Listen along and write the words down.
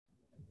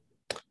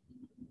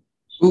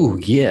Ooh,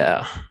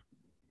 yeah.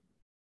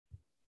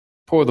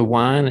 Pour the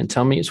wine and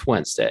tell me it's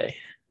Wednesday.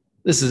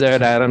 This is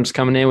Errett Adams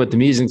coming in with the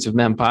Musings of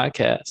Men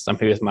podcast. I'm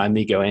here with my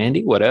amigo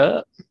Andy. What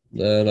up?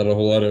 Not a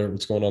whole lot of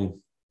what's going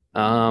on.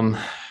 Um,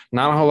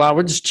 Not a whole lot.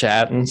 We're just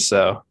chatting.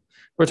 So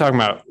we're talking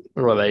about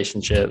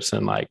relationships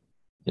and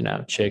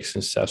chicks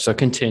and stuff. So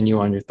continue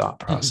on your thought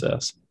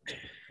process.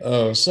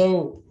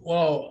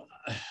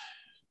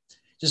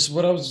 Just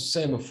what I was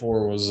saying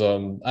before was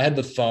I had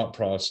the thought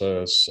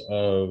process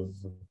of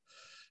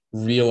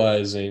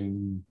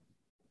realizing,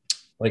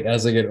 like,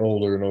 as I get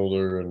older and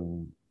older,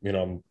 and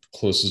I'm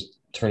close to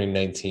turning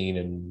 19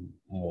 and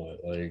what,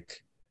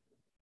 like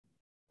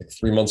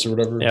 3 months or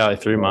whatever. Yeah,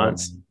 like 3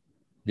 months.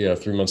 Yeah,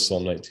 3 months till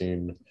I'm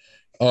 19.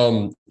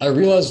 I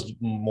realized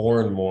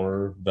more and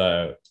more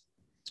that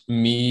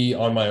me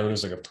on my own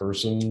as like a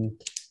person,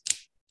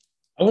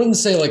 I wouldn't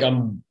say like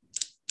I'm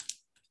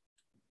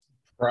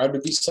proud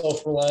to be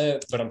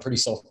self-reliant, but I'm pretty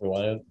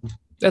self-reliant.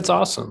 That's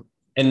awesome.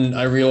 And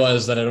I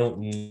realized that I don't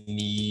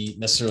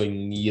necessarily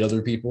need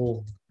other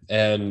people.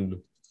 And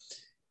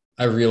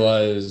I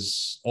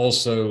realize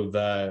also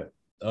that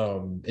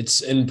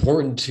it's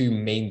important to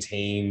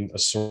maintain a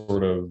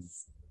sort of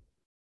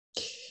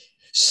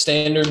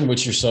standard in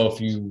which yourself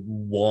you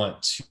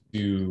want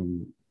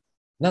to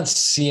not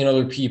see in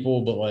other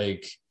people, but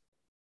like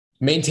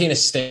maintain a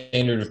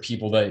standard of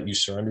people that you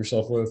surround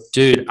yourself with.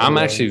 Dude, I'm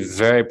actually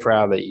very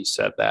proud that you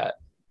said that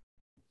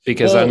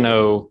because I Well,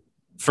 know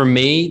for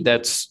me,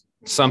 that's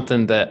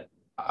something that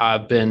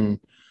I've been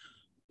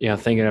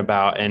thinking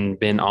about and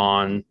been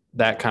on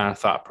that kind of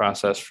thought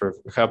process for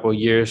a couple of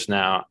years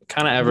now,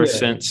 kind of ever yeah,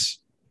 since,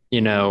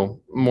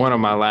 one of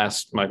my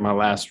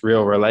last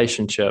real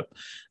relationship.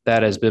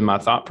 That has been my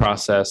thought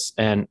process.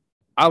 And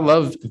I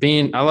love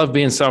being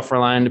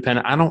self-reliant,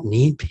 independent. I don't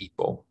need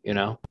people.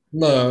 no,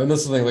 and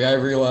that's the thing. Like I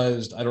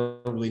realized I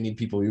don't really need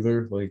people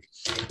either. Like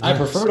I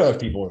prefer Nice. to have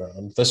people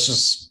around. That's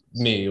just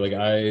me. Like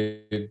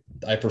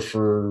I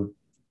prefer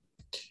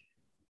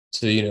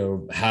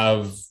to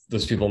have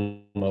those people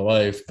in my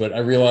life, but I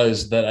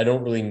realized that I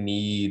don't really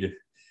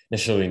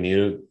necessarily need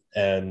it.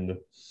 And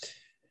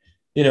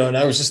and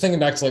I was just thinking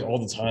back to like all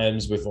the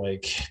times with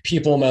like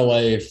people in my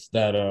life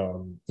that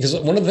because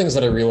one of the things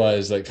that I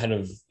realized that kind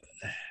of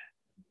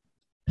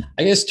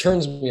I guess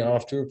turns me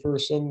off to a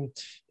person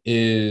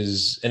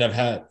is, and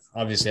I've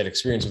obviously had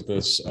experience with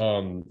this,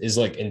 is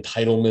like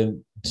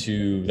entitlement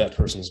to that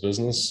person's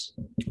business.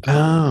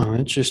 Oh,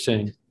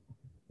 interesting.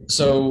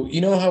 So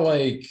you know how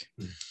like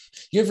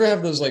you ever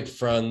have those like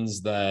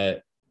friends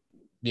that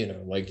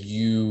like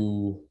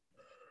you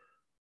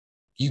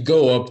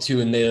go up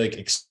to and they like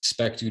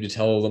expect you to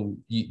tell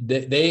them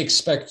they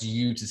expect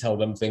you to tell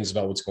them things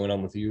about what's going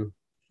on with you.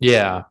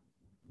 Yeah.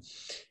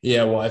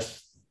 Yeah, well,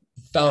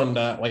 found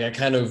that like I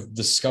kind of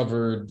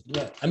discovered,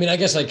 I mean, I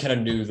guess I kind of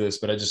knew this,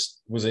 but I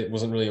just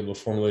wasn't really able to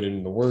formulate it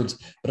into words.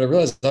 But I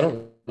realized I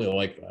don't really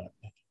like that.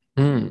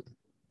 Hmm.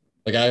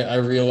 Like I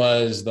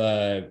realized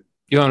that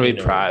You want to you be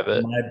know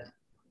private. my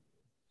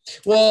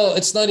well,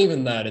 it's not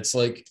even that. It's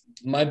like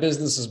my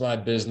business is my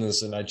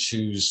business, and I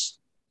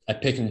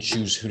pick and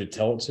choose who to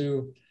tell it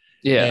to.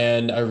 Yeah.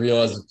 And I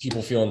realize if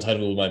people feel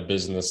entitled to my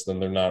business, then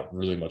they're not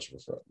really much of a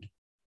friend.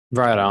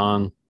 Right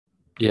on.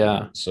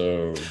 Yeah.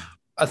 So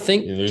I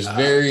think there's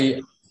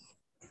very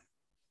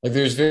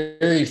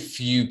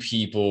few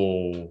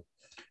people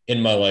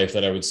in my life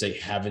that I would say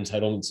have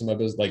entitlement to my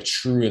business, like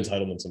true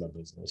entitlement to my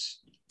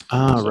business.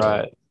 So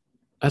right.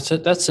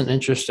 That's an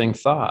interesting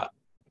thought.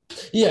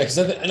 yeah, because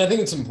I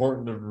think it's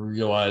important to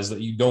realize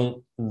that you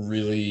don't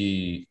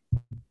really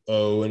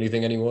owe Oh,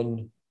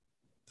 anyone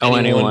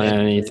anyone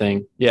and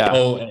anything. Yeah.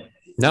 owe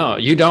No,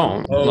 you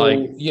don't. Like,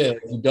 yeah,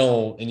 you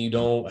don't, and you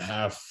don't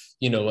have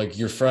like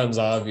your friends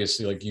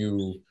obviously like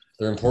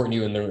they're important to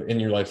you and they're in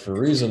your life for a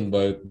reason,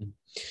 but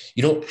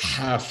you don't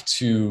have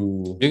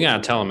to. you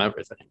gotta tell them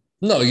everything.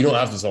 No, you don't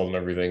have to tell them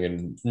everything,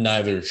 and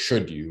neither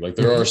should you. Like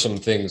there Mhm. are some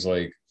things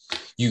like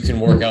you can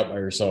work out by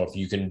yourself,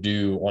 you can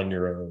do on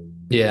your own,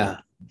 Yeah.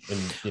 and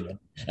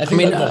I I think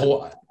mean, that the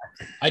whole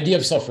idea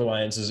of self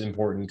reliance is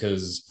important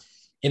because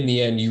in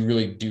the end, you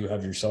really do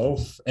have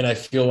yourself, and I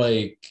feel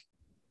like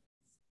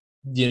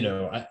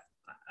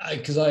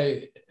because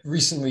I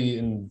recently,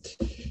 and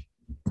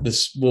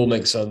this will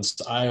make sense.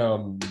 I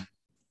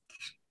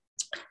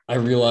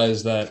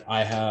realized that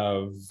I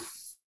have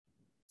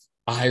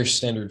a higher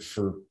standard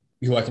for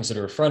who I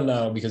consider a friend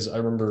now because I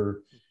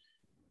remember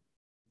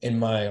in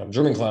my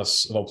German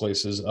class of all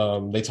places,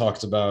 they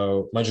talked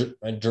about my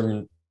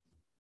German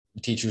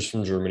teachers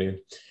from Germany,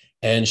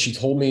 and she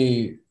told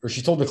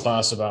the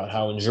class about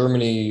how in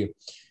Germany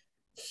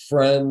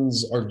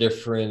friends are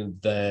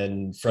different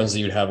than friends that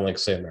you'd have in like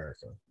say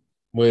America.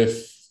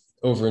 With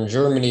over in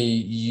Germany,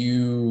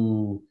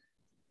 you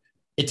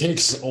it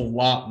takes a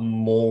lot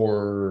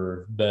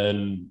more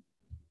than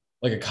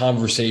like a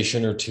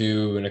conversation or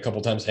two and a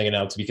couple times hanging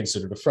out to be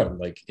considered a friend.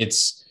 Like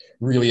it's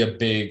really a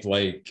big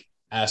like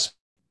it's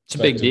a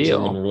big aspect of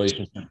German deal.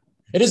 relationship.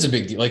 It is a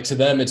big deal. Like to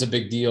them, it's a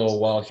big deal.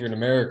 While here in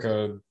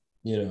America,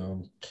 you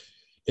know,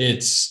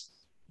 it's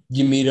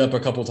you meet up a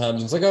couple times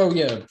and it's like, oh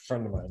yeah,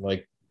 friend of mine,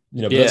 like,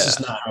 you know, but that's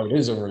just not how it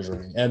is over in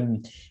Germany.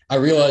 And I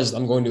realized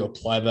I'm going to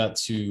apply that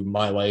to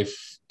my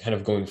life kind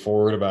of going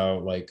forward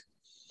about like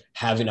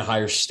having a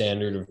higher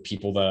standard of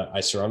people that I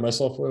surround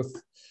myself with.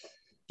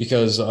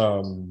 Because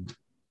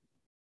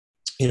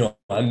you know,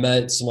 I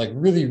met some like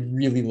really,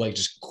 really like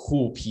just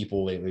cool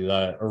people lately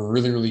that are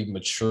really, really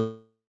mature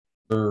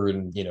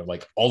and, you know,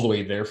 like all the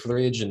way there for their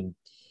age. And,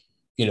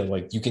 you know,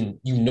 like you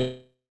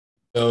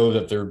know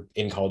that they're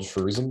in college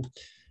for a reason.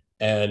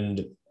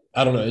 And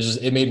I don't know,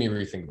 it made me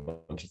rethink a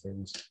bunch of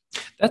things.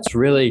 That's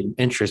really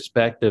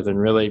introspective and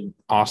really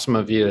awesome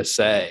of you to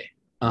say.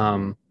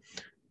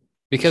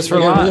 Because for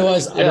like a I lot,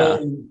 realized I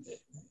don't,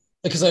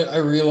 because I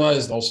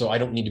realized also I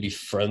don't need to be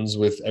friends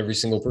with every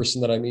single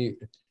person that I meet.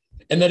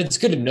 And that it's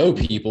good to know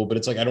people, but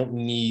it's like I don't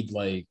need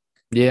like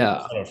a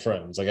ton of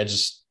friends. Like I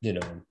just, you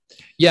know.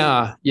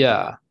 Yeah.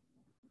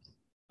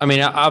 I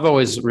mean, I've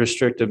always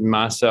restricted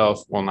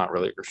myself. Well, not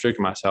really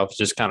restricted myself. It's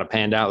just kind of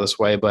panned out this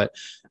way. But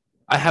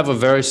I have a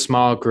very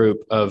small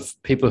group of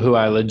people who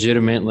I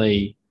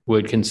legitimately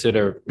would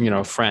consider, you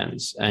know,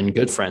 friends and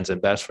good friends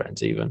and best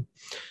friends even.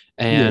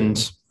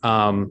 And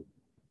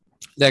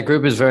that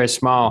group is very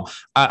small.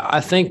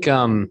 I think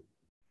I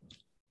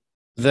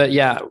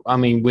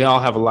mean, we all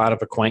have a lot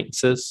of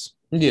acquaintances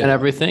and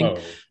everything.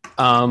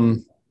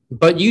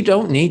 But you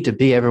don't need to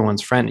be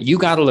everyone's friend. You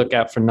got to look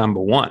out for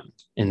number one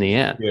in the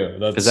end. Yeah,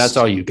 because that's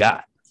all you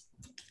got.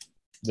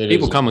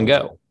 People come and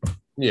go.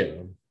 Yeah.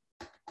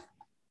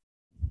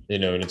 You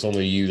know, and it's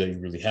only you that you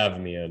really have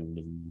in the end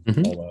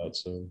and all that.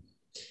 So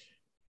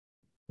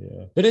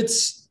yeah. But it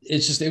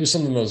was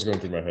something that was going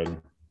through my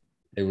head.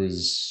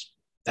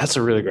 That's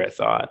a really great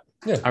thought.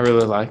 Yeah. I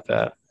really like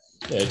that.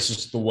 Yeah, it's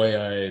just the way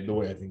I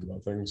think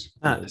about things.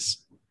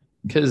 Nice.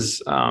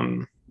 Because I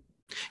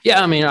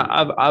mean,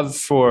 I've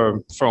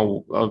for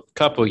a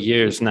couple of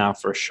years now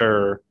for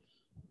sure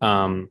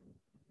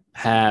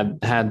had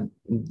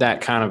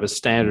that kind of a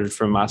standard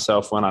for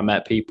myself when I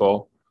met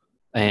people,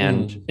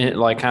 and it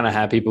like kind of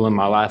had people in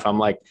my life. I'm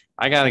like,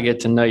 I got to get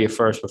to know you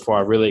first before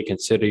I really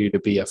consider you to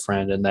be a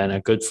friend, and then a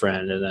good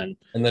friend, and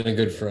then a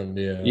good friend.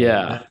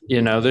 Yeah.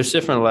 You know, there's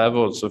different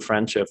levels of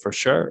friendship for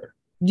sure.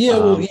 Yeah,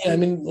 well, I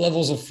mean,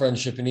 levels of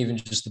friendship and even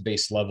just the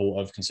base level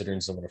of considering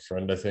someone a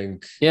friend, I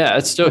think. Yeah,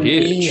 it's still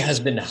huge.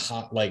 Has been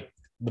hot, like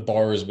the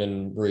bar has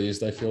been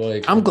raised, I feel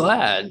like. I'm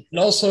glad. And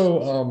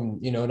also,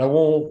 you know, and I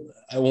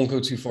won't go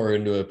too far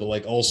into it, but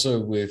like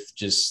also with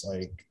just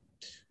like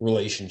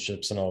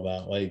relationships and all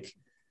that, like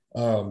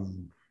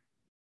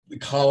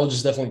college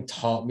has definitely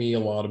taught me a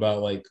lot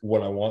about like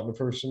what I want in a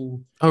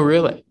person. Oh,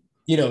 really?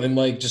 You know, and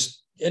like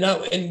just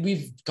and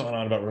we've gone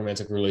on about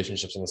romantic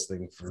relationships on this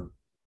thing for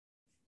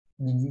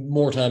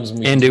more times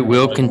than and it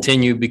will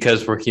continue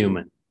because we're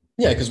human.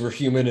 Yeah, because we're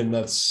human, and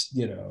that's,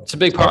 you know, it's a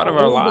big part of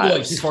our lives.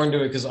 Like too far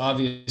into it, because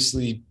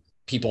obviously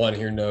people on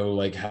here know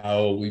like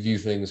how we view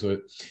things.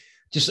 But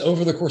just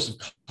over the course of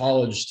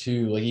college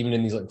too, like even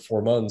in these like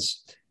 4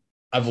 months,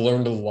 I've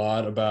learned a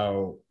lot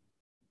about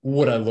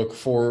what I look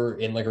for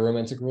in like a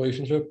romantic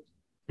relationship,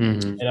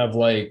 and I've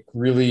like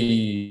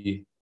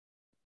really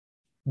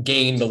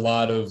gained a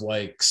lot of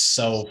like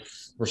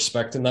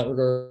self-respect in that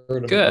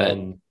regard.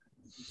 Good.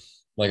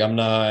 Like I'm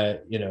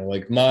not, you know,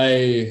 like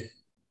because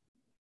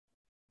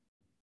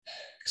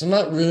I'm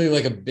not really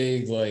like a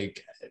big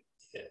like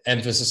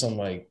emphasis on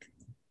like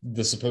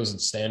the supposed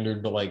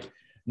standard, but like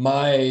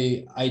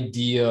my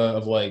idea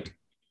of like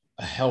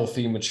a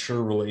healthy,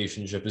 mature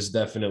relationship has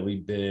definitely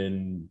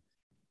been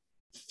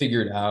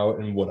figured out,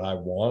 and what I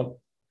want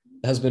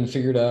has been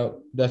figured out,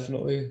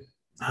 definitely.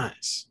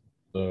 Nice.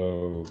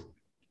 So,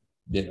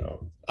 you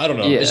know, I don't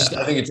know. Yeah.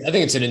 I think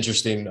it's an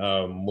interesting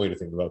way to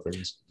think about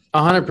things.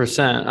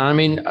 100%. I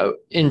mean,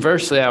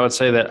 inversely, I would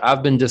say that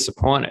I've been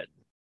disappointed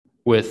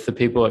with the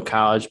people at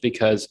college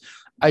because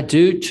I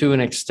do, to an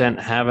extent,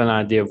 have an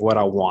idea of what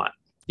I want.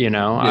 You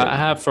know, I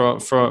have for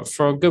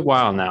a good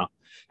while now,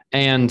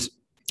 and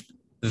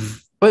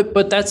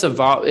but that's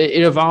evolved.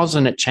 It evolves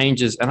and it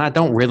changes, and I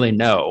don't really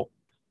know,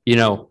 you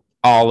know,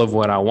 all of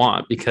what I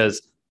want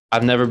because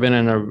I've never been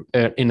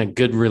in a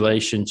good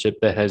relationship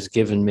that has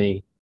given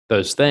me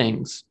those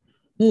things.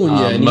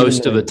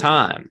 Most of the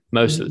time.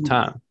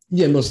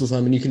 Yeah, most of the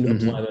time, and you can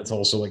apply that to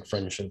also like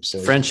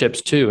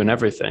friendships too, and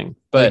everything.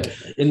 But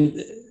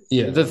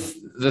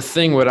the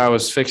thing what I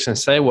was fixing to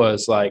say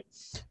was like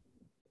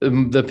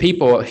the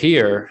people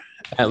here,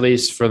 at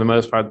least for the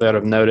most part, that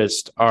I've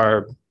noticed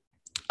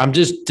I'm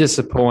just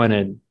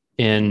disappointed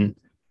in,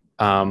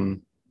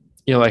 you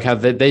know, like how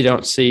they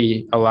don't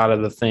see a lot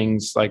of the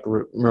things like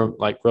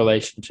like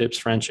relationships,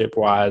 friendship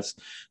wise.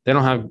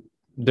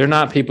 They're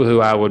not people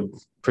who I would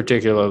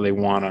particularly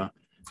want to,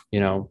 you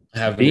know,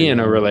 be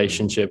in a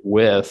relationship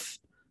with,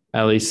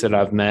 at least that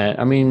I've met.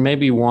 I mean,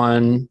 maybe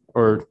one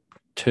or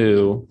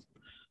two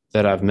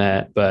that I've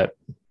met, but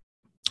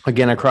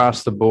again,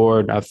 across the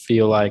board, I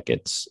feel like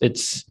it's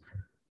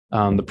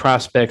the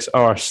prospects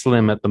are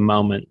slim at the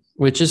moment,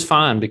 which is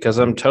fine because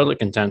I'm totally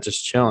content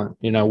just chilling,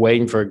 you know,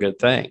 waiting for a good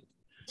thing.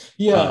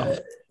 Yeah.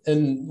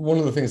 And one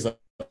of the things that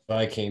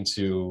I came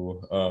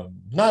to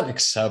not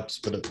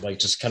accept, but like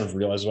just kind of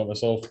realize about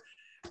myself.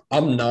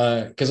 I'm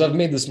not, because I've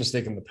made this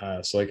mistake in the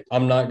past. Like,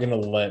 I'm not gonna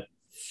let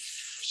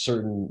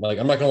I'm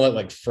not gonna let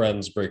like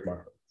friends break my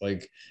heart.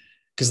 Like,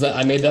 because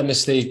I made that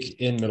mistake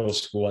in middle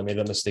school. I made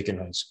that mistake in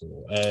high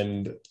school,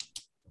 and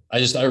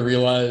I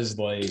realized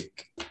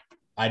like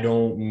I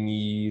don't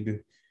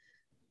need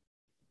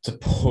to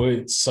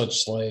put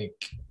such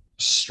like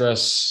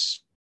stress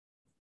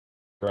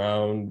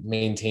around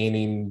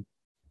maintaining,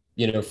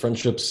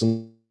 friendships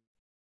and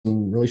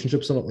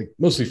relationships, and like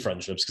mostly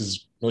friendships,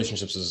 because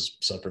relationships is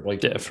separate. Like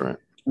Different.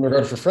 in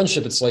regard for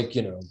friendship, it's like,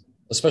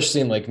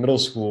 especially in like middle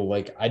school,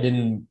 like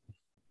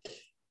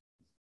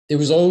it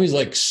was always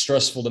like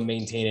stressful to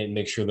maintain it and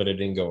make sure that it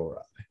didn't go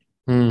awry.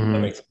 That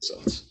Mm-hmm. makes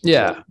sense.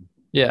 Yeah. So,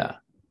 Yeah.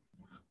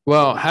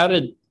 Well,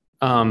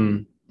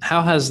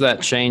 how has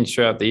that changed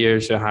throughout the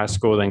years of high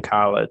school and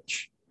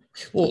college?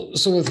 well,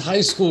 so with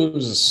high school, it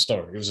was a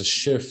start. It was a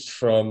shift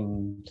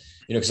from,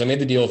 because I made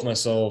the deal with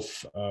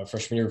myself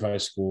freshman year of high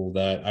school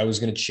that I was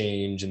going to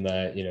change, and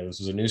that, this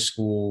was a new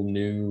school,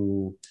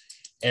 new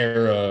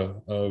era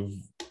of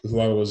who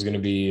I was going to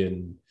be,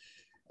 and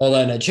all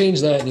that. And I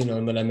changed that,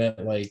 and then I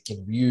met like,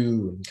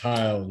 you and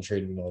Kyle and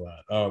Traden and all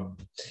that.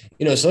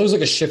 So it was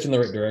like a shift in the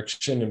right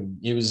direction, and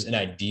it was an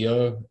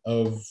idea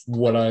of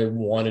what I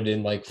wanted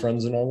in like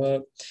friends and all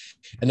that.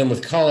 And then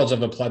with college,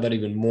 I've applied that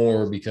even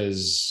more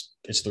because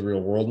it's the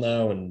real world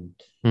now, and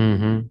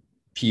Mm-hmm.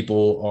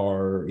 people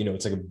are,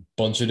 it's like a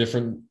bunch of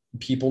different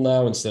people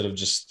now instead of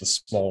just the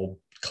small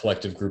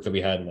collective group that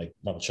we had in like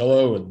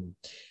Monticello. And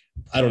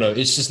I don't know,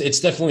 it's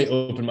definitely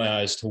opened my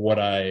eyes to what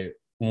I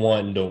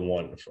want and don't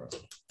want in a friend.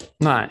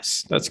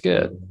 Nice. That's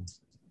good.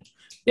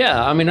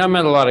 Yeah. I mean, I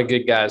met a lot of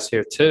good guys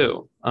here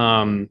too.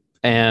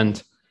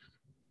 And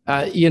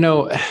you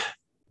know,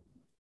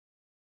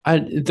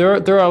 there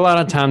are a lot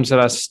of times that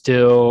I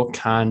still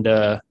kind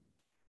of,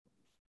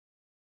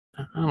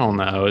 I don't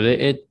know,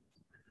 it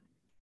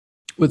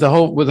with the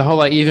whole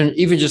like even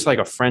just like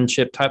a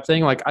friendship type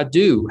thing. Like I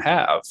do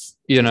have,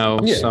 Yeah.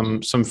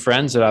 some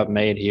friends that I've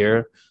made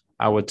here,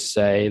 I would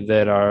say,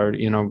 that are,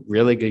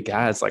 really good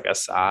guys, like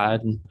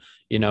Asad and,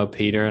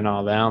 Peter and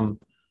all them.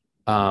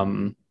 I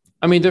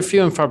mean, they're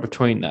few and far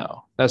between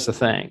though. That's the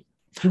thing.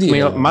 I mean,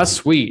 Yeah. my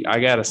suite, I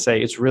gotta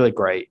say, it's really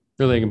great.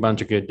 Really a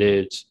bunch of good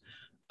dudes.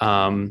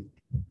 Um,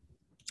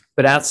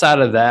 but outside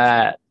of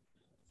that,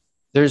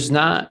 there's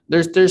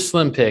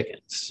slim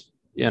pickings,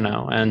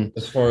 and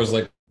As far as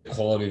like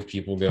quality of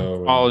people go,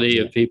 and quality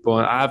yeah. of people.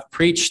 And I've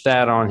preached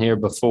that on here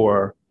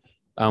before,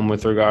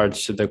 with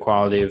regards to the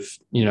quality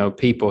of,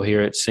 people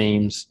here, it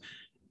seems.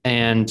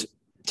 And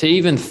to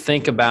even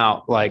think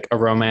about like a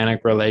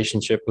romantic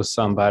relationship with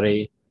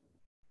somebody,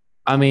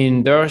 I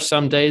mean, there are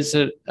some days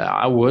that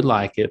I would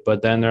like it,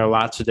 but then there are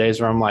lots of days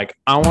where I'm like,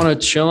 I want to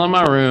chill in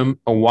my room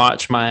and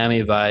watch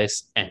Miami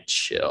Vice and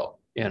chill,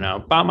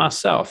 by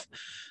myself.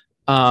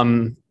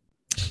 Um,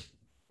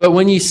 but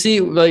when you see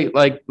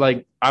like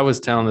I was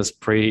telling this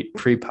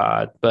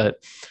pre-pod,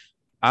 but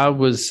I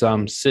was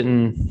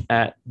sitting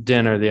at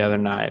dinner the other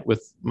night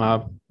with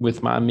my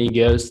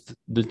amigos,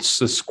 the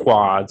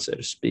squad, so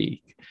to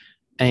speak,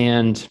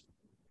 and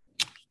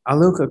I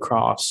look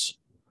across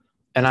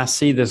and I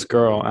see this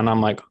girl, and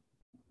I'm like,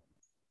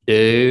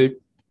 dude,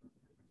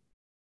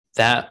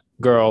 that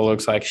girl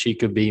looks like she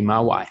could be my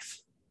wife.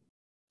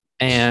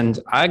 And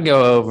I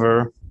go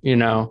over,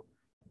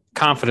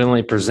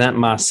 confidently present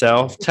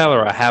myself, tell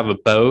her I have a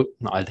boat.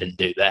 No, I didn't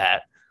do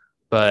that,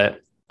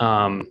 but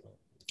Sniff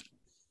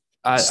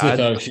I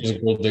out if she's a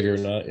gold digger or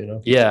not,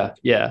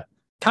 yeah,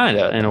 kind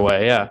of in a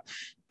way, yeah.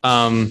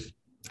 Um,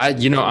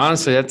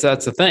 honestly,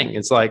 that's the thing.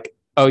 It's like,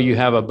 oh, you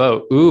have a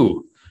boat.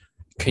 Ooh,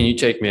 can you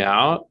take me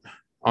out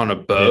on a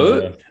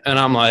boat? Yeah. And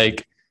I'm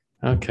like,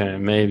 okay,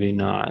 maybe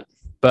not,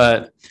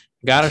 but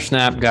got her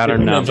snap, got her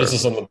number.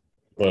 Emphasis on the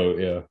boat,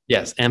 yeah.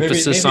 Yes,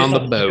 emphasis on the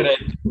boat.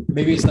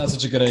 Maybe it's not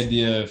such a good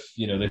idea if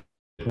they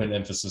put an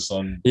emphasis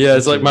on. Yeah,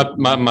 it's like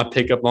my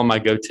pickup on my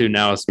go-to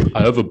now is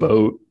I have a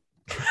boat.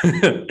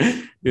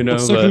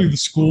 It's but the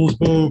school's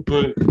boat,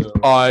 but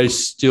I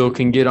still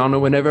can get on it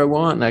whenever I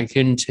want. And I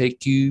can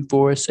take you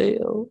for a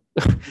sail.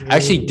 I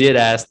actually did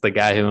ask the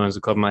guy who owns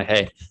the club, I'm like,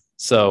 hey,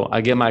 so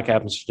I get my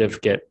captain's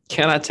certificate.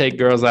 Can I take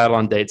girls out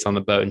on dates on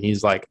the boat? And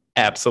he's like,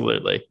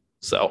 absolutely.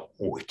 So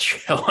we're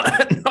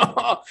chilling.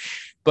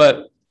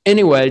 But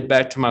anyway,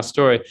 back to my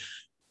story.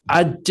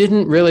 I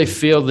didn't really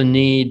feel the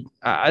need.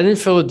 I didn't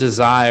feel a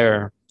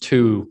desire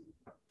to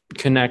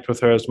connect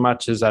with her as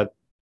much as I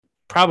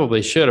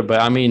probably should have. But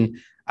I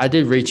mean, I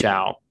did reach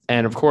out,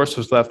 and of course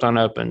was left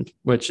unopened,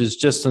 which is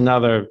just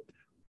another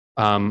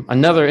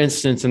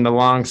instance in the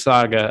long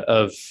saga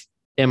of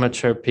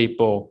immature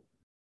people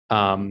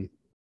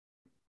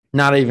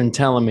not even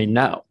telling me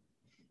no,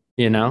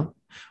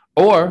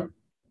 or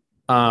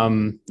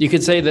you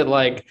could say that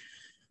like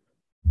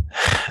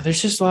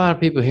there's just a lot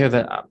of people here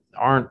that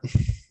aren't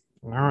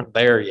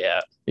there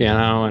yet,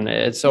 and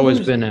it's always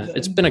been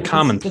a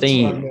common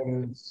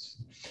theme.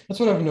 That's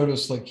what I've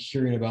noticed, like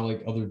hearing about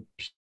like other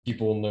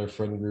people in their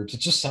friend groups. It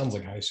just sounds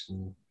like high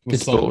school.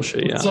 It's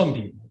bullshit. With Yeah. some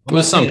people. I'm With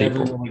not some saying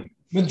people. everyone. Like,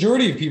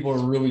 majority of people are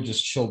really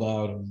just chilled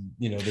out, and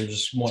they're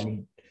just wanting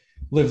to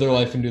live their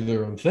life and do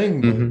their own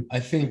thing. But Hmm. I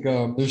think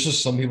there's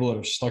just some people that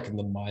are stuck in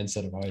the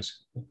mindset of high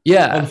school.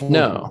 Yeah,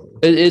 no,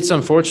 Unfortunately. it's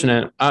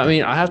unfortunate. I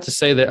mean, I have to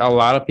say that a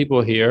lot of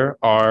people here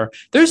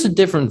there's a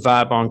different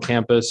vibe on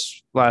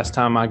campus last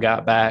time I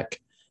got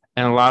back,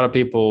 and a lot of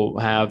people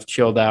have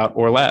chilled out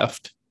or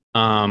left.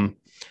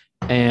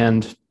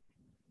 And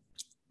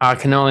I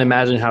can only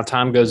imagine how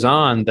time goes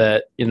on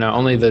that,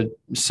 only the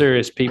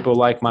serious people,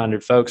 like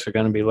minded folks are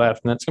going to be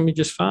left, and that's going to be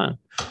just fine.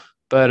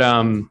 But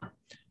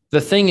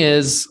the thing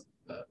is,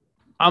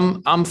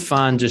 I'm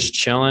fine just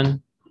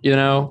chilling,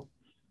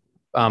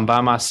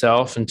 by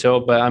myself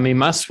but I mean,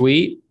 my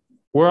suite,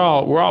 we're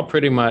all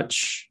pretty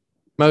much,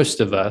 most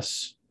of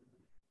us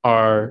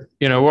are,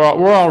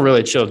 we're all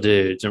really chill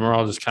dudes, and we're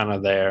all just kind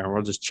of there, and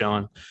we're just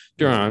chilling,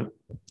 doing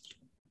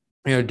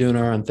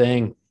our own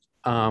thing.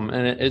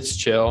 And it's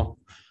chill,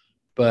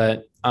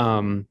 but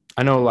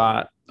I know a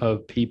lot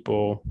of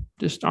people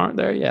just aren't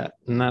there yet,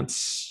 and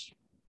that's,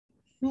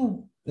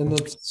 And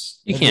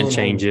that's you can't everyone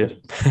change has.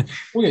 it.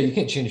 Well, yeah, you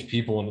can't change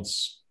people, and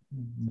it's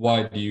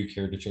why do you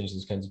care to change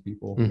those kinds of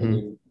people? I Hmm.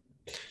 mean,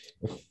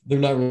 if they're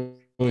not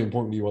really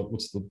important to you,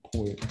 what's the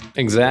point?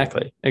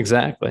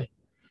 Exactly.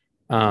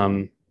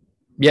 Um,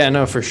 yeah,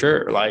 no, for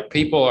sure. Like,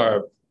 people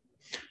are,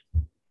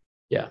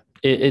 yeah,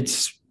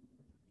 it's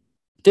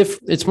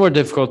more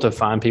difficult to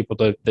find people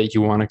that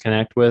you want to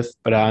connect with.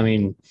 But I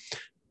mean,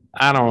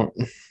 I don't,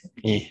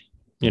 eh,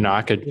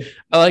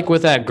 I like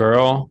with that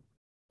girl,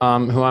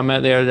 who I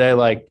met the other day,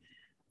 like,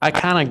 I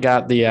kind of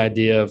got the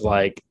idea of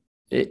like,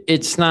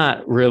 it's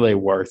not really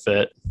worth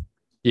it,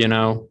 you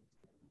know?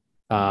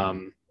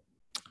 Um,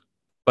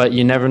 but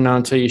you never know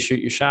until you shoot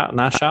your shot. And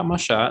I shot my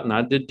shot and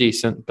I did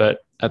decent. But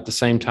at the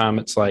same time,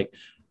 it's like,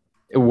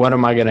 what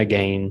am I going to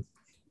gain?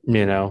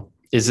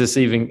 Is this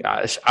even,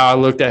 I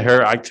looked at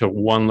her, I took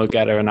one look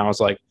at her and I was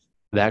like,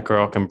 that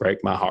girl can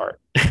break my heart.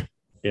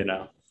 you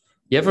know,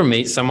 you ever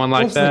meet someone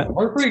Well, like it's like that?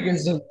 heartbreak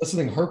isn't. That's the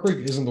thing. Heartbreak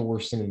isn't the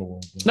worst thing in the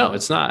world. No,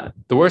 it's not.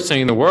 The worst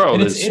thing in the And world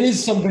it is,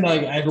 is something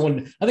like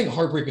everyone. I think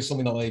heartbreak is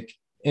something that like,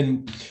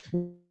 and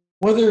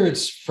whether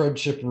it's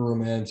friendship or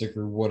romantic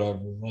or whatever,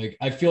 like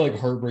I feel like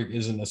heartbreak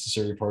is a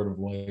necessary part of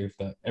life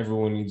that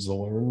everyone needs to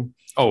learn.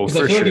 oh, Because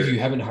I for feel like sure. if you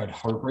haven't had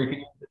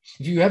heartbreak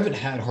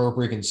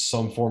in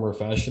some form or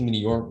fashion, then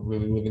you aren't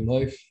really living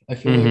life. I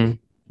feel like.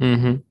 Mm-hmm.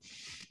 Mm-hmm.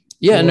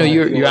 Yeah, no, I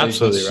you're, feel you're like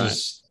absolutely that's right.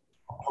 just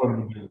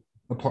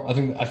a part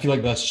of I feel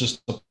like that's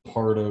just a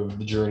part of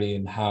the journey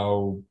and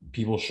how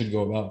people should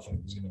go about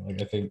things.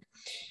 Like I think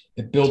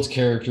it builds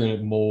character and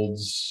it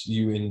molds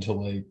you into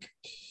like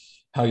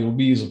how you'll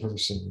be as a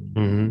person.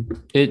 Mm-hmm.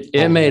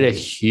 It made a Um,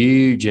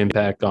 huge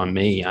impact on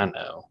me. I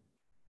know.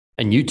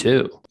 And you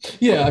too.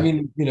 yeah, I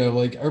mean,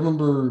 like I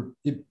remember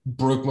it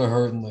broke my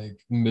heart in like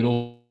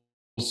middle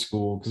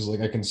school because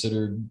like I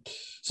considered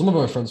some of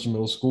my friends from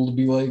middle school to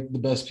be like the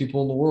best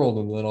people in the world,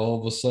 and then all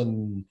of a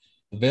sudden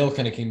the veil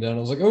kind of came down. I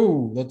was like,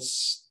 oh,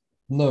 that's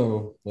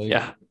no, like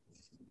Yeah.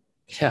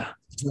 Yeah.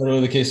 it's not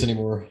really the case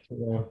anymore.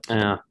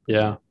 Yeah.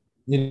 Yeah.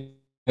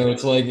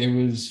 It's like it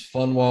was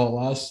fun while it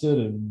lasted,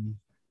 and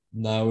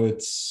now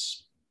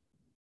it's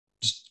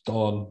just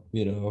gone,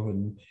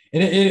 and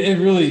it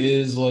really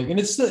is like, and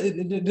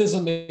it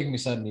doesn't make me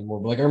sad anymore.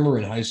 But like I remember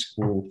in high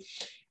school,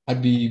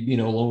 I'd be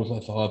alone with my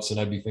thoughts, and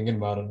I'd be thinking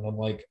about it, and I'm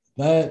like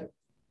that,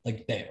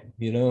 like damn,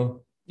 Yeah.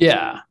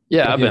 Yeah.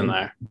 like I've been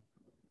there.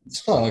 it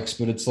sucks,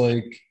 but it's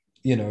like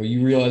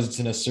you realize it's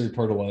a necessary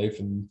part of life,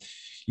 and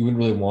you wouldn't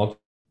really want.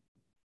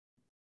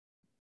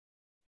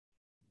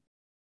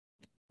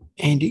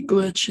 Andy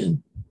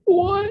glitching.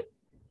 What?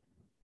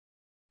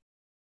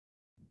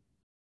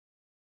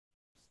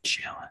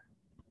 Chilling.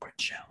 We're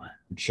chilling.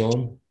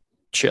 Sean.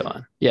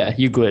 Chilling. Yeah,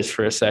 you glitched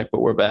for a sec,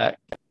 but we're back.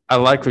 I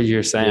like what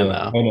you're saying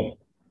Yeah, though. I know.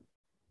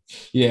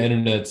 Yeah,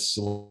 internet's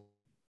a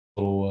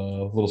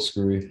little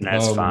screwy.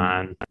 That's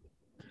fine.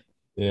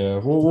 Yeah,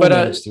 we'll But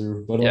manage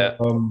through. But yeah.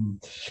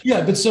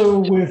 yeah. But so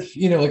with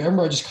like I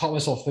remember I just caught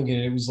myself thinking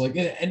it was like,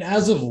 and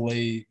as of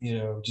late,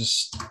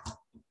 just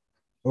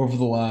over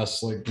the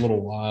last like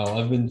little while,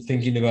 I've been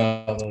thinking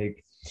about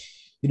like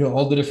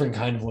all the different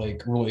kind of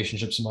like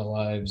relationships in my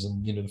lives,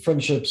 and the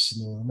friendships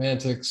and the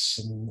romantics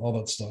and all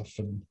that stuff,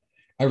 and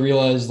I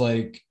realized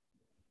like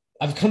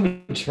I've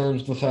come to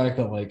terms with the fact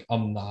that like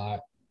I'm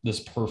not this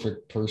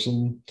perfect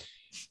person,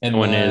 No and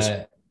one is.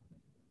 that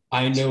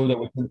I know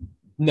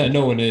that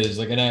no one is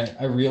like, and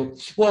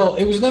well,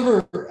 it was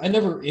never, I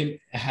never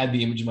had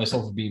the image of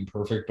myself of being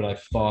perfect, but I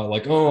thought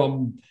like, oh,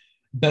 I'm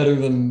better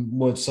than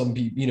what some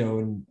people,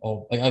 and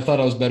all, like I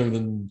thought I was better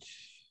than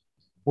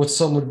what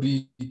some would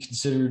be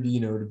considered,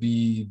 to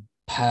be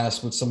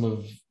past what some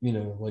of,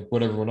 like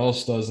what everyone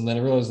else does. And then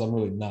I realized I'm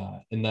really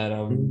not, and that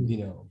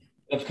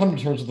I've come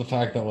to terms with the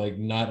fact that like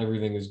not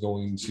everything is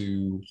going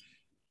to,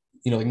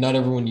 like not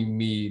everyone you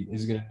meet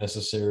is going to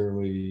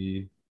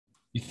necessarily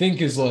you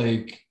think is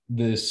like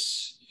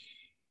this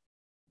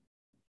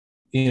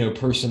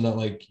person that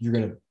like you're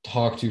gonna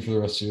talk to for the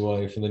rest of your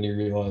life, and then you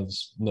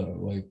realize no,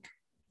 like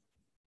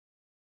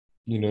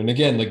and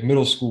again, like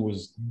middle school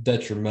was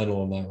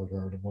detrimental in that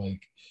regard of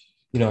like,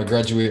 I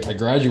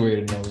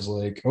graduated and I was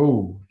like,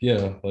 oh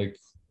yeah, like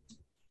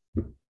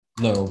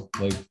no,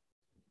 like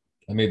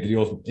I made the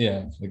deal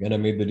and I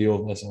made the deal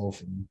with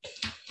myself and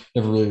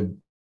never really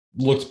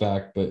looked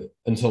back, but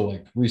until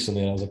like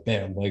recently, and I was like,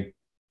 damn, like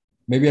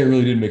maybe I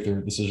really did make the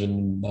right decision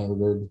in that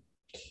regard.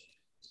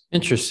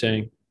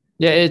 Interesting.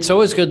 Yeah, it's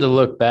always good to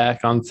look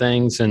back on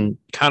things and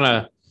kind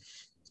of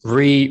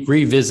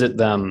revisit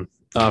them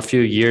a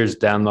few years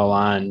down the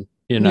line,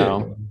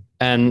 Yeah.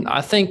 And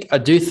I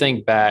do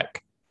think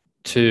back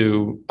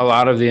to a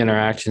lot of the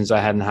interactions I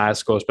had in high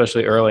school,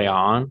 especially early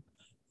on.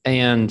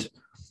 And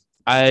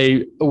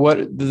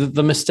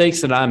the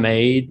mistakes that I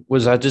made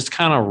was I just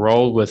kind of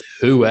rolled with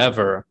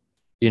whoever,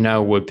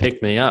 would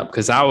pick me up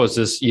because I was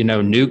this,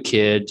 new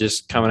kid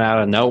just coming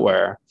out of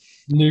nowhere.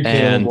 New kid on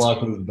the And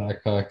block with a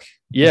backpack.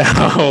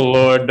 yeah, oh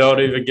Lord, don't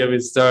even get me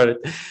started.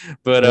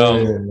 But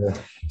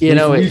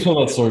we've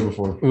told that story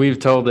before. We've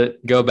told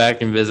it. Go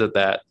back and visit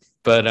that.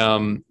 But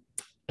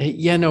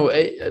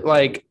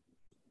like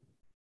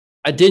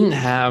I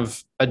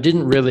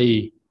didn't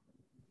really.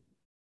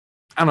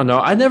 I don't know.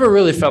 I never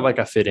really felt like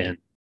I fit in.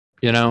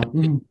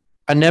 Mm-hmm.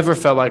 I never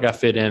felt like I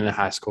fit in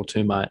high school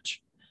too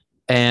much,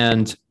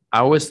 and I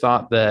always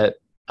thought that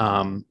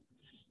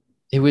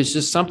it was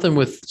just something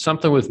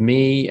with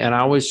me, and I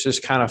always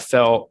just kind of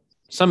felt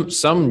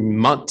some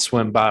months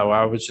went by where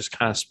I was just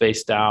kind of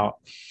spaced out.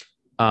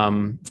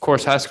 Of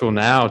course, high school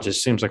now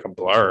just seems like a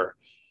blur.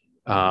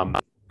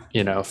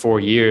 4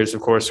 years,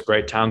 of course,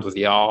 great times with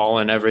y'all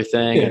and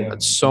everything. Yeah.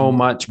 And so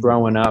much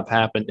growing up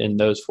happened in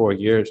those 4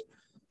 years.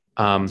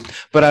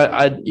 But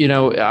I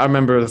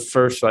remember the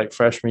first like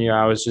freshman year,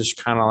 I was just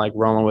kind of like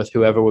rolling with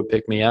whoever would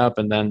pick me up.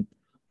 And then,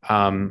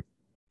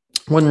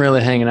 wasn't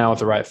really hanging out with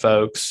the right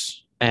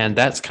folks. And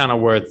that's kind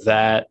of where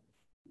that,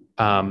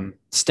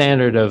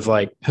 standard of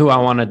like who I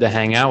wanted to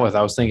hang out with.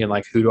 I was thinking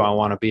like, who do I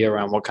want to be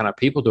around? What kind of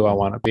people do I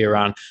want to be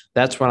around?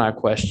 That's when I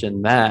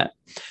questioned that.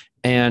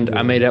 And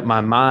I made up my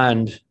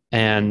mind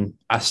and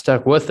I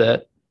stuck with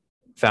it,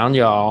 found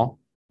y'all.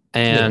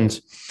 And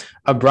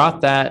I brought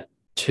that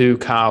to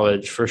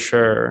college for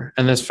sure.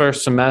 And this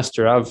first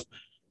semester, I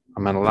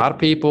met a lot of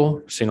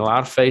people, seen a lot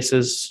of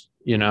faces,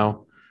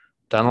 done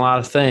a lot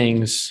of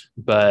things,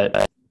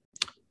 but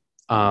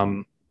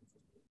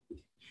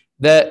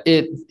that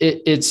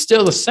it's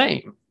still the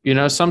same.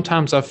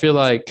 Sometimes I feel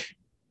like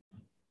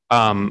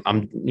I'm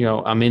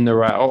in the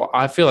right. Oh,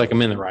 I feel like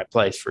I'm in the right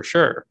place for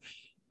sure.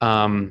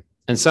 And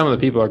some of the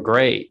people are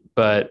great,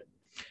 but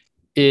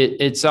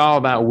it's all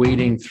about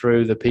weeding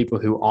through the people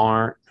who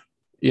aren't,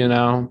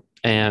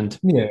 and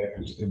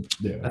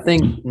I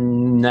think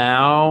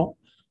now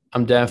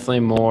I'm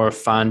definitely more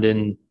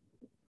finding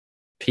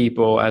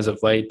people as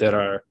of late that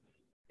are,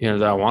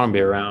 that I want to be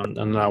around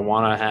and that I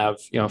want to have,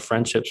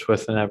 friendships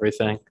with and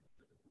everything.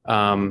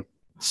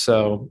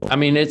 So, I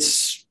mean,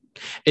 it's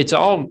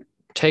all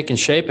taking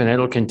shape and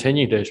it'll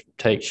continue to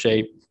take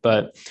shape.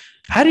 But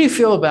how do you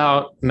feel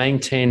about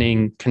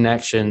maintaining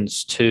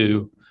connections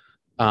to,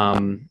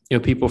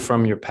 people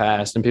from your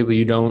past and people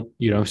you don't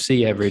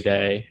see every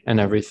day and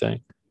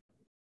everything?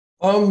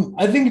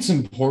 I think it's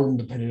important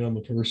depending on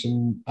the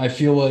person. I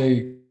feel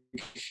like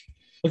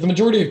the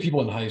majority of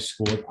people in high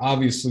school, like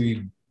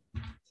obviously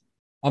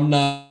I'm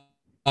not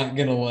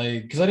gonna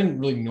like because I didn't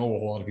really know a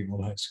whole lot of people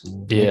in high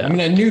school. Yeah. I mean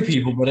I knew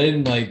people, but I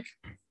didn't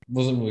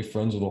wasn't really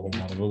friends with a whole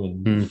lot of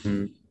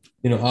them.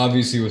 And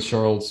obviously with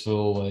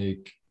Charlottesville,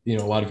 like,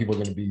 a lot of people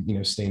are gonna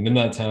be, staying in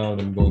that town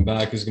and going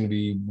back is gonna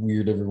be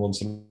weird every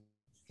once in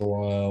a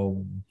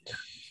while.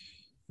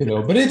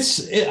 But I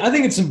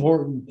think it's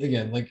important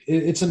again, like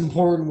it's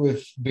important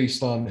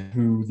based on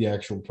who the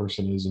actual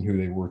person is and who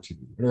they were to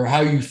you or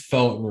how you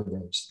felt in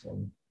regards to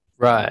them.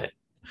 Right.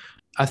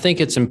 I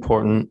think it's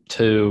important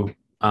to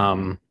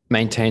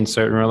maintain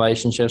certain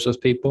relationships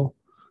with people.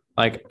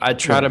 Like I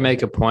try to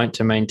make a point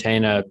to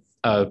maintain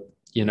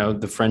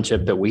the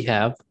friendship that we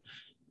have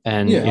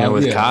and,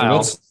 with Kyle.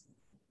 That's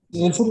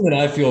something that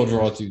I feel a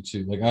draw to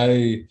too. Like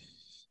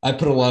I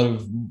put a lot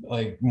of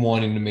like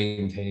wanting to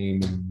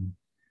maintain and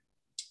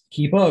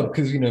keep up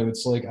because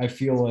it's like I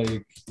feel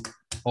like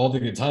all the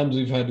good times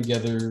we've had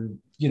together,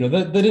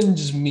 that didn't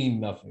just mean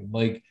nothing.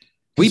 Like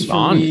we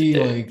bonded.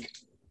 Like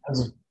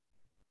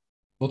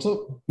what's up?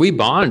 We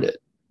bonded.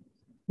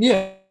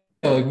 Yeah,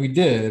 like we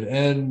did,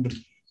 and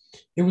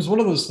it was one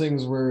of those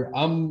things where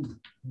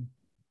I'm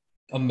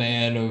a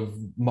man of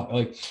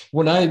like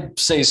when I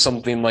say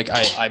something like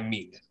I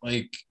mean it.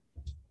 Like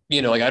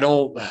like I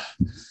don't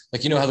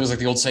like how there's like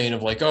the old saying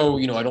of like, oh,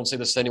 I don't say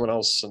this to anyone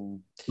else and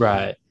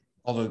right.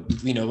 All the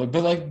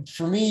but like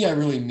for me, I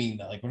really mean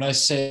that. Like when I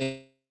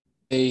say,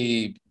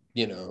 like,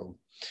 oh,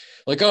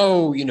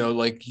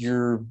 like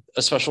you're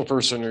a special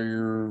person or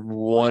you're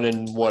one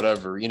and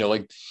whatever,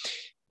 like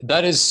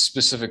that is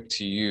specific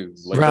to you.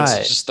 Like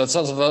right. That's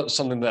not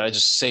something that I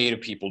just say to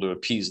people to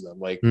appease them.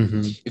 Like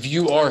if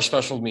you are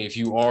special to me, if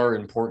you are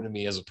important to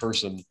me as a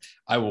person,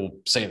 I will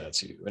say that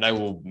to you and I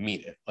will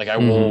mean it. Like I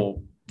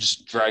won't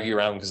just drag you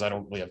around because I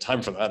don't really have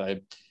time for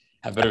that.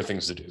 have better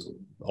things to do.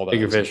 All that.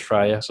 Bigger fish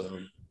fry, yeah. So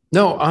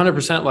No,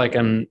 100%. Like,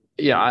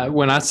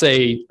 when I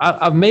say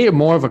I've made it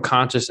more of a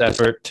conscious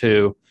effort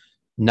to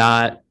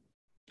not.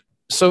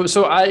 So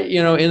I,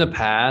 in the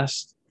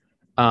past,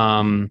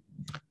 um,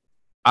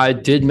 I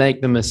did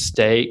make the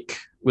mistake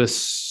with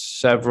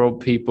several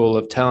people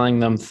of telling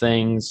them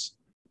things,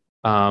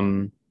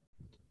 um,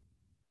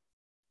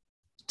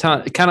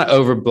 kind of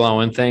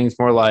overblowing things,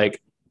 more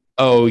like,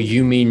 "Oh,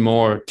 you mean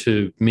more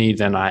to me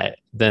than I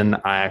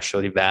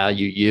actually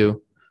value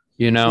you,"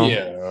 you know.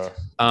 yeah,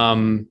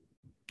 Um,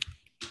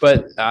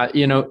 but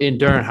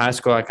during high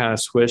school, I kind of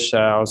switched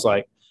that. I was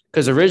like,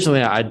 because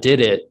originally I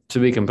did it. To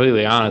be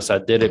completely honest, I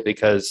did it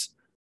because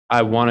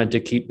I wanted to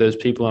keep those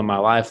people in my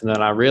life, and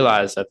then I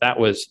realized that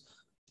was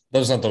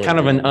that's not the way kind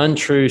to of an go.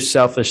 untrue,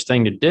 selfish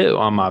thing to do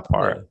on my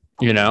part,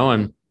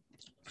 and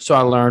so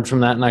I learned from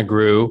that and I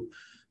grew.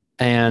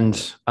 And,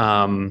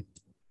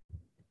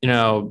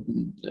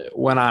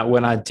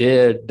 when I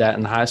did that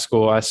in high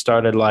school, I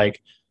started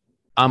like,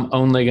 I'm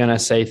only going to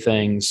say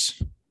things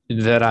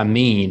that I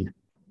mean,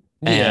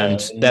 Yeah,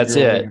 and and that's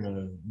you're only it.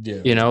 gonna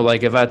yeah.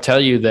 Like if I tell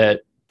you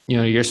that,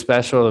 you're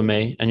special to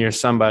me and you're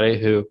somebody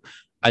who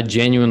I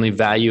genuinely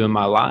value in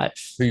my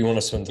life, Who you want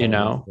to spend you time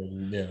know, with,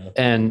 and yeah.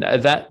 and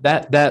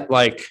that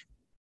like,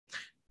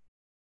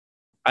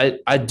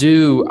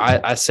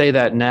 I say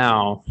that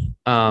now,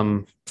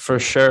 for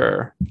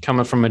sure,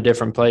 coming from a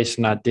different place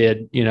than I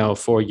did,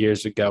 4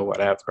 years ago,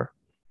 whatever.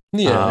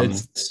 Yeah, Um,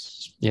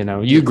 it's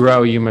you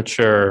grow, you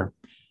mature,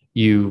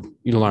 you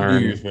you do your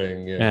learn.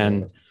 thing, yeah.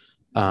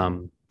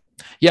 And,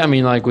 yeah, I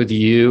mean, like with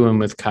you and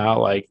with Kyle,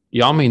 like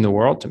y'all mean the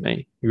world to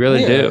me. You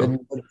really Yeah, do. and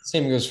the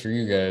same goes for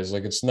you guys.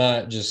 Like it's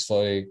not just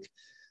like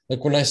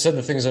when I said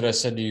the things that I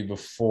said to you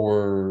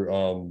before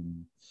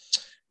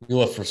you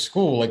left for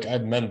school, like I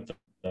meant that.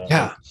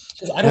 Yeah. Like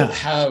 'cause I don't Yeah.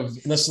 have,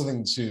 and that's the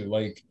thing too,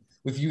 like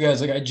with you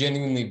guys, like I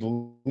genuinely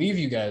believe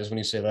you guys when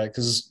you say that,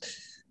 because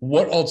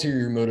what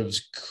ulterior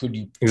motives could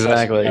you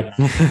possibly Exactly.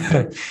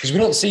 have? Because we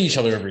don't see each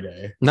other every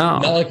day.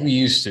 Not No. like we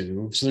used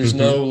to. So there's Hmm.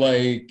 no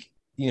like,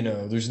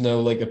 there's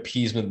no like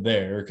appeasement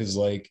there. Cause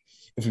like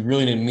if we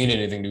really didn't mean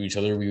anything to each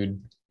other, we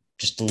would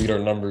just delete our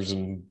numbers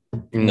and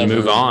Move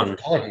never on.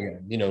 talk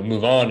again,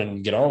 move on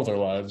and get on with our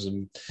lives.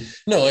 And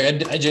no,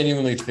 like I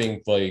genuinely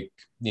think like,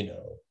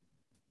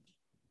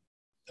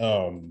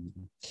 um,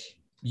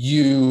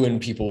 you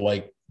and people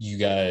like you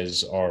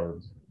guys are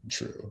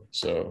true.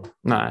 So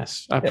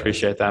Nice. I yeah,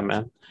 appreciate that,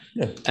 man.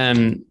 yeah.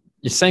 And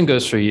the same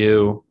goes for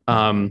you.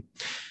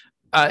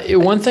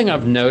 One thing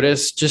I've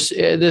noticed, just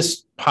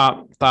this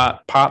pop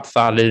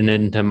thought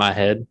into my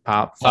head.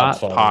 Pop Pop thought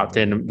fun. popped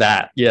in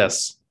that.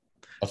 Yes.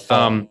 I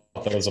thought Um,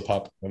 that was a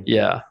pop fun.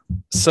 yeah.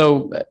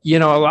 So, a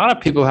lot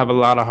of people have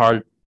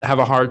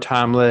a hard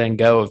time letting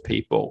go of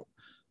people.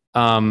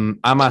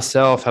 I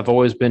myself have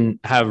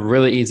a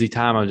really easy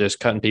time of just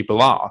cutting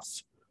people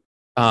off.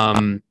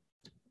 Um,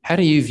 how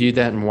do you view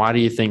that, and why do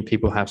you think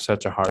people have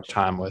such a hard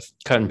time with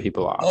cutting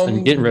people off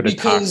and getting rid of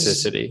Because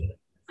toxicity?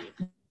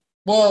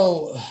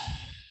 well,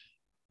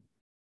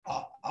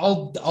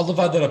 I'll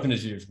divide that up into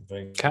two different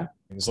Okay.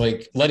 things,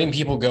 like letting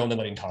people go and then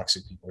letting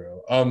toxic people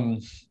go.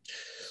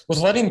 With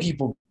letting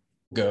people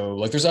go,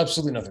 like there's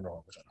absolutely nothing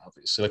wrong with that,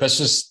 obviously. Like that's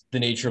just the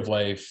nature of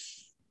life.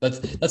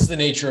 That's the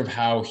nature of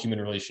how human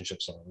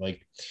relationships are.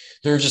 Like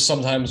there are just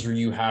sometimes where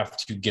you have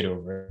to get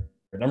over it.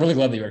 And I'm really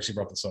glad that you actually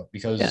brought this up, Yeah.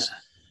 because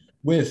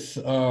with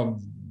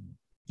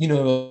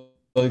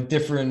like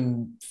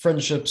different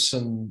friendships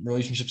and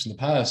relationships in the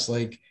past,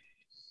 like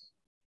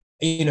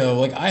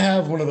like I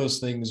have one of those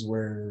things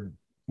where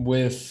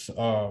with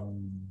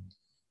and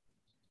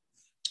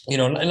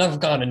I've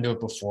gone into it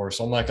before,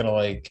 so I'm not gonna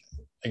like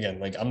again,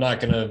 like I'm not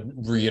gonna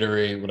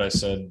reiterate what I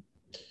said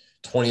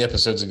 20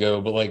 episodes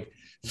ago, but like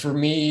for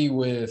me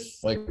with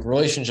like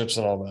relationships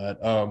and all that,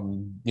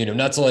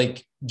 not to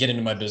like get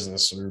into my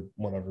business or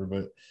whatever,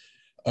 but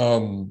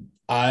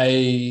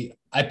I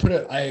put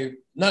it, I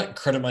not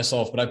credit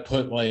myself, but I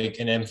put like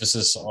an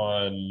emphasis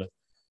on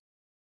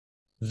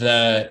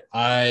that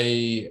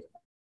I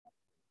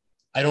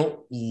don't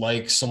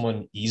like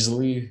someone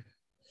easily.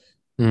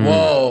 Mm.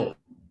 Well,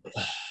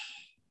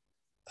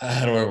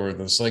 how do I word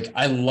this? Like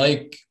I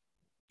like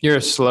You're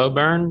a slow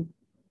burn.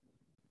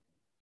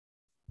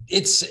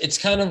 it's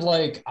kind of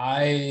like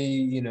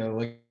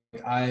like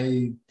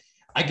I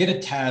I get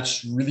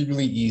attached really,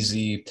 really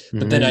easy,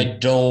 but then I Mm-hmm.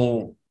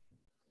 don't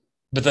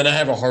but then I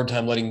have a hard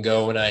time letting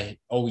go, and I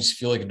always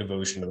feel like a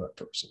devotion to that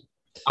person.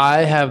 I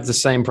have the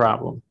same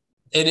problem.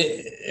 And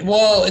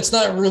well, it's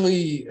not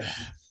really,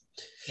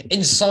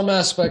 in some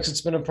aspects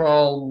it's been a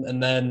problem,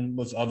 and then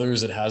with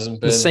others it hasn't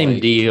The been same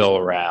like,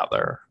 deal,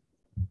 rather.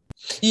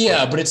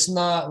 yeah, but it's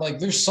not like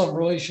there's some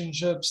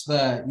relationships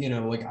that,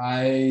 like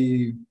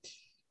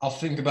I'll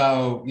think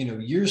about,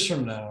 years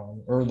from now,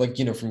 or like,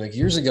 from like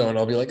years ago, and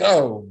I'll be like,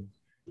 oh,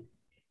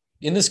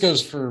 and this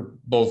goes for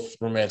both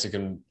romantic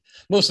and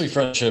mostly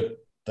friendship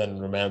than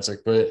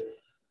romantic, but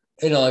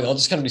like I'll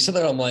just kind of be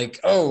sitting there, I'm like,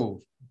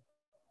 oh,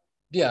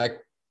 yeah, I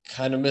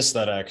kind of miss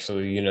that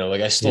actually, like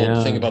I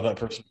still think Yeah. about that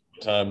person all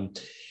the time.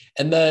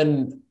 And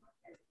then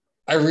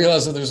I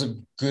realize that there's a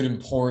good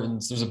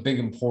importance, there's a big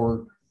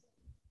important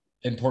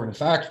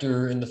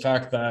factor in the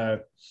fact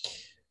that,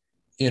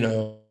 you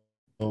know,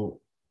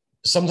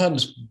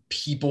 sometimes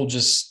people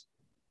just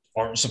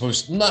aren't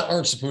supposed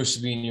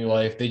to be in your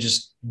life. They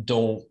just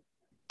don't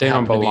They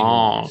don't happen to be in your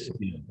belong.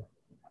 life.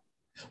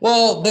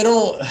 Well, they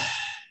don't.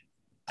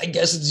 I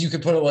guess you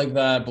could put it like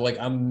that, but like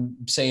I'm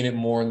saying it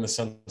more in the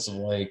sense of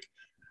like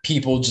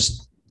people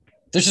just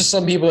there's just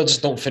some people that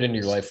just don't fit into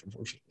your life,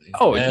 unfortunately.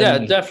 Oh, yeah,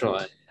 And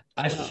definitely.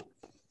 I,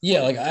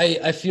 yeah, like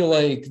I feel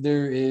like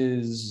there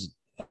is,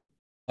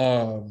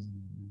 um,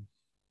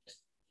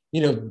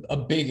 a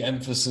big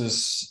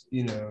emphasis,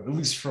 at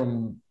least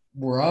from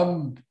where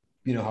I'm,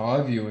 how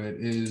I view it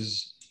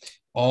is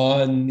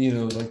on,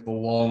 like the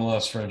long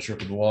lost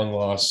friendship or the long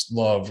lost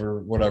love or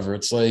whatever.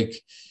 It's like,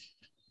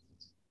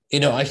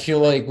 I feel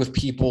like with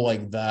people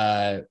like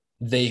that,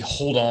 they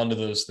hold on to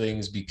those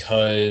things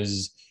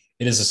because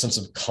it is a sense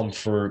of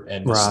comfort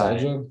and Right.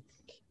 nostalgia,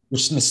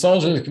 which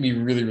nostalgia can be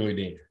really, really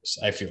dangerous.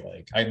 I feel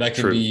like that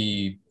can True.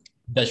 be be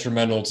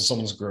detrimental to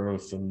someone's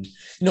growth. And,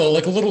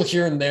 like a little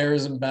here and there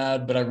isn't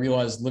bad, but I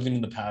realize living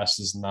in the past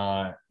is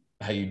not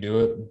how you do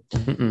it.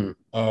 Mm-mm.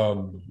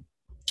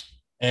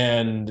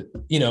 And,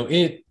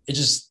 it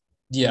just,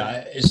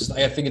 yeah, it's just,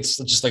 I think it's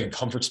just like a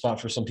comfort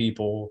spot for some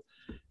people.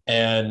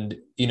 And,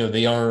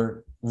 they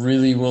aren't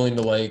really willing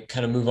to like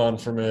kind of move on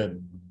from it,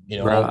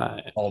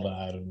 Right. all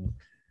that. And,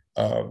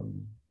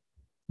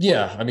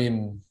 yeah, I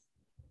mean,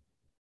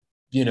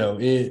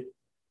 it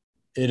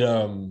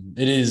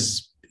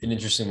is an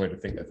interesting way to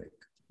think, I think.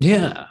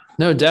 Yeah.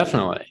 No,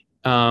 definitely.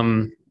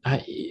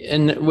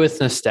 And with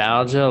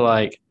nostalgia,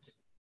 like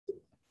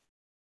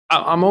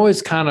I'm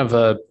always kind of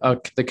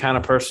the kind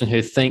of person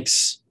who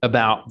thinks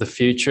about the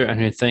future and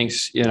who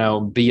thinks,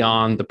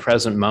 beyond the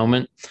present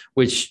moment,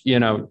 which,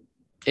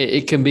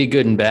 it can be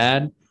good and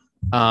bad.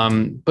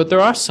 But there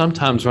are some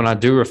times when I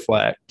do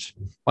reflect,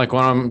 like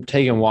when I'm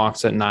taking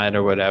walks at night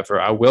or whatever,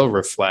 I will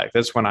reflect.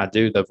 That's when I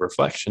do the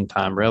reflection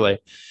time, really.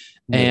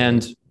 Yeah.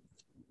 And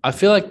I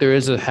feel like there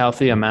is a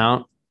healthy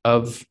amount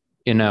of,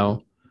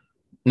 nostalgia.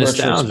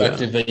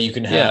 Retrospective that you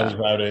can have Yeah.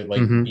 about it,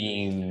 like Mm-hmm.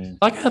 being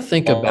Like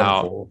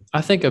harmful.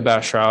 I think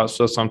about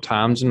Charlottesville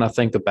sometimes, and I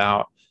think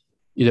about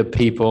the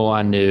people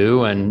I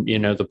knew and,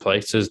 the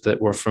places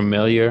that were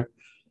familiar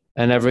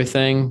and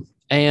everything.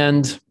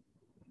 And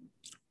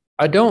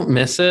I don't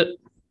miss it.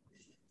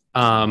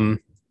 Um,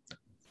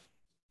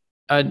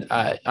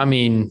 I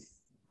mean,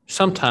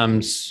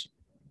 sometimes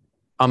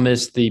I'll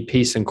miss the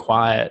peace and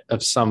quiet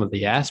of some of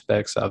the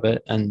aspects of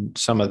it and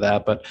some of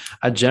that, but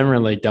I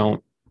generally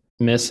don't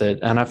miss it.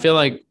 And I feel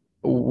like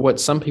what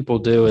some people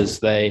do is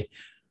they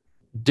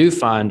do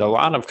find a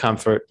lot of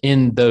comfort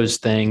in those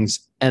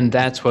things, and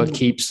that's what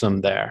keeps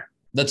them there.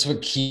 That's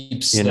what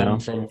keeps You them know,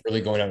 from really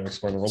going out and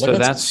exploring the world. so Like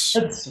that's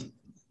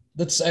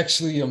that's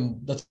actually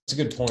that's a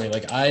good point.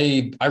 Like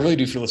I really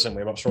do feel the same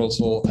way about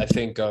Charlottesville. I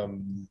think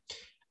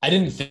I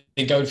didn't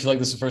think I would feel like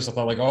this at first. I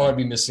thought like, oh, I'd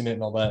be missing it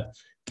and all that.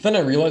 But then I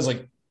realized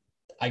like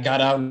I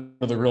got out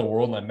into the real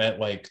world and I met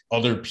like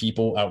other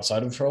people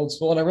outside of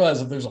Charlottesville, and I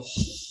realized that there's a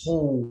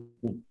whole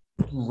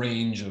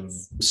range of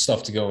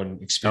stuff to go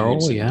and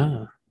experience. oh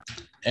yeah,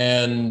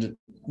 And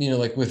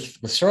like with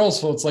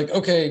Charlottesville, it's like,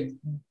 okay,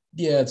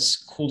 yeah, it's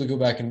cool to go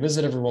back and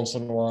visit every once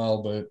in a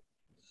while, but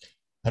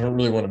I don't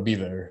really want to be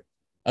there.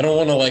 I don't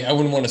want to I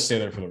wouldn't want to stay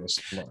there for the rest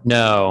of the month.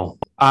 no,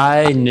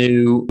 I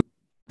knew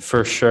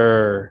for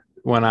sure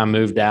when I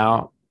moved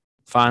out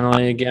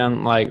finally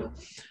again, like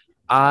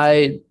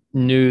I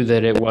knew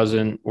that it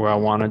wasn't where I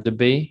wanted to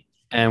be,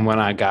 and when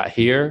I got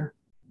here,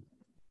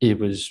 it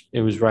was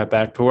right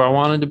back to where I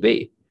wanted to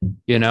be,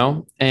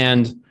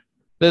 and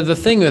the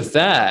thing with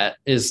that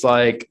is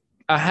like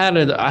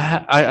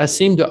I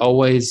seem to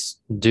always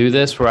do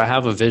this where I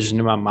have a vision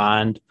in my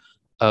mind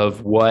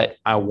of what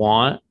I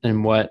want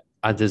and what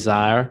I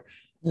desire,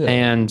 Yeah.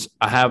 and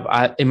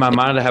in my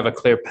mind I have a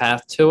clear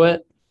path to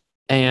it,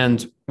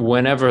 and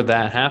whenever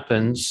that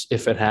happens,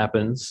 if it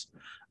happens,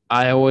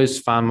 I always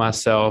find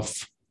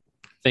myself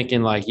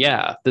thinking like,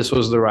 yeah, this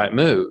was the right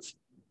move.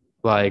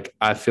 Like,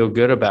 I feel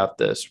good about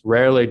this.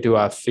 Rarely do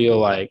I feel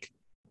like,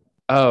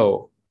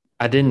 oh,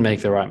 I didn't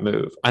make the right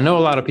move. I know a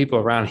lot of people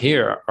around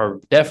here are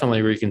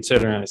definitely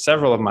reconsidering it.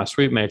 Several of my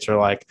suite mates are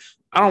like,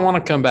 I don't want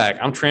to come back.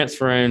 I'm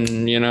transferring,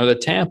 to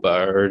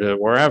Tampa or to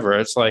wherever.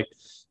 It's like,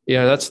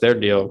 that's their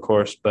deal, of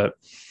course. But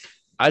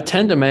I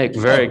tend to make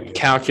very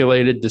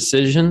calculated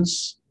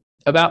decisions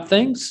about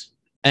things.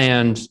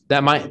 And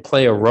that might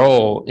play a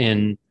role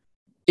in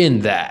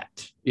that,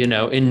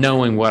 in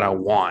knowing what I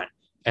want.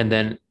 And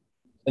then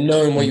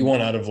knowing what you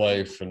want out of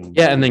life. And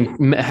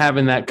then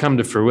having that come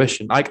to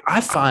fruition. Like I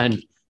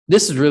find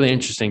this is really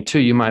interesting too.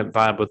 You might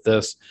vibe with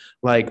this.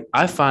 Like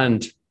I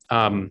find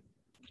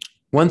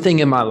one thing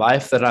in my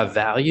life that I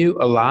value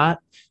a lot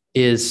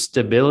is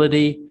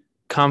stability,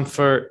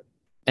 comfort,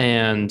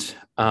 and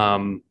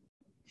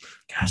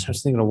gosh, I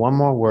was thinking of one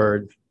more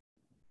word,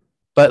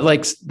 but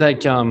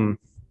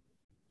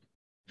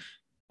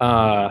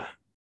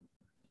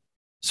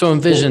so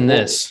envision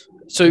this.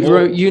 So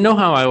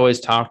how I always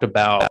talked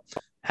about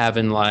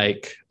having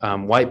like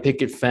white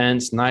picket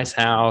fence, nice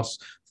house,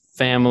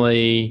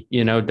 family,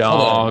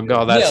 dog,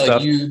 all that yeah,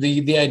 stuff. like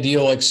the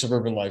ideal like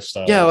suburban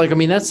lifestyle. Yeah, like I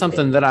mean, that's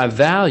something that I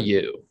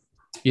value.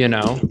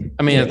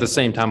 I mean, Yeah. at the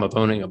same time of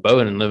owning a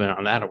boat and living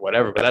on that or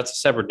whatever, but that's a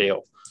separate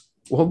deal.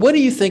 Well, what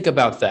do you think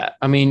about that?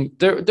 I mean,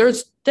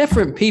 there's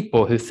different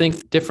people who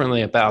think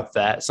differently about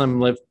that.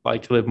 Some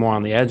like to live more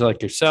on the edge,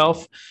 like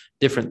yourself,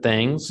 different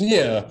things.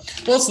 Yeah.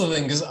 Well, that's the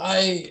thing, because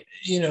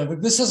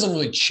this hasn't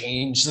really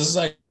changed. This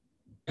has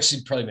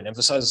actually probably been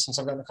emphasized since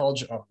I've gotten to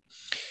college.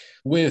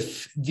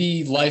 With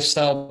the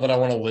lifestyle that I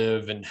want to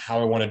live and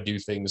how I want to do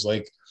things,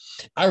 like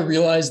I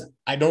realized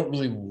I don't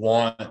really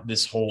want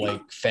this whole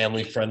like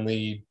family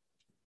friendly,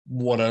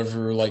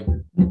 whatever, like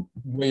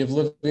way of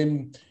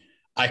living.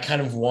 I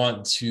kind of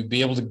want to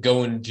be able to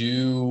go and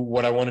do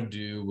what I want to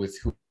do with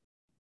who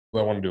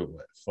I want to do it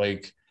with.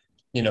 Like,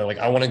 like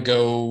I want to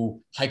go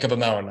hike up a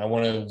mountain. I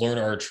want to learn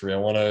archery. I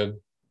want to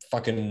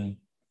fucking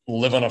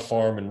live on a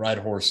farm and ride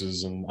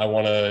horses. And I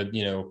want to,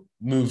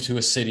 move to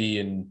a city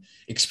and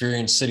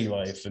experience city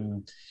life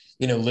and,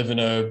 live in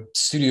a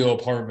studio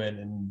apartment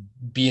and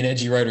be an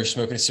edgy writer,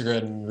 smoking a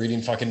cigarette and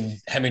reading fucking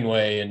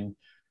Hemingway and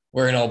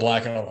wearing all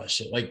black and all that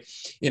shit. Like,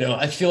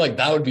 I feel like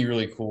that would be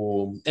really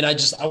cool. And I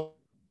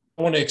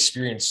want to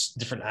experience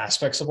different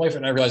aspects of life.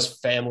 And I realized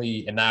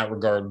family in that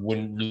regard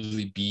wouldn't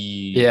really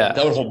be,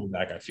 that would hold me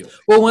back, I feel like.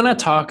 Well, when I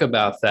talk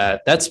about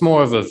that, that's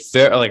more of a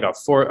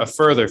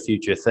further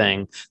future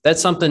thing.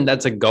 That's something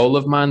that's a goal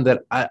of mine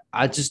that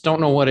I just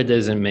don't know what it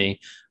is in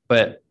me,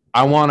 but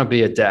I want to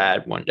be a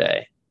dad one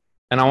day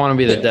and I want to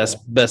be the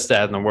best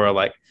dad in the world.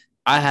 Like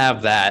I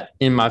have that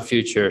in my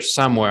future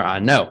somewhere. I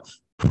know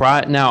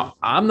now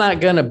I'm not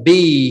going to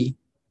be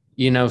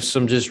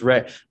some just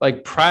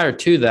like prior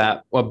to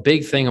that, a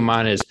big thing of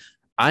mine is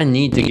I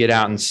need to get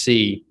out and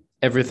see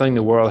everything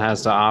the world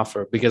has to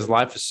offer because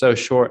life is so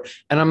short.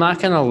 And I'm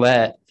not going to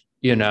let,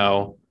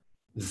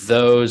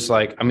 those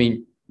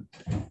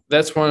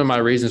that's one of my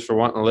reasons for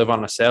wanting to live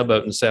on a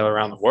sailboat and sail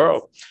around the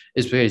world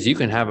is because you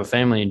can have a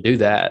family and do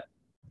that.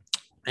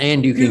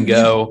 And you can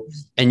go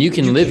and you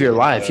can live your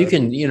life. You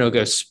can,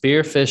 go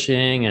spear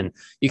fishing and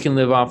you can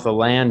live off the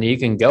land. You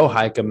can go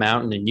hike a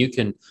mountain and you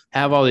can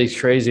have all these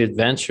crazy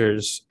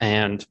adventures.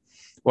 And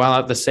while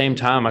at the same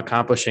time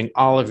accomplishing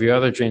all of your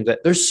other dreams,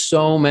 that there's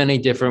so many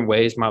different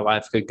ways my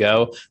life could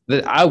go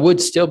that I would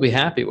still be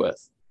happy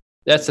with.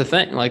 That's the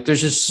thing. Like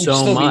there's just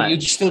so much.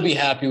 You'd still be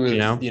happy with,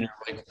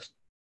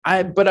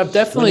 but I've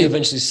definitely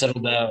eventually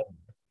settled down.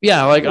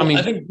 Yeah. Like, well,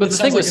 but the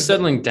thing with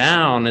settling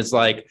down is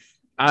like,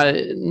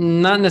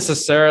 not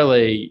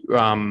necessarily.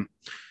 I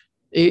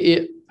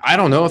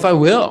don't know if I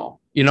will.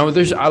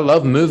 I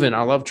love moving.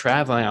 I love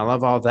traveling. I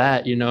love all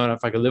that. And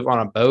if I could live on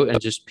a boat and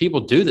just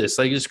people do this,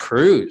 they just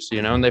cruise.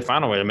 And they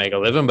find a way to make a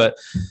living. But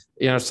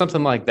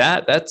something like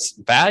that, that's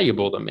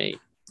valuable to me.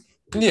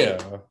 Yeah.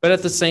 But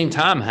at the same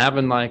time,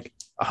 having like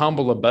a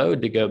humble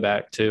abode to go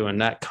back to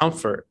and that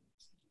comfort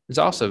is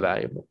also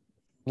valuable.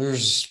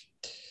 There's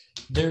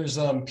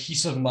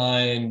peace of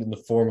mind in the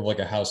form of like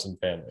a house and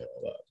family and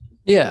all that.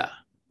 Yeah.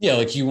 Yeah,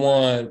 like you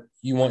want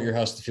your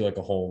house to feel like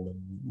a home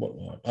and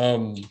whatnot.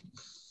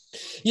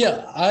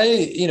 Yeah,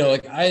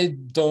 I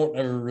don't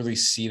ever really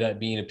see that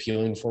being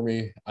appealing for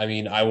me. I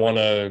mean, I want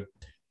to,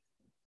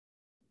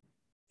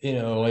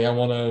 I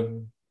want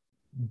to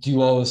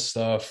do all this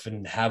stuff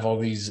and have all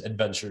these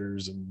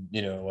adventures and,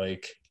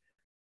 like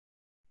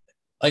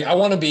I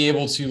want to be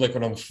able to, like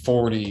when I'm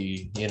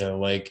 40,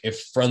 like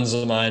if friends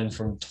of mine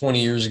from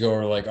 20 years ago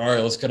are like, all right,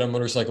 let's get on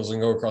motorcycles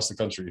and go across the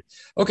country.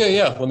 Okay,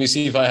 yeah, let me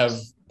see if I have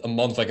a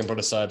month I can put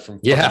aside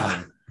from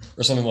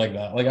or something like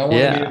that. Like I want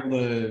to be able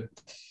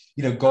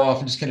to, go off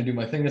and just kind of do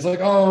my thing. It's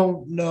like,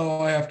 oh no,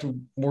 I have to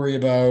worry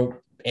about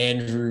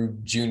Andrew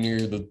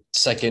Jr., the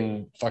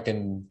second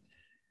fucking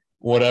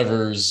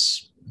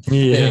whatever's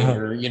thing,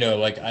 or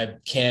like I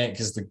can't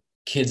because the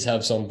kids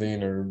have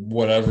something or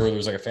whatever.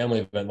 There's like a family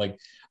event. Like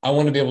I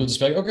want to be able to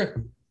just be like, okay.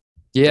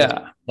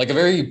 Yeah. Like a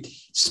very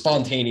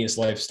spontaneous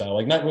lifestyle,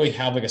 like not really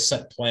have like a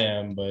set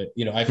plan, but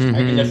I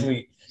can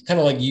definitely kind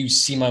of like you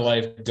see my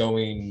life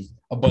going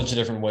a bunch of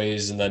different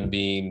ways and then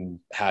being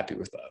happy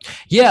with that.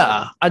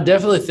 Yeah. I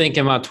definitely think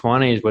in my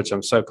 20s, which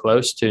I'm so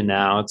close to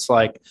now, it's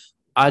like,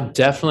 I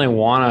definitely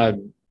I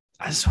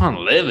just want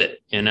to live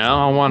it.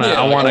 I want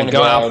to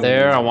go out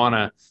there. I want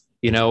to,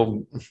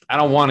 I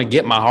don't want to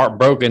get my heart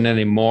broken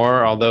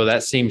anymore, although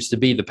that seems to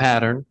be the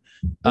pattern.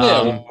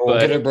 We'll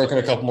get it broken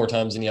a couple more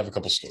times and you have a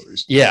couple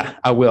stories. Yeah,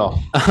 I will.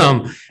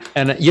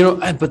 And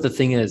but the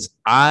thing is,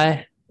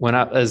 I will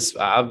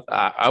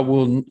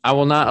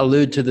not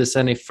allude to this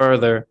any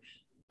further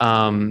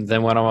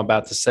than what I'm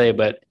about to say.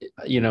 But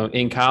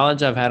in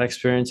college, I've had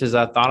experiences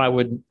I thought I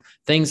would,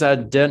 things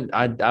I've done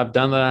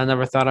that I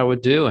never thought I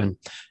would do, and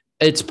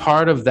it's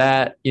part of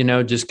that.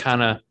 Just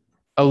kind of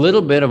a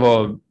little bit of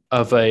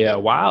a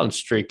wild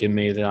streak in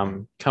me that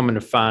I'm coming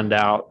to find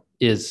out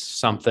is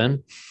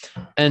something,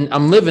 and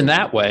I'm living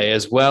that way,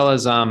 as well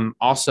as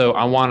also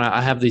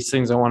I have these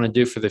things I want to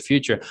do for the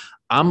future.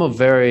 I'm a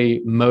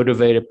very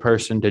motivated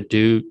person to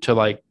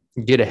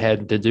get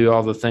ahead, to do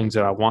all the things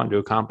that I want to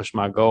accomplish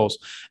my goals.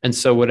 And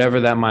so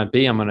whatever that might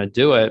be, I'm going to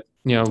do it.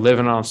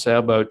 Living on a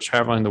sailboat,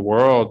 traveling the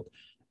world,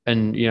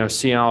 and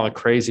seeing all the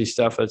crazy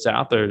stuff that's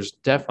out there is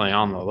definitely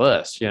on the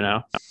list.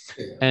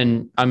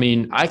 And I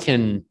mean, I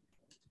can,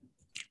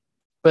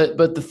 but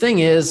the thing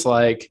is,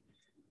 like,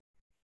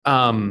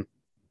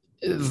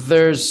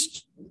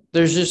 there's just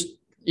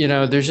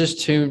there's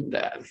just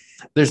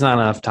there's not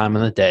enough time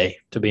in the day,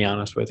 to be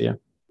honest with you.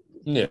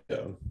 Yeah.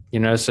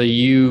 So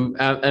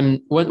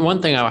and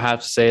one thing I would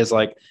have to say is,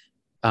 like,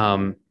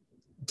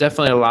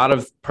 definitely a lot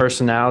of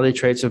personality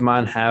traits of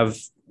mine have,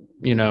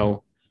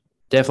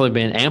 definitely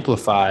been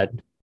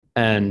amplified.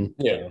 And,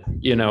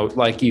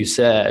 like you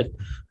said,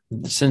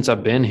 since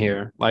I've been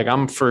here, like,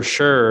 I'm for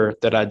sure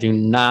that I do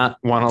not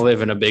want to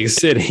live in a big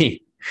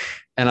city.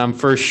 And I'm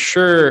for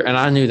sure, and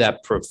I knew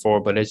that before,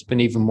 but it's been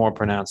even more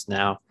pronounced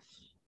now.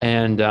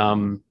 And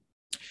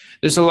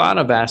there's a lot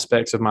of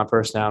aspects of my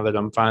personality that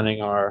I'm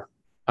finding are,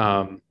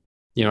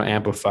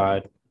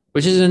 amplified,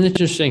 which is an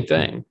interesting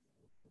thing.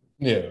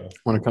 Yeah.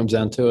 When it comes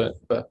down to it,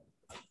 but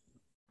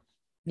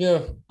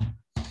yeah,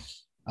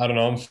 I don't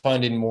know. I'm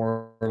finding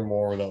more and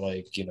more that,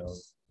 like,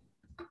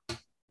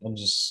 I'm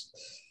just,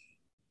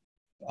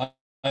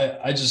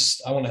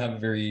 I want to have a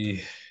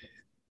very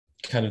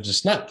kind of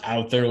just not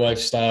out there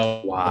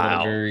lifestyle, but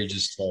a very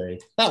just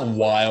like not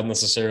wild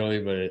necessarily,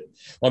 but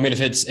well, I mean,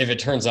 if it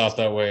turns out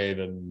that way,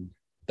 then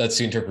that's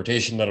the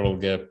interpretation that it'll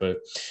get. But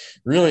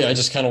really, I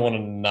just kind of want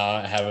to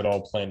not have it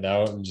all planned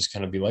out and just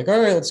kind of be like, all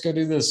right, let's go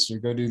do this or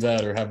go do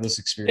that or have this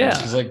experience.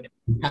 Because like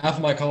half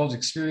of my college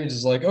experience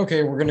is like,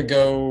 okay, we're gonna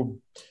go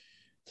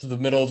to the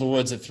middle of the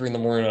woods at 3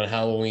 a.m. on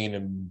Halloween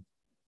and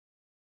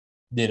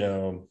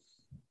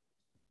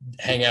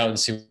hang out and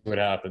see what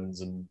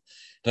happens. And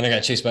then I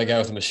got chased by a guy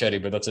with a machete,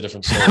 but that's a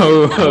different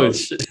story.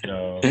 Shit.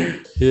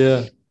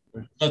 Yeah,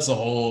 that's a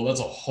whole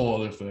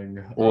other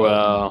thing.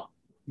 Wow.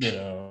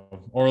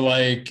 Or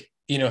like,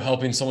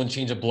 helping someone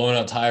change a blown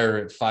out tire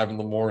at 5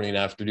 a.m.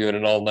 after doing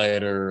an all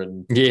nighter,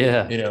 and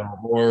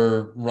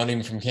or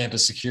running from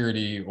campus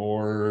security,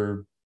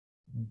 or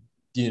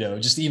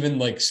just even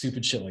like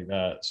stupid shit like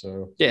that.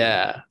 So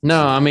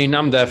no, I mean,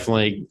 I'm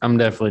definitely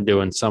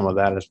doing some of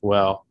that as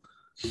well,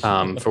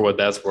 for what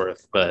that's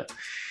worth. But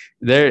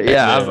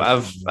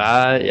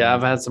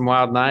I've had some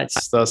wild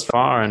nights thus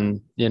far,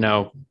 and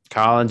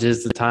college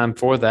is the time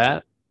for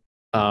that,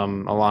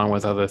 along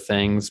with other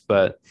things.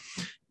 But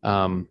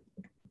I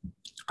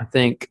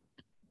think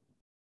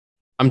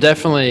I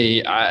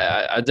definitely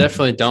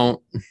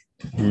don't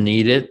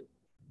need it.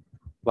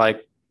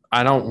 Like,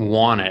 I don't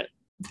want it,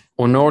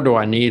 or nor do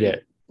I need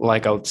it,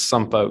 like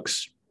some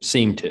folks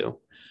seem to.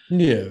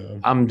 Yeah.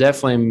 I'm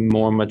definitely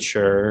more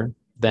mature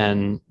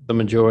than the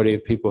majority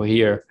of people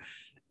here.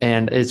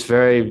 And it's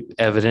very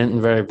evident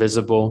and very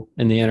visible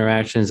in the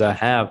interactions I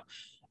have.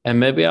 And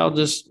maybe I'll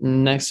just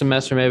next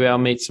semester, maybe I'll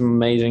meet some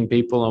amazing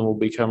people and we'll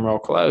become real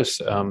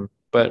close.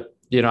 But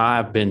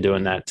I've been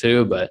doing that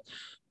too. But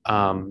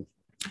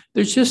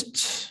there's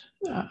just,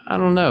 I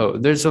don't know.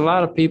 There's a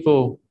lot of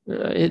people.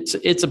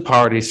 It's a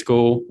party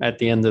school at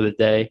the end of the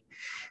day.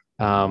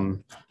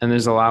 And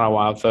there's a lot of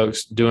wild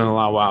folks doing a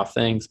lot of wild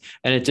things.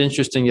 And it's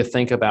interesting to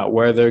think about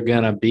where they're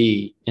going to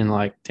be in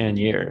like 10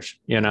 years,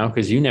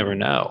 because you never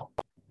know.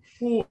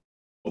 Well,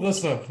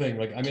 that's the thing.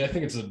 Like, I mean, I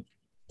think it's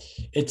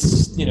it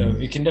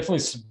can definitely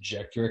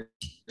subject your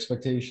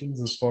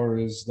expectations as far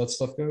as that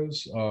stuff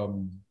goes.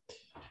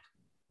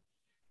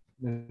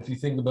 If you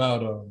think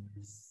about,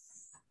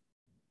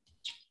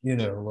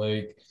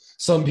 like,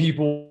 some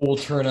people will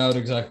turn out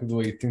exactly the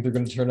way you think they're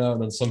going to turn out,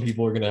 and then some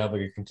people are going to have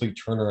like a complete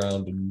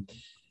turnaround and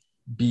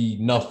be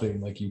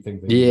nothing like you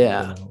think they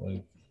turn out.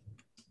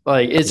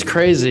 Like it's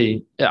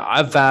crazy.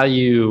 I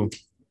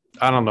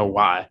don't know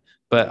why,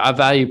 but I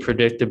value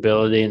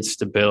predictability and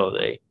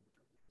stability.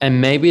 And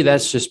maybe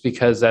that's just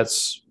because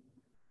it's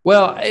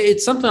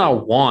something I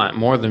want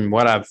more than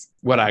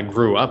what I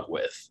grew up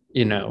with,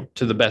 to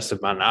the best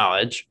of my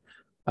knowledge.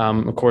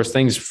 Of course,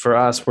 things for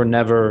us were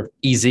never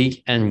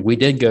easy, and we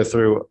did go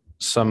through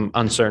some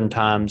uncertain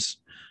times,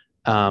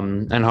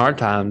 and hard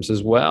times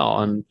as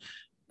well.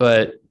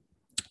 But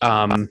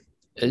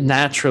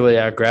naturally,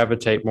 I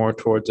gravitate more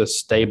towards a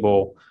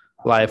stable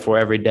life where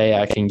every day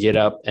I can get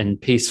up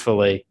and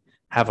peacefully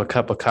have a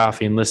cup of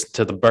coffee and listen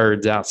to the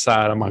birds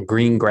outside on my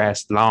green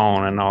grass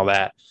lawn and all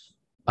that.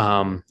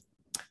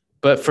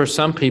 But for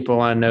some people,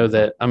 I know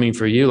that, I mean,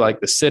 for you, like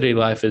the city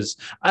life is,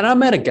 and I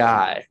met a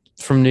guy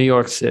from New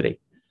York City,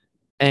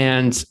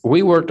 and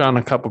we worked on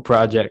a couple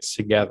projects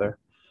together.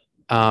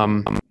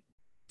 And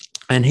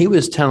he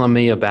was telling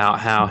me about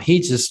how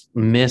he just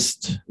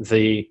missed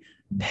the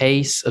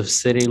pace of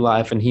city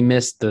life, and he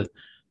missed the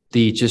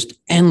just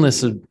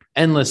endless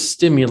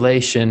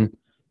stimulation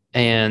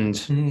and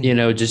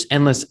just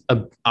endless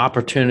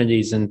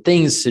opportunities and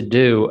things to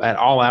do at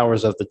all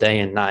hours of the day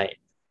and night.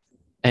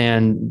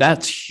 And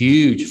that's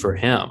huge for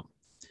him,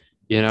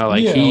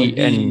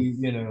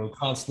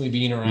 constantly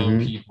being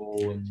around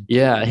people. And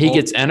he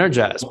gets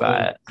energized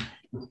by it.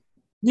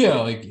 Yeah.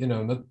 Like,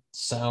 that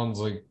sounds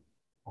like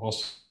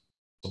also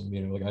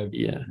Like I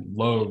Yeah.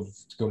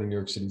 loved going to New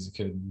York City as a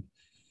kid.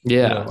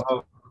 Yeah.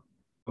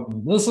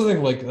 That's the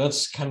thing. Like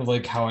that's kind of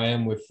like how I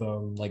am with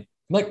like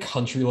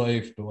country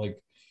life, but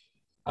like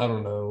I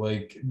don't know,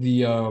 like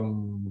the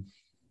kind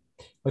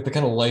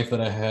of life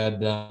that I had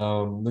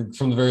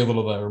from the very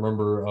little that I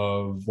remember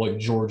of like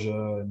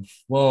Georgia and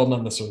well,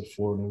 not necessarily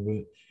Florida,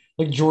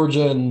 but like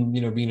Georgia and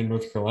being in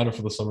North Carolina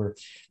for the summer.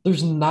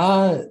 There's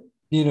not,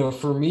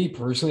 for me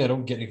personally, I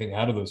don't get anything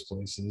out of those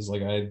places.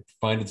 Like I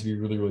find it to be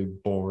really, really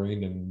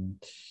boring and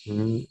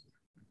Mhm.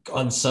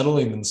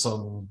 unsettling in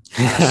some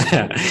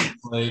aspects.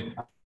 Like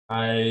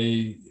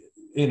I,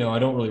 I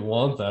don't really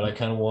want that. I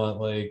kind of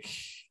want like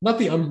not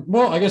the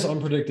well, I guess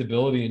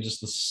unpredictability and just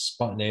the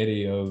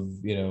spontaneity of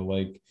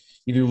like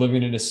either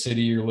living in a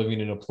city or living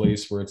in a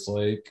place where it's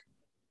like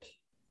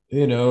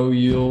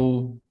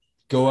you'll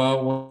go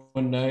out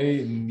one night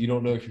and you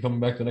don't know if you're coming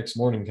back the next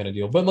morning kind of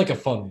deal, but like a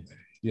fun way.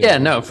 Yeah,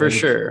 no, for Like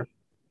sure.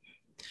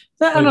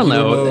 I like don't you don't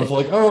know. know if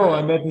like, oh,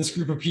 I met this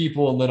group of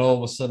people and then all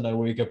of a sudden I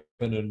wake up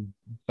in a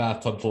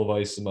bathtub full of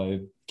ice and my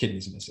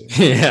kidneys missing.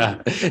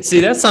 Yeah.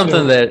 See, that's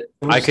something that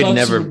I Which could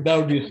never. that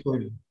would be a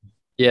story.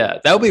 Yeah,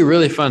 that would be a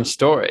really fun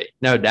story,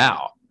 no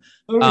doubt.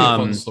 That would be a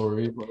fun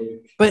story.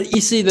 But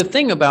you see, the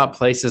thing about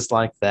places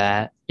like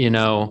that,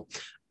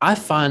 I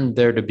find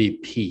there to be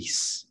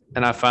peace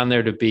and I find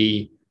there to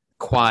be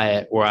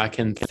quiet where I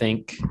can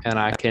think and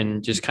I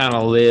can just kind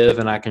of live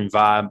and I can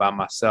vibe by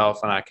myself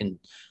and I can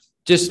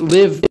just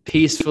live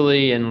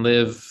peacefully and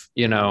live,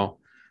 I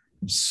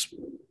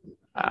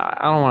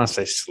don't want to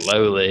say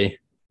slowly,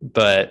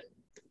 but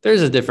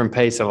there's a different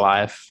pace of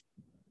life,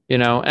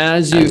 and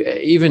as you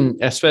even,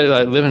 especially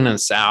like living in the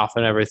South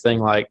and everything,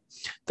 like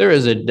there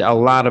is a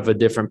lot of a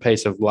different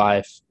pace of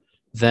life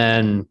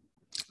than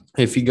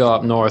if you go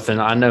up north.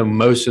 And I know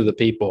most of the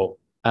people,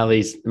 at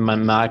least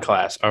in my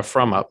class, are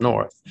from up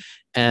north.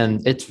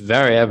 And it's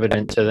very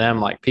evident to them,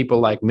 like people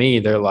like me,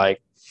 they're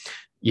like,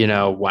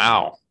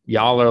 wow,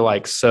 y'all are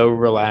like so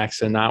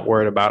relaxed and not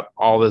worried about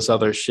all this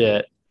other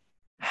shit.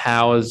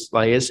 How is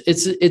like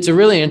it's a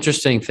really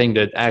interesting thing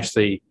to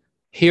actually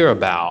hear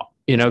about,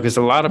 because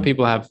a lot of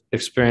people have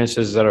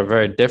experiences that are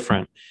very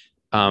different,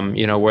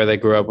 where they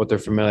grew up, what they're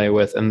familiar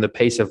with, and the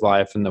pace of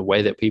life and the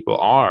way that people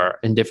are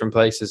in different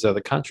places of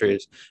the country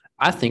is,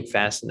 I think,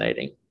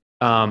 fascinating.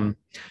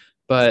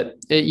 But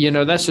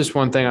that's just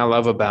one thing I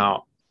love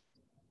about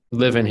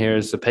living here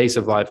is the pace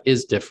of life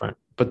is different.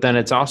 But then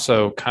it's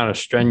also kind of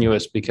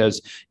strenuous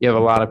because you have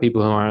a lot of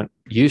people who aren't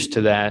used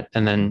to that,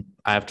 and then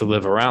I have to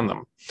live around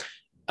them.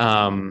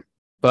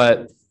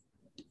 But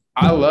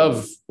I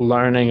love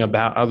learning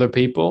about other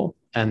people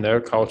and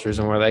their cultures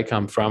and where they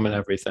come from and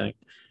everything.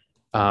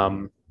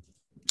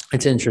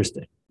 It's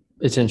interesting.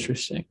 It's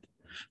interesting.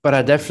 But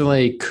I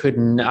definitely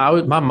couldn't. I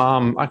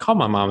called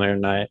my mom the other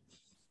night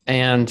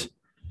and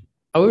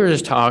we were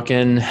just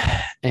talking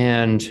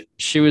and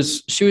she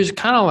was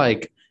kind of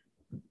like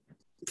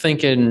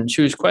thinking,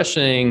 she was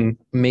questioning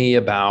me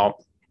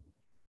about,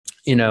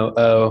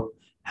 oh,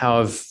 how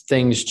have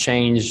things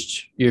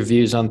changed, your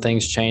views on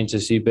things changed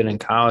as you've been in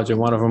college? And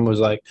one of them was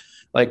like,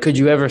 could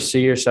you ever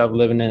see yourself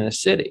living in a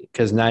city?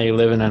 Because now you're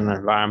living in an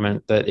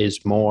environment that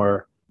is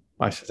more,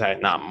 I should say,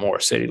 not more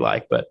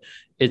city-like, but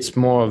it's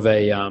more of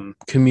a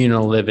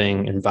communal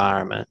living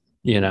environment,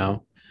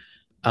 and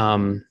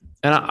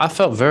I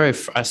felt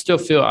I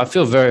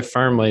feel very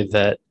firmly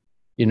that,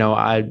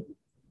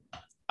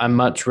 I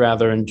much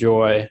rather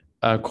enjoy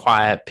a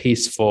quiet,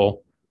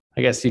 peaceful,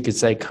 I guess you could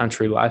say,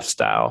 country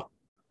lifestyle.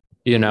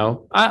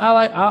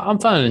 I'm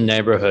fine in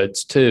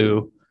neighborhoods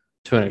too,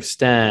 to an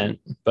extent,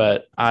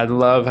 but I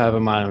love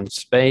having my own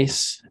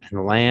space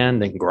and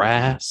land and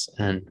grass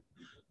and,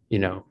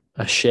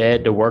 a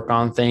shed to work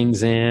on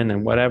things in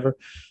and whatever.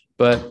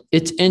 But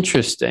it's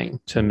interesting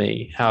to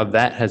me how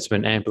that has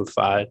been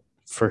amplified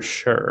for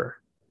sure.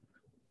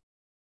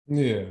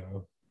 Yeah.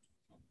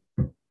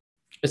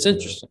 It's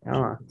interesting.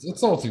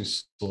 It's all too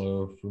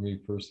slow for me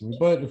personally,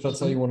 but if that's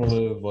how you want to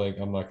live, like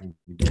I'm not going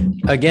to.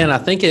 Again, I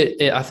think it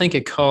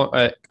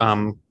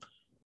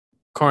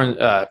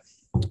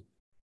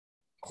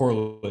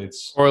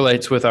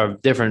correlates with our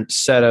different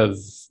set of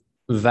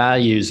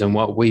values and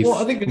what we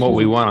want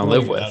to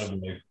live with.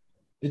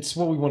 It's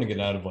what we want to get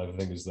out of life. I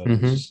think is that.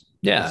 Mm-hmm.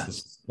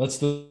 That's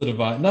the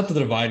divide, not the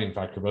dividing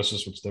factor, but that's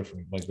just what's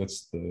different. Like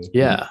that's the.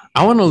 Yeah,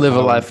 I want to live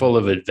a life full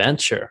of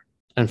adventure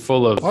and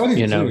full of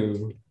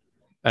too.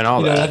 And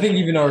all that. I think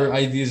even our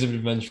ideas of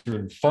adventure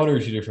and fun are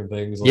two different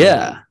things. Like,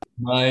 yeah.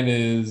 Mine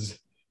is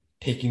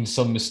taking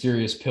some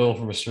mysterious pill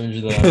from a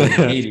stranger that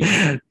I'm hating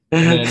and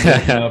then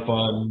waking up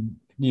on,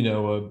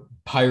 a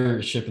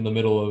pirate ship in the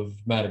middle of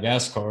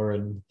Madagascar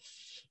and,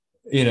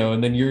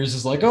 and then yours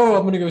is like, oh,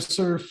 I'm going to go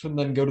surf and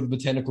then go to the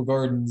botanical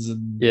gardens.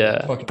 And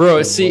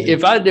bro, see,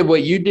 if I did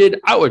what you did,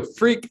 I would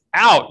freak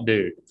out,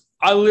 dude.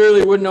 I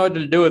literally wouldn't know what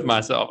to do with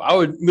myself. I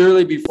would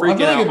literally be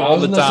freaking out all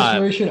the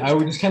time. I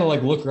would just kind of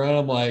like look around.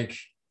 I'm like,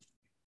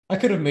 I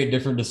could have made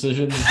different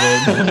decisions,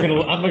 but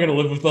I'm not gonna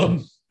live with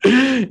them.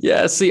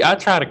 Yeah, see, I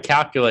try to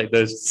calculate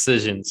those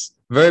decisions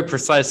very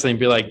precisely and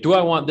be like, do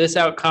I want this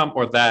outcome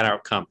or that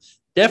outcome?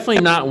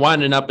 Definitely not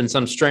winding up in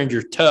some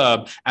stranger's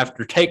tub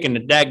after taking a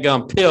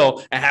dadgum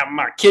pill and having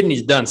my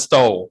kidneys done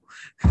stole.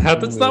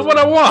 That's not what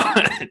I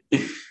want.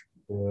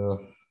 Yeah.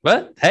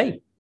 But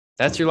hey,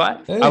 that's your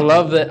life. Hey. I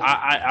love that.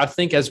 I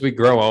think as we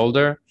grow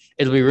older,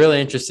 it'll be really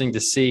interesting to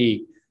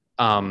see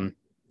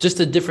just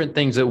the different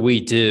things that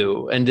we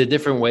do and the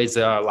different ways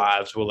that our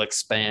lives will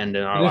expand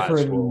and our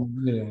lives will,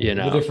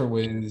 the different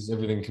ways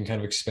everything can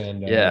kind of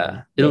expand out.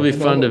 Yeah. It'll be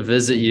fun to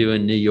visit you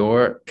in New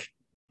York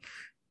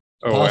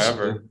or possibly,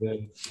 wherever. Yeah.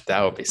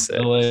 That would be sick.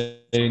 LA,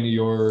 New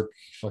York,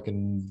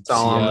 fucking it's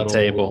all Seattle, on the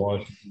table.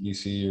 Washington,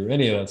 DC, or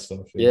any of that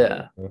stuff.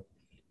 Yeah.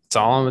 It's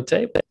all on the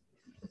table.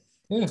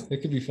 Yeah,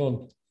 it could be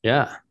fun.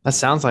 Yeah, that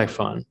sounds like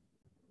fun.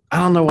 I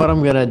don't know what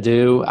I'm gonna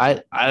do.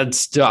 I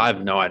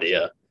have no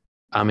idea.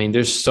 I mean,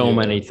 there's so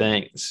many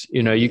things.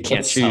 You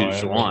can't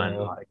choose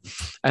one.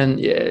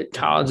 And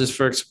college is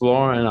for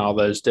exploring all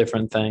those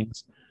different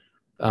things.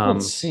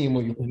 Seeing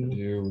what you want to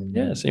do.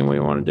 Yeah, seeing what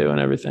you want to do and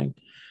everything.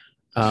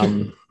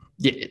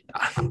 Yeah,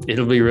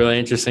 it'll be really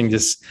interesting.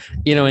 Just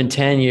in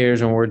 10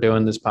 years when we're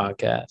doing this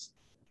podcast.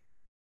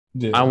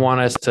 Yeah. I want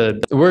us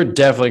to, we're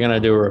definitely going to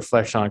do a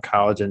reflection on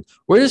college, and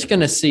we're just going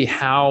to see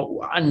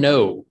how, I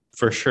know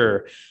for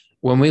sure,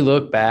 when we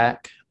look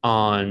back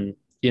on,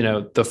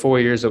 the 4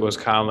 years that was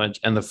college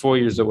and the 4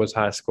 years that was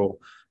high school,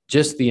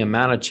 just the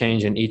amount of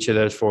change in each of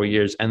those 4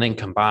 years and then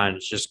combined,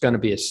 it's just going to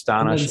be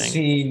astonishing. And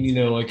seeing,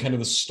 like kind of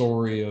the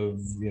story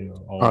of,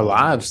 our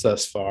lives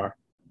thus far.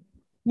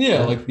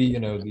 Yeah. Like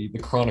the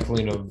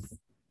chronicling of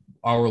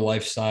our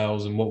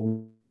lifestyles and what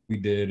we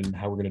did and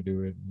how we're going to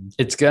do it.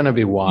 It's going to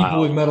be wild.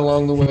 People we've met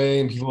along the way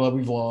and people that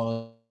we've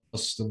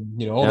lost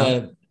and, all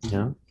that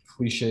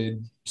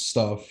cliched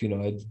stuff,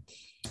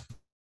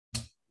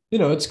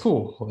 it's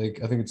cool.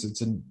 Like, I think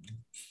it's a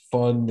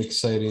fun,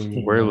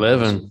 exciting. We're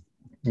living.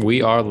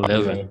 We are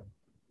living,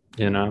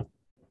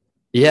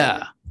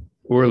 Yeah,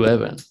 we're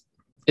living.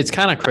 It's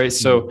kind of crazy.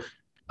 So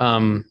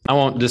I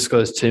won't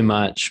disclose too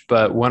much,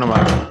 but one of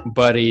my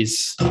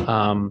buddies,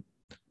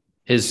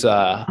 his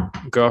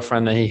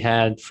girlfriend that he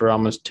had for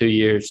almost 2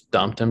 years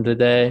dumped him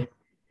today.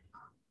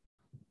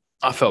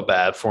 I felt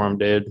bad for him,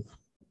 dude.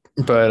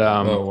 But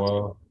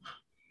wow.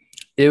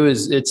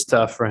 It's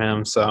tough for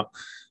him. So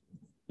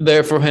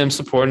there for him,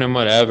 supporting him,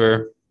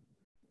 whatever.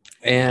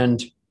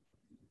 And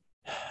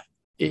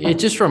it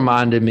just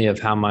reminded me of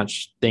how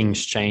much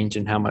things change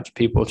and how much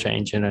people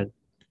change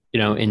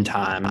in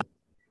time.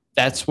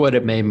 That's what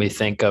it made me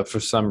think of for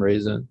some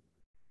reason,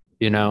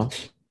 that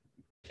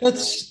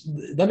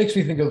makes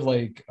me think of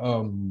like,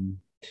 and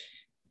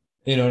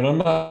I'm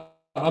not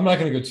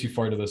going to go too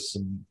far into this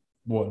and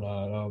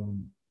whatnot.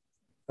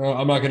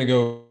 I'm not going to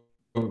go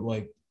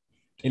like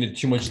into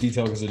too much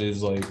detail because it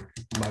is like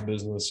my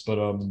business, but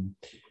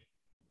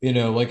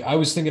like I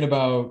was thinking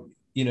about,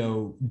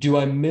 do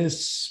I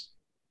miss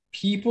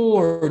people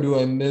or do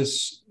I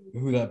miss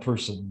who that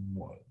person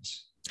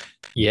was?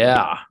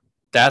 Yeah,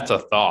 that's a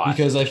thought.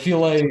 Because I feel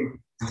like,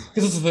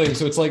 because it's the thing.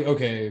 So it's like,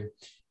 okay,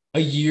 a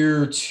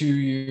year, 2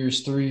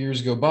 years, 3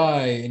 years go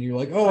by and you're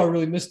like, oh, I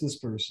really miss this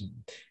person.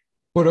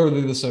 But are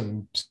they the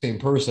same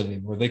person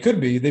anymore? They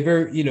could be. They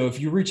very, if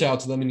you reach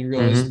out to them and you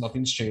realize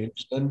nothing's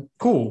changed, then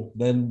cool.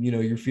 Then,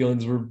 your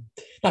feelings were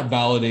not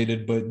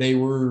validated, but they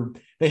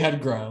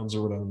had grounds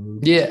or whatever.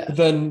 Yeah. But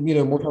then,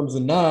 more times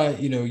than not,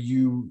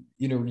 you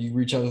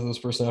reach out to this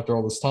person after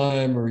all this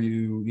time, or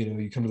you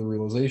come to the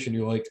realization,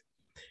 you're like,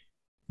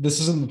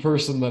 this isn't the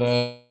person that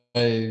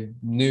I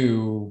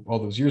knew all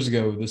those years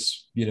ago.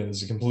 This,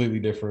 is a completely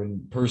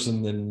different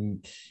person,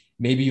 and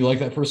maybe you like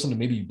that person and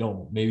maybe you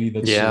don't. Maybe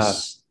that's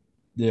just,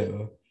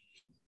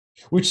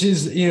 which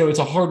is, it's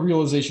a hard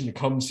realization to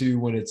come to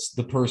when it's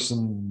the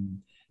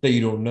person that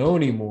you don't know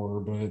anymore,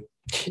 but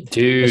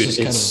dude, it's just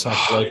kind of a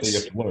fact of life that you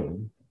have to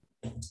learn.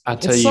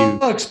 It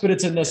sucks, but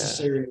it's a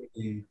necessary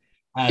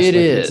aspect. It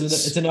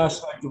is. It's an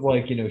aspect of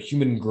like,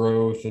 human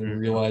growth and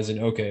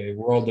realizing, okay,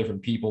 we're all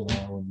different people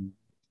now. And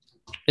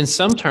in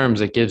some terms,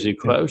 it gives you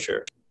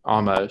closure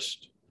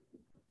almost,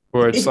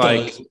 where it's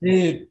like,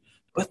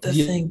 but the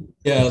thing,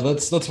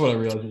 that's what I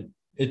realized.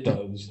 It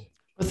does.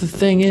 But the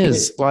thing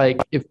is,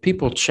 like, if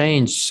people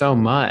change so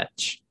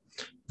much,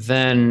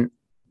 then,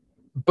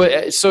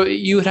 so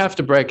you would have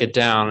to break it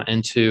down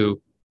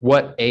into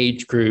what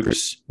age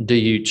groups do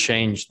you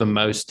change the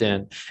most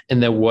in?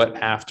 And then what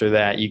after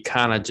that, you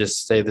kind of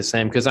just stay the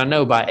same. Because I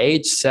know by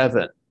age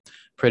 7,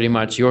 pretty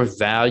much your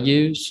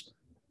values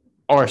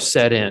are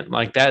set in.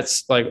 Like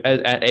that's like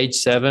at age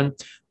 7,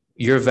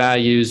 your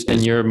values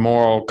and your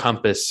moral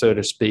compass, so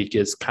to speak,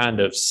 is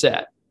kind of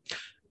set.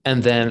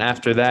 And then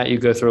after that, you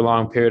go through a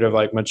long period of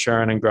like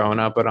maturing and growing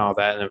up and all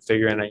that and then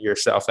figuring it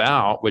yourself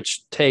out,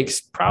 which takes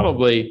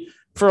probably,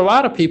 for a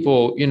lot of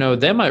people,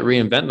 they might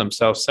reinvent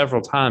themselves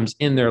several times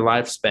in their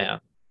lifespan.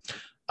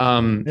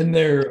 And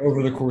they're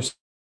over the course.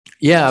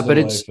 Yeah, but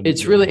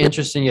it's really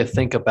interesting to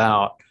think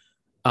about,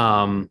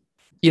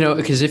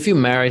 because if you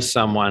marry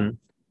someone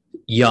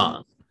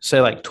young,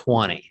 say like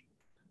 20,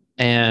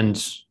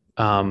 and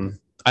I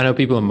know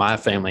people in my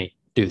family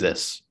do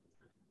this.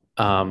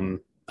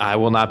 I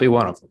will not be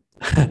one of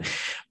them.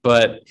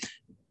 But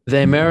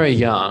they marry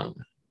young,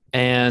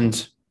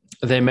 and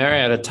they marry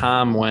at a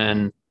time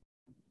when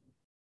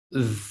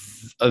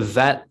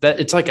that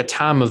it's like a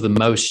time of the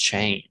most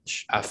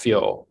change. I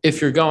feel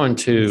if you're going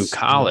to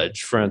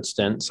college, for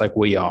instance, like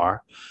we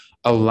are,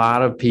 a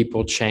lot of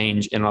people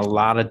change in a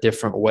lot of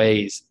different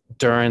ways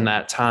during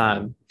that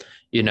time,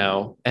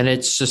 and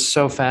it's just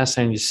so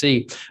fascinating to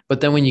see.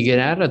 But then when you get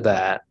out of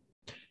that,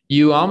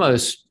 you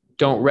almost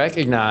don't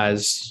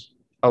recognize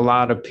a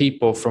lot of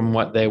people from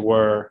what they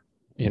were,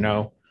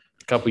 a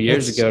couple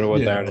years ago to what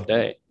they are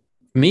today.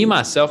 Me,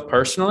 myself,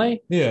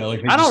 personally,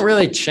 like I don't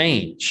really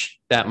change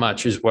that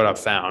much is what I've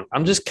found.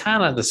 I'm just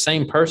kind of the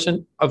same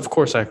person. Of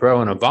course, I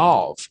grow and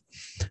evolve,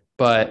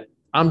 but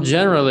I'm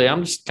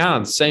just kind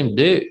of the same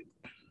dude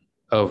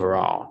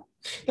overall.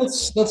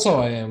 That's how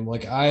I am.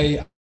 Like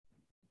I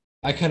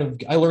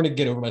learn to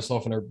get over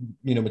myself and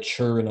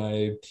mature, and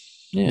I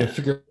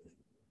figure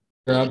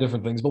out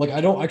different things. But like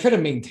I try to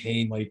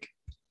maintain like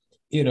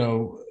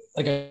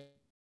I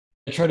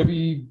try to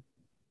be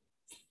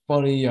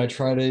funny. I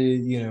try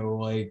to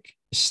like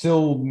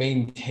still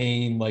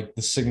maintain like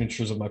the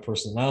signatures of my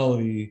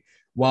personality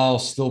while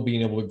still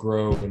being able to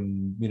grow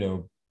and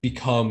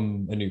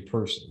become a new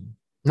person.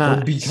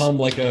 Nice. Or become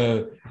like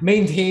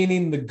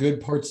maintaining the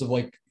good parts of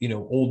like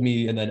old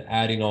me and then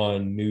adding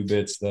on new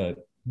bits that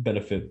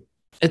benefit.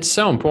 It's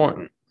so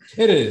important.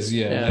 It is,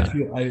 yeah.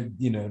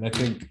 And I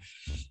think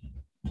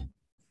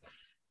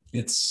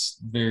it's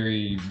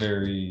very,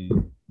 very,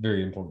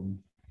 very important.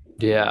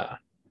 Yeah,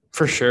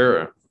 for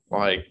sure.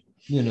 Like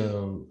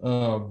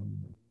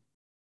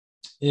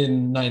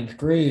in ninth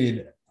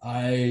grade,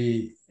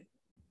 I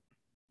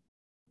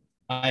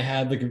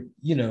had like and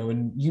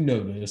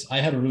this, I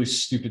had a really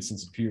stupid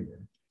sense of humor,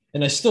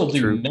 and I still do.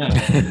 True. Now.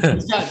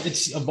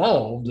 It's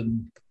evolved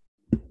and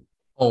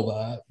all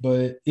that,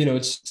 but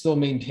it's still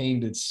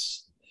maintained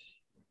its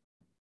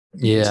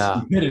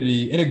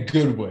stupidity in a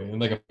good way, in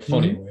like a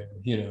funny way.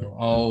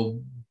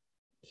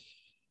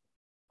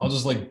 I'll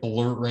just like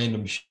blurt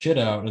random shit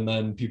out, and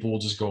then people will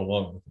just go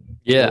along with it.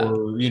 Yeah.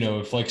 Or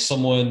if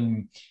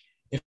someone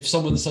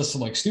says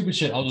some like stupid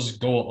shit, I'll just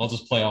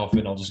play off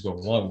and I'll just go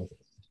along with it.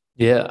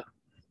 Yeah.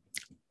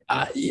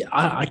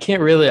 I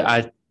can't really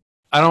I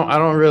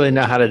don't really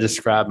know how to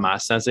describe my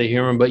sense of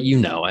humor, but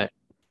it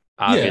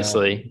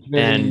obviously.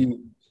 Yeah,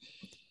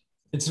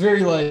 it's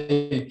very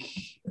like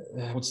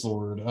what's the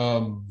word?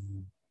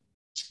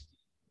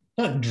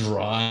 Not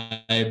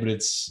dry, but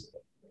it's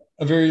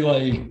a very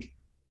like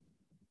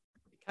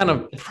kind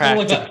of it's kind of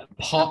like that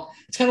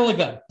it's kind of like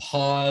that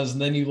pause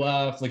and then you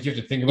laugh, like you have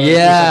to think about it.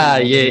 Yeah,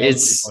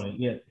 it's funny.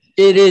 Yeah.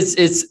 It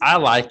is. I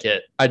like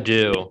it. I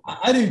do.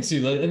 I do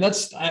too. And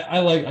that's,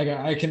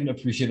 I can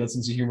appreciate that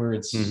sense of humor.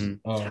 It's,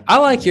 I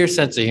like your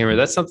sense of humor.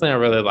 That's something I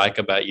really like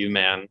about you,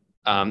 man.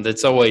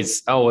 That's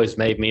always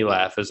made me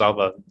laugh is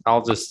all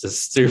just the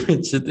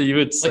stupid shit that you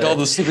would say. Like all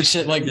the stupid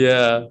shit. Like,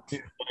 yeah.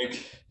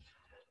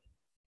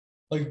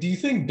 Like, do you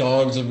think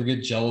dogs ever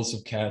get jealous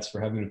of cats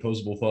for having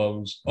opposable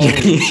thumbs? Oh,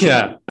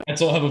 yeah. Cats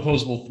don't have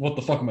opposable. What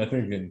the fuck am I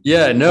thinking?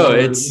 Yeah, no,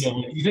 you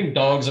think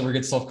dogs ever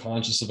get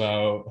self-conscious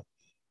about,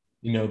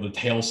 the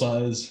tail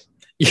size?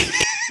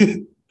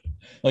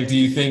 Like, do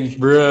you think,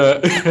 bruh?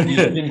 Do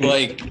you think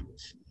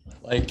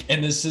like,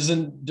 and this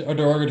isn't a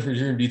derogatory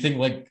term, do you think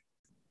like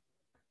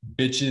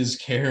bitches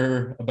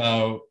care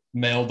about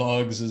male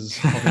dogs as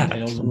fucking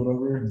tails or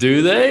whatever?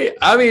 Do they?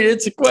 I mean,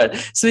 it's a question.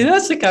 See,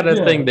 that's the kind of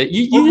thing that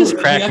you just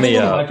crack me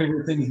up. One of my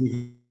favorite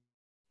things,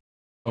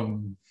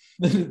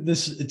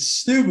 this it's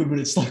stupid, but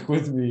it stuck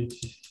with me.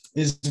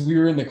 Is we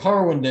were in the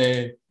car one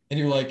day, and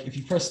you're like, if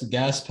you press the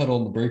gas pedal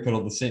and the brake pedal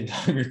at the same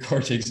time, your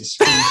car takes a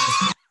spin.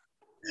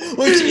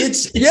 Which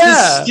it's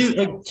yeah.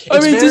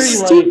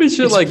 Just stupid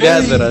shit like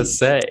that I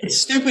say. It's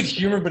stupid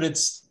humor, but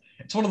it's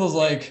one of those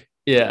like,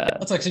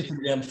 that's actually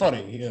pretty damn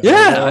funny.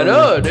 Yeah, I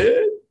know,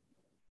 dude.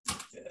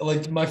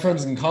 Like my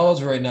friends in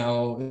college right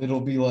now,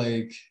 it'll be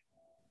like,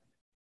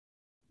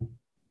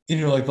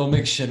 like they'll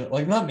make shit,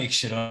 like not make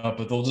shit up,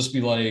 but they'll just be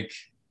like,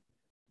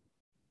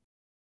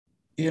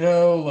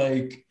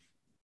 like,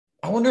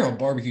 I wonder how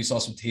barbecue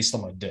sauce would taste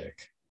on my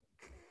dick.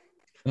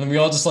 And then we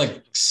all just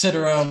like sit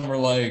around and we're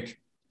like,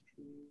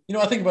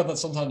 I think about that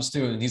sometimes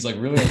too. And he's like,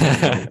 really?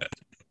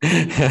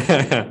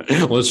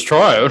 Let's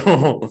try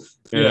it.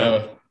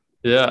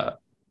 Yeah.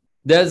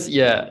 That's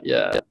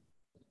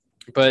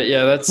But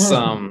yeah, that's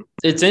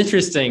it's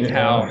interesting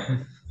how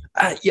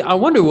I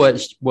wonder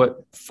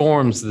what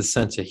forms the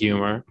sense of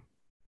humor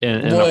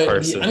in a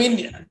person. I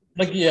mean,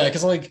 like,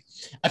 because like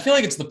I feel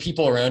like it's the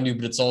people around you,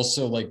 but it's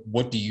also like,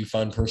 what do you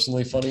find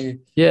personally funny?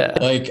 Yeah.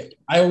 Like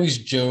I always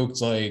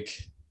joked like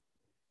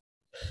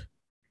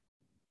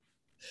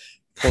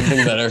one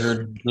thing that I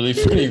heard really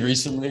funny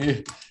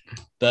recently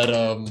that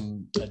I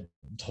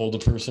told a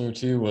person or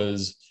two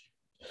was,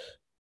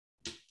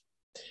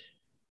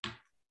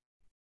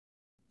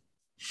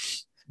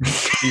 do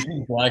you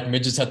think black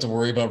midgets have to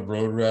worry about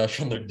road rash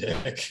on their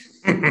dick?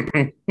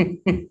 And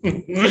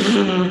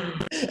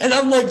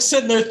I'm like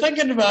sitting there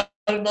thinking about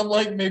and I'm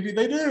like, maybe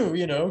they do,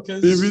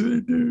 because Maybe they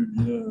do.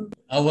 Yeah.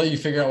 I'll let you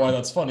figure out why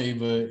that's funny,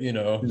 but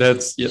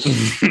That's yeah.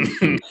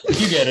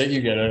 you get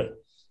it.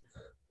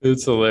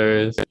 It's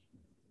hilarious.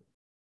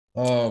 It's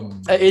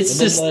And then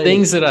just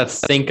things that I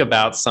think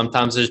about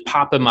sometimes just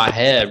pop in my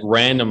head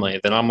randomly.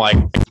 Then I'm like,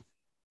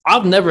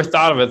 I've never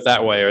thought of it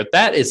that way, or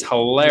that is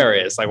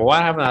hilarious. Like,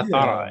 why haven't I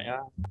thought of that?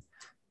 Yeah.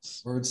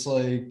 Or it's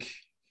like,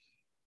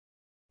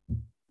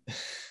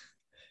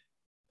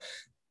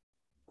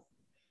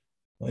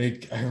 I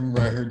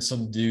remember I heard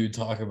some dude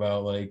talk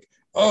about like,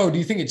 oh, do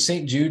you think at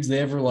St. Jude's they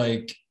ever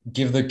like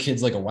give their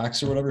kids like a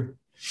wax or whatever?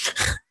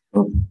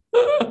 Bro,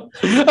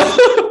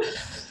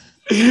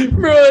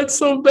 it's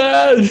so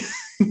bad.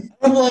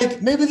 I'm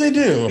like, maybe they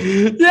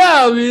do.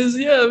 Yeah, I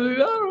mean, I don't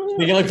know.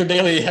 They get like their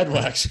daily head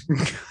wax.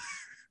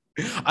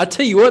 I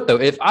tell you what, though,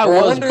 if I Or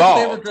was I wonder bald,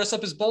 if they ever dress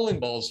up as bowling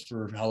balls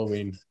for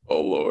Halloween. Oh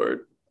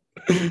Lord,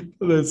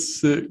 that's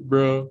sick,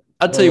 bro.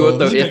 I tell you what,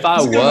 though, if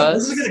I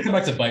was, this is gonna come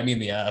back to bite me in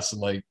the ass in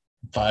like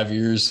 5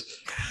 years.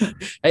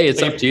 Hey,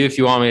 it's up to you if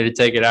you want me to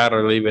take it out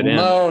or leave it in.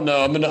 No,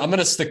 I'm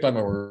gonna stick by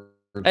my word.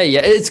 Hey,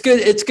 yeah, it's good.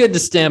 It's good to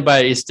stand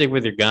by. You stick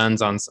with your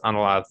guns on a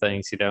lot of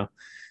things,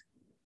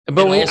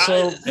 But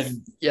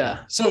yeah.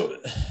 So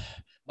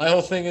my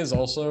whole thing is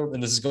also,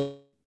 and this is going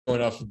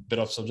off a bit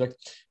off subject,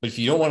 but if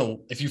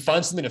you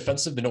find something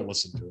offensive, then don't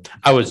listen to it.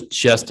 I was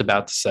just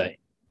about to say.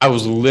 I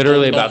was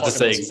literally about to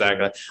say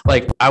exactly.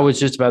 Like I was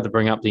just about to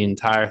bring up the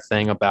entire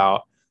thing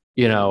about,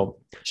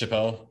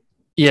 Chappelle.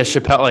 Yeah,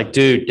 Chappelle. Like,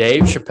 dude,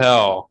 Dave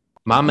Chappelle,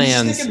 my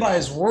man's He's sticking by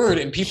his word,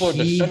 and people are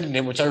defending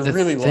him, which I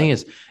really like. The thing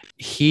is,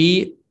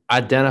 he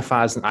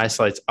identifies and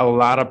isolates a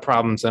lot of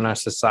problems in our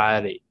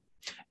society.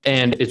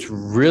 And it's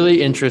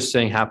really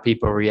interesting how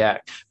people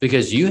react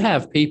because you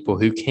have people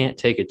who can't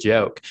take a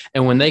joke.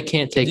 And when they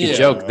can't take a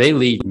joke, they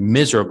lead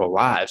miserable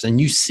lives.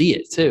 And you see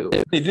it too.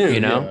 They do,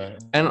 Yeah.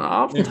 And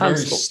oftentimes they're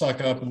very stuck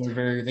up and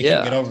they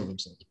can't get over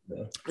themselves.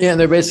 Yeah. And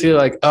they're basically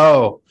like,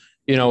 oh,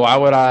 why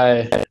would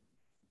I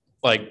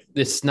like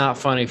it's not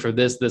funny for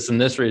this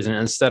and this reason,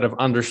 instead of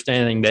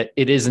understanding that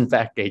it is in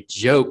fact a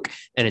joke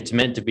and it's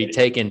meant to be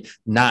taken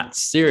not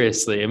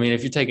seriously. I mean,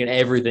 if you're taking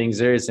everything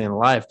seriously in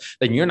life,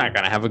 then you're not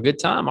going to have a good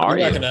time, are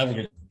you? You're not going to have a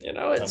good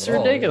time. It's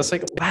ridiculous.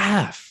 Like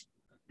laugh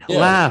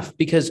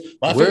because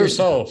laugh at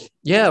yourself.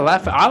 Yeah,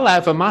 laugh. I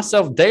laugh at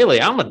myself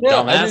daily. I'm a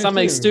dumbass. I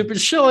make stupid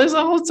shit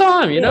all the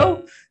time,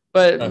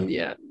 But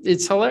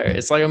it's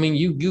hilarious. Like, I mean,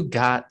 you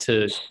got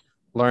to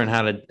learn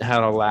how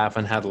to laugh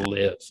and how to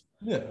live.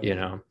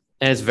 Yeah.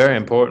 And it's very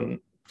important.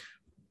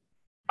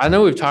 I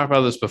know we've talked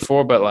about this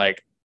before, but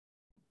like,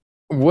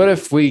 what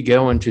if we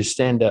go into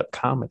stand-up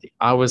comedy?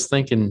 I was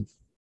thinking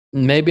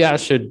maybe I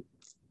should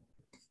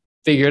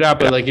figure it out.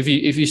 But like, if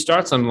you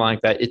start something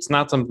like that, it's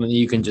not something that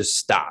you can just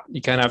stop.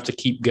 You kind of have to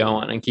keep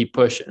going and keep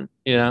pushing,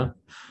 You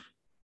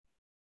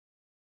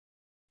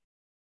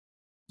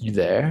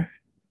there?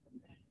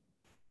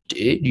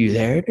 Dude, you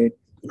there, dude?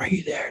 Are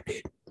you there,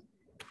 dude?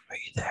 Are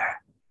you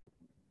there?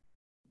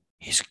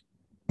 He's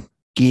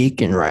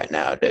geeking right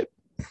now, dude.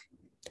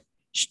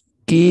 He's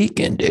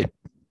geeking, dude.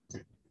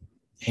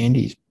 And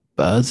he's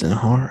buzzing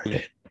hard,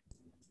 dude.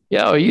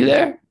 Yo, are you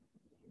there?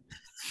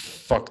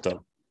 Fucked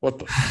up. What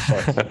the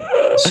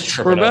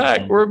fuck? We're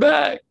back. We're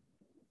back.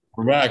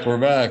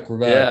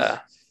 Yeah.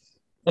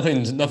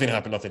 Nothing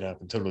happened.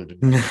 Totally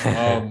didn't.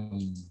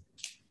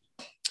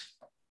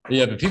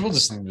 Yeah, but people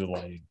just need to chill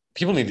out.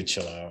 People need to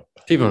chill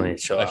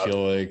out. I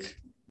feel like.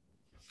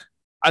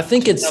 I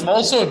think I'm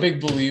also a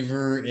big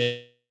believer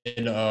in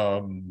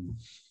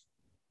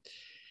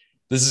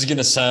this is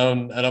gonna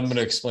sound, and I'm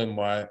gonna explain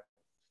why.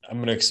 I'm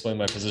gonna explain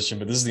my position,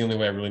 but this is the only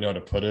way I really know how to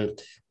put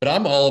it. But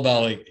I'm all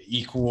about like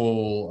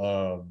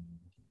equal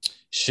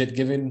shit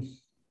giving.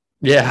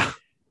 Yeah.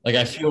 Like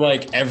I feel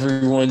like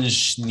everyone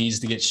needs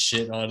to get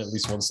shit on at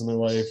least once in their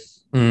life.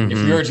 Mm-hmm.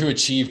 If we are to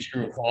achieve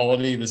true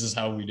equality, this is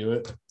how we do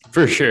it.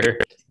 For sure.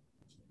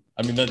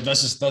 I mean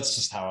that's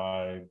just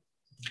how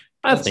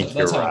I think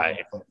you're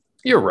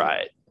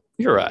right.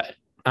 You're right.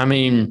 I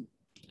mean,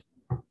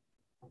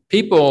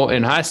 people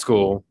in high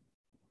school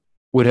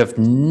would have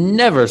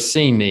never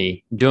seen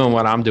me doing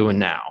what I'm doing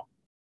now.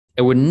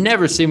 It would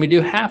never see me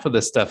do half of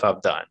the stuff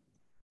I've done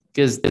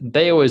because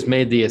they always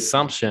made the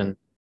assumption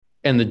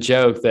and the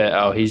joke that,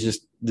 oh, he's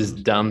just this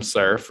dumb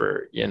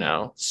surfer,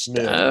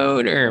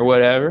 stoned or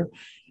whatever.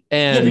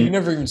 And but you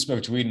never even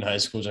smoked weed in high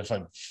school, which I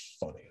find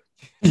funny.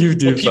 You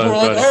do. People are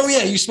like, oh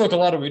yeah, you smoke a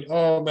lot of weed.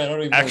 Oh man, I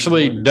don't even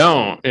actually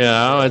don't.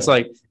 It's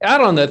like, I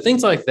don't know,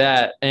 things like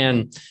that.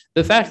 And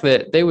the fact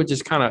that they would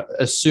just kind of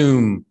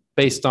assume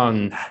based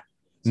on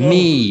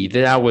me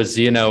that I was,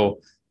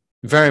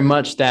 very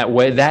much that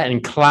way, that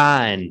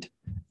inclined,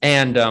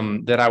 and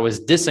that I was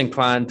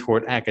disinclined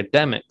toward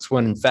academics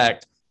when in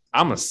fact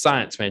I'm a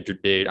science major,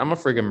 dude. I'm a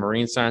freaking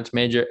marine science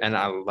major and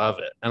I love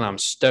it. And I'm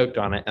stoked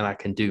on it and I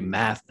can do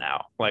math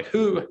now. Like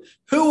who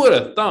would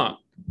have thought?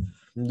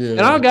 Yeah.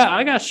 And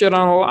I got shit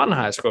on a lot in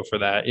high school for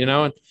that,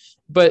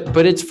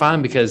 but it's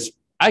fine because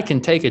I can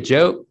take a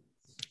joke.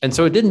 And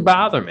so it didn't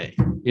bother me,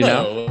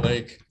 know?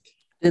 Like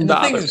Didn't And the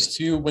thing bother me. is,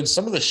 too, when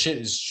some of the shit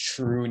is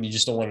true and you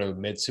just don't want to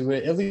admit to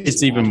it, at least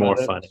It's even laugh more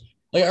at it. funny.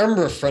 Like, I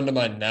remember a friend of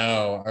mine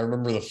now. I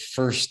remember the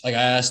first, like,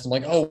 I asked him,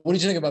 like, oh, what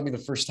did you think about me the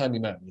first time you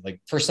met me? Like,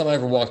 first time I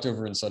ever walked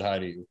over and said hi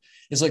to you.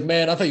 He's like,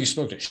 man, I thought you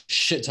smoked a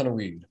shit ton of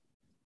weed.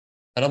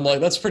 And I'm like,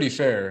 that's pretty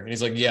fair. And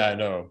he's like, yeah, I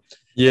know. And,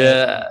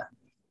 Yeah.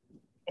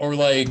 or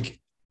like,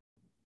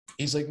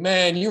 he's like,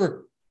 man, you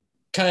were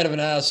kind of an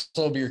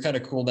asshole, but you're kind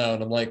of cool now.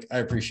 And I'm like, I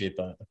appreciate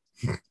that.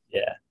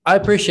 Yeah. I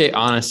appreciate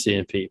honesty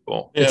in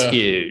people. It's Yeah.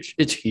 huge.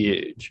 It's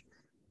huge.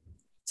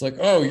 It's like,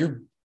 oh,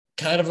 you're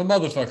kind of a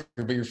motherfucker,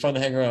 but you're fun to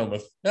hang around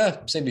with. Yeah,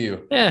 same to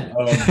you. Yeah.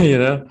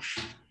 Um,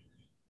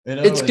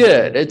 It's and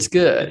good. It's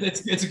good.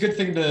 it's a good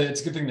thing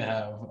to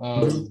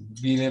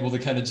have. Being able to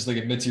kind of just like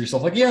admit to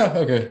yourself, like, yeah,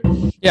 okay,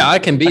 Yeah, I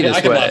can be I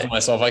this can laugh way. at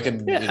myself. I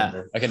can,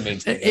 Yeah. I can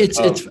maintain that. It's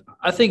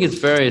I think it's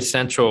very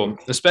essential,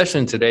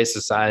 especially in today's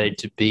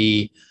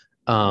society,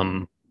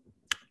 um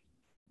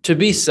to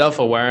be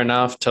self-aware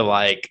enough to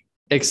like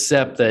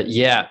accept that,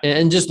 yeah,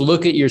 and just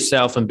look at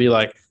yourself and be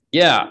like,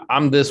 yeah,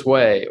 I'm this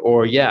way,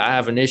 or yeah, I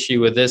have an issue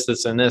with this,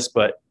 and this,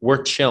 but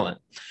we're chilling.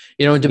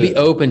 To be Yeah.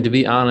 open, to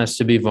be honest,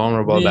 to be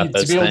vulnerable about To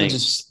those be able to things.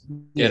 just,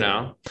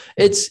 yeah,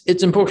 It's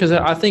important because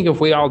I think if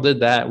we all did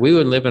that, we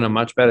would live in a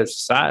much better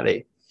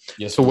society.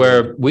 yes, So we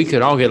where would. we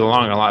could all get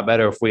along a lot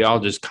better if we all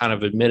just kind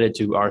of admitted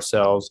to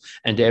ourselves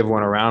and to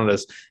everyone around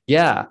us,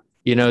 yeah,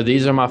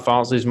 these are my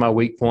faults, these are my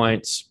weak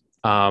points,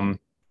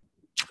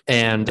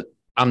 and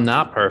I'm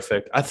not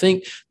perfect. I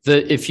think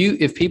that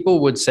if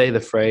people would say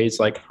the phrase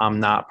like I'm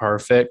not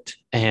perfect,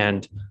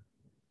 and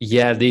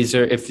yeah, these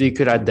are, if you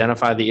could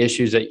identify the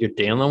issues that you're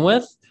dealing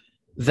with,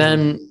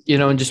 then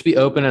and just be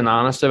open and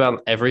honest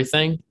about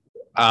everything.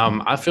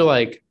 I feel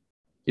like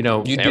You'd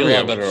be a lot everyone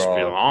would better just be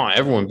off. along.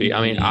 Everyone would be. You'd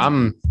I mean, be, I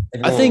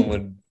everyone think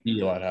would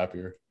be a lot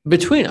happier.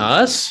 between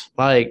us,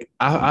 like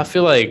I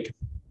feel like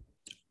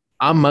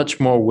I'm much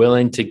more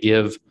willing to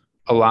give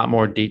a lot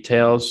more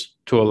details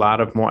to a lot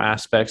of more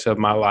aspects of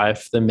my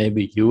life than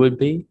maybe you would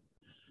be.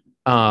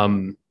 Yeah,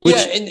 Which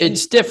in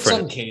it's some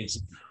different.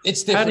 cases,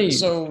 it's How do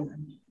different. you?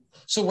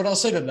 So what I'll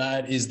say to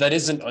that is that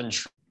isn't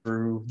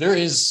untrue. There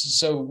is,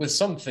 so with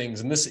some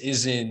things, and this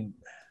isn't,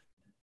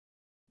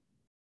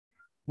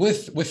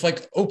 with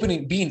like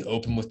being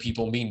open with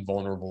people, being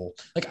vulnerable.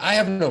 Like, I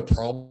have no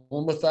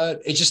problem with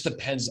that. It just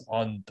depends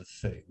on the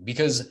thing,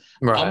 because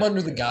I'm Right.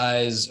 under the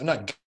guys, or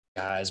not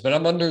guys, but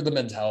I'm under the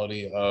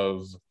mentality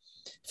of,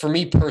 for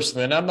me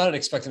personally, and I'm not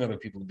expecting other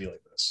people to be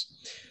like this,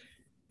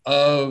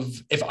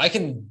 of if I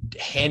can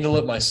handle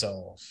it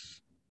myself,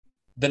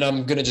 then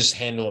I'm gonna just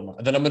handle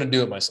it. Then I'm gonna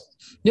do it myself.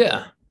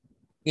 Yeah.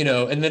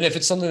 And then if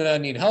it's something that I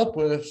need help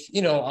with,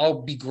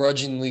 I'll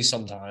begrudgingly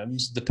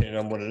sometimes, depending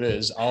on what it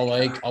is,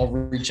 I'll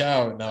reach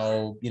out and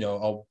I'll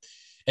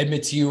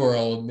admit to you, or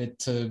I'll admit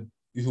to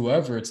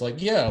whoever. It's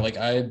like, yeah, like,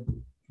 I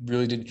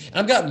really did. And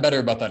I've gotten better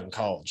about that in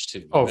college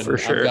too. Oh, And for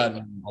I've sure.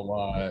 gotten a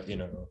lot.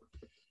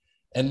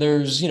 And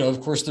there's,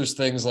 of course, there's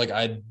things like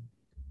I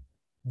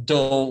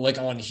don't like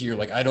on here.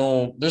 Like,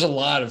 there's a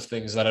lot of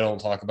things that I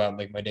don't talk about in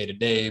like my day to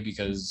day,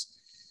 because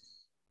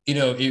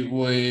it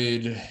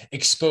would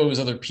expose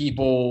other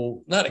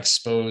people, not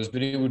expose,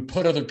 but it would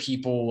put other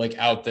people like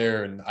out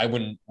there, and I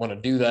wouldn't want to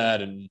do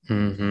that. And,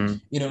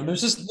 Mm-hmm.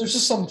 there's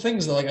just some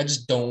things that like, I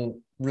just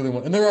don't really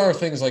want. And there are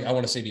things like I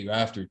want to say to you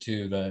after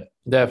too, that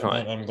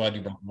Definitely. I'm glad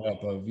you brought them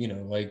up of,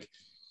 like,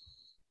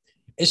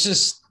 it's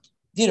just,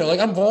 like,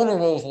 I'm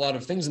vulnerable with a lot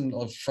of things in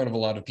front of a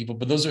lot of people,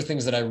 but those are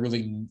things that I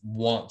really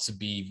want to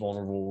be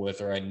vulnerable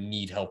with, or I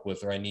need help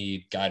with, or I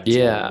need guidance with, or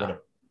Yeah.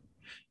 whatever.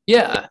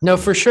 Yeah. No,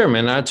 for sure,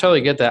 man. I totally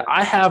get that.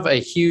 I have a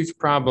huge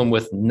problem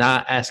with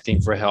not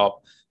asking for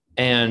help.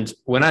 And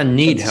when I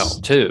need That's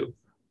help too,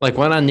 like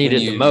when I need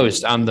when it the you,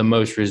 most, I'm the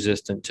most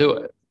resistant to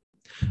it.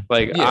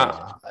 Like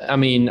yeah. I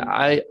mean,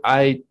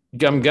 I'm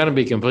gonna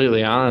be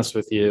completely honest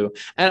with you,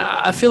 and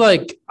I feel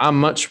like I'm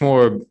much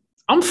more.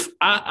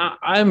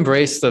 I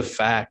embrace the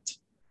fact,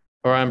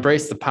 or I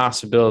embrace the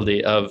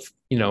possibility of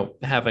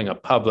having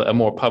a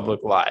more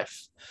public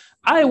life.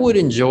 I would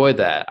enjoy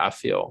that. I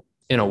feel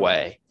in a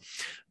way,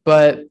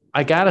 but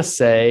I gotta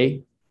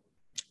say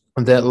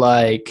that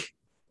like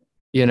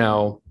you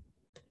know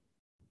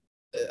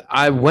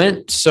I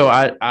went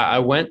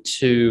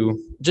to,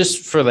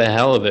 just for the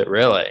hell of it,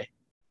 really.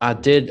 I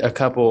did a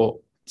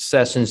couple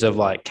sessions of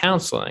like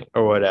counseling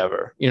or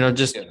whatever,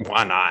 just Yeah.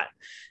 why not?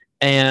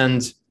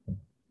 And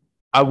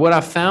what I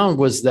found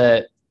was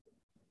that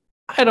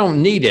I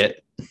don't need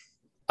it.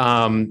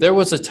 There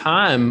was a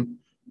time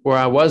where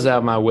I was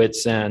at my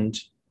wit's end,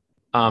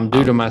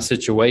 due to my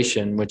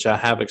situation, which I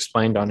have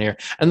explained on here.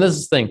 And this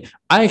is the thing,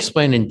 I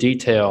explain in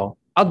detail.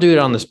 I'll do it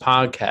on this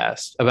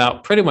podcast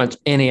about pretty much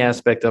any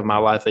aspect of my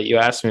life that you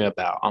ask me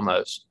about,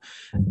 almost.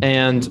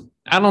 And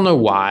I don't know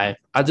why.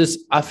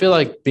 I feel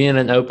like being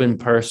an open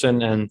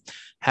person and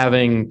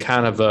having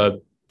kind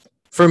of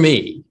for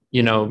me,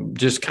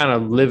 just kind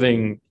of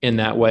living in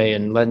that way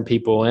and letting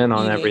people in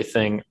on Being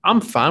everything.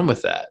 I'm fine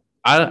with that.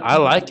 I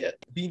like it.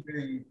 being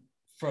very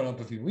front up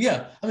with people.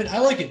 Yeah, I mean, I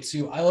like it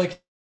too. I like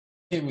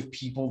it with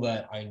people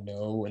that I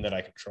know and that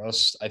I can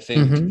trust. I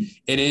think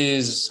it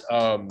is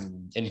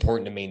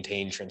important to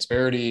maintain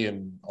transparency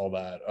and all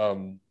that.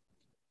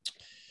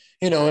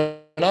 And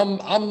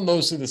I'm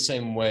mostly the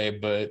same way,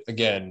 but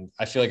again,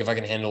 I feel like if I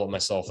can handle it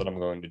myself, then I'm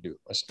going to do it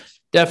myself.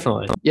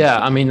 Definitely. Yeah.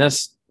 I mean,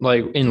 that's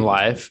like in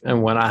life.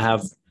 And when I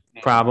have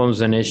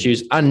problems and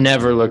issues, I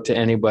never look to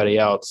anybody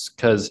else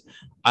because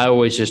I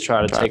always just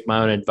try to take my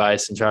own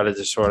advice and try to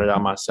just sort it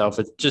out myself.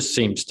 It just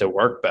seems to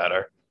work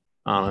better,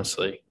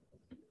 honestly.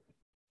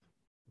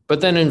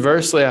 But then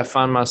inversely, I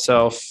find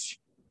myself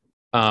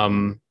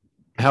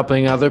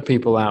helping other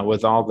people out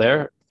with all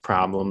their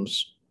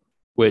problems,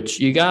 which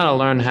you got to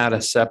learn how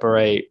to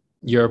separate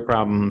your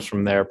problems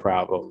from their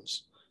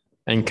problems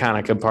and kind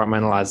of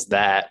compartmentalize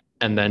that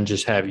and then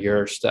just have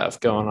your stuff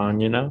going on,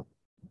 you know?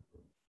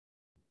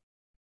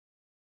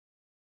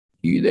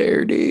 You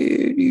there,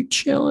 dude? You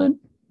chilling?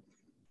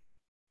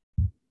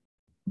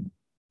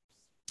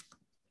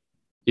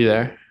 You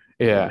there?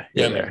 Yeah.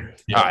 Yeah, there.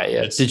 yeah. All right.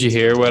 Yeah. Did you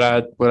hear what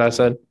I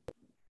said?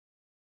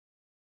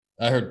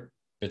 I heard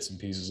bits and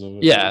pieces of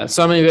it. Yeah.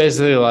 So I mean,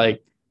 basically,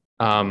 like,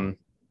 I'm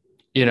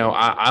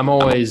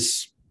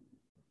always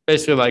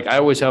basically like I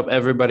always help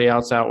everybody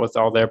else out with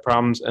all their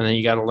problems, and then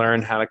you got to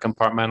learn how to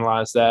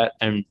compartmentalize that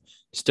and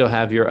still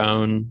have your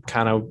own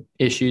kind of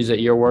issues that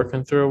you're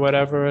working through or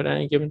whatever at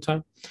any given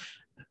time.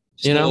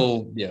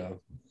 Yeah.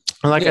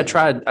 Like I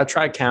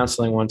tried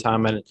counseling one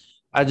time, and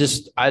I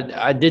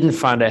didn't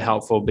find it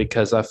helpful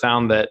because I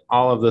found that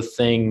all of the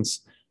things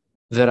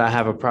that I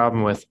have a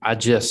problem with, I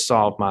just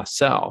solve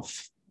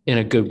myself in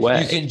a good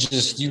way.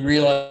 You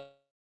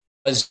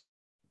realize.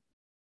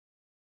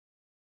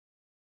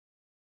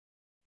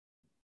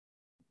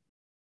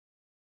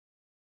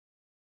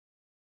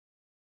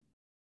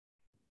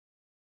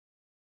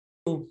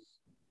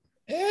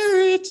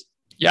 Errett.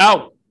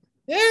 Yo.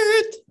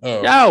 Errett.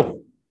 Oh.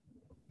 Yo.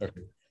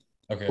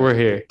 Okay. We're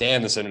here.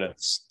 Damn, this internet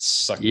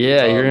sucks.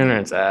 Yeah, your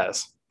internet's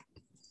ass.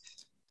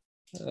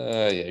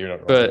 Yeah, you're not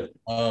wrong. But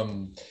I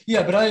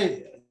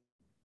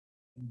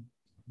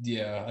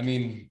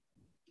mean,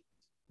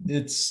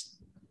 it's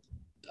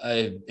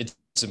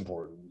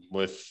important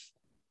with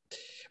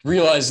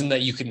realizing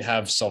that you can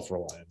have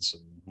self-reliance.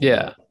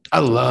 Yeah, I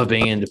love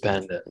being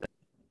independent.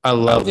 I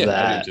love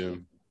that. I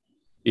do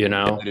too.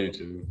 I do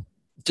too.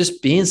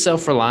 Just being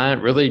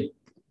self-reliant really,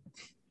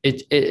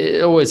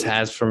 it always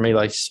has for me,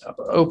 like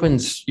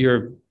opens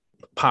your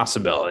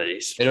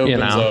possibilities. It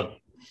opens up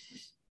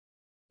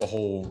the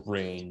whole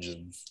range of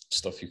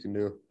stuff you can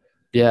do.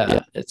 Yeah,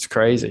 it's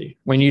crazy.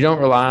 When you don't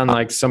rely on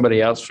like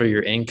somebody else for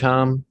your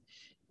income,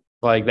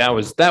 like that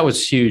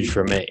was huge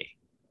for me.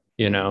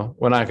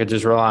 When I could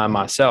just rely on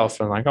myself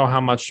and like, oh,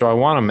 how much do I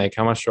want to make?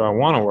 How much do I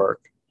want to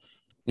work?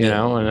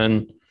 And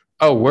then,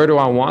 oh, where do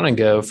I want to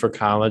go for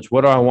college?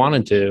 What do I want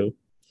to do?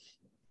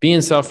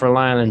 Being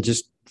self-reliant and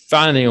just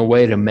finding a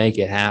way to make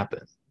it happen.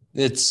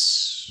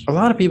 It's a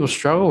lot of people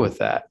struggle with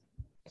that.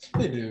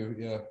 They do,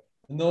 yeah.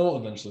 And they'll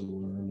eventually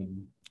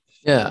learn.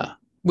 Yeah,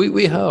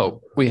 we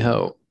hope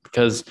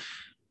because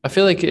I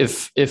feel like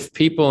if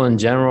people in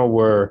general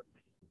were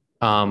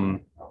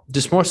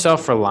just more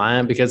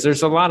self-reliant, because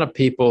there's a lot of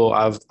people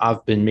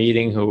I've been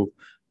meeting who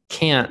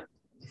can't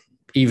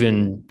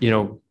even,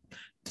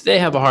 they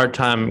have a hard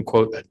time,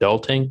 quote,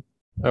 adulting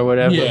or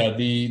whatever. Yeah,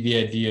 the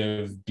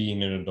idea of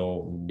being an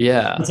adult.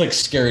 Yeah. It's like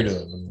scary to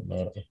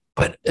them.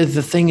 But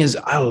the thing is,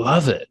 I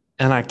love it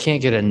and I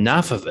can't get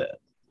enough of it,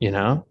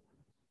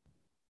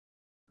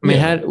 I mean,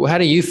 how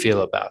do you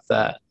feel about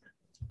that?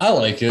 I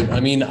like it. I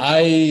mean,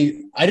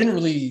 I didn't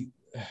really,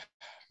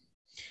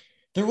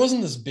 there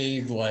wasn't this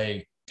big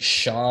like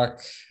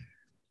shock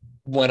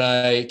when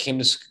I came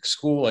to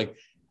school. Like,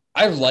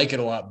 I like it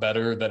a lot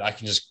better that I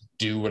can just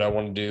do what I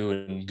want to do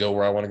and go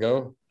where I want to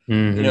go.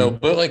 Mm-hmm.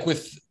 But like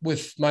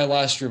with my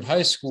last year of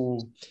high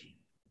school,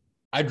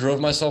 I drove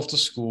myself to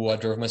school. I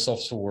drove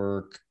myself to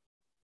work.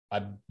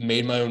 I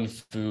made my own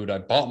food. I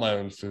bought my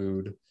own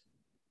food.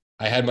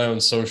 I had my own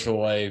social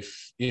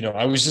life.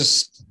 I was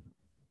just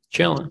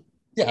chilling.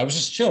 Yeah, I was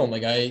just chilling.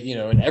 Like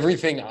and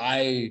everything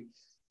I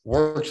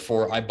worked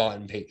for, I bought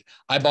and paid.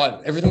 I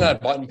bought everything that I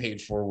bought and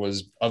paid for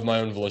was of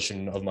my own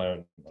volition, of my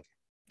own money.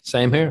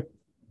 Same here.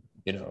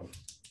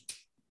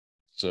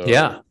 So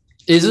yeah,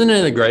 isn't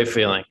it a great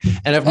feeling?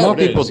 And if more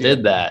people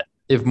did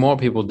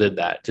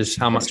that, just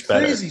how much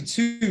better. It's crazy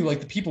too. Like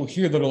the people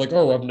here that are like,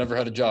 oh, I've never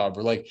had a job,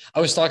 or like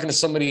I was talking to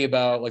somebody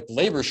about like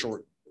labor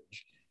shortage.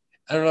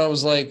 I don't know. I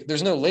was like,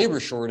 there's no labor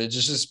shortage.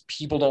 It's just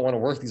people don't want to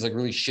work these like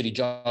really shitty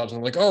jobs. And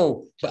I'm like,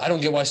 oh, but I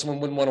don't get why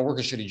someone wouldn't want to work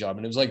a shitty job.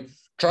 And it was like,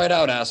 try it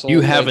out, asshole.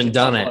 You haven't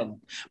done it.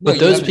 But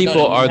those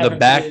people are the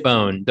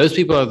backbone. Those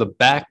people are the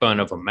backbone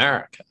of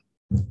America.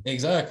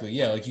 Exactly.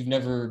 Yeah. Like you've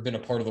never been a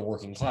part of the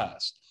working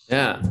class.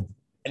 Yeah.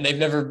 And they've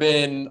never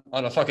been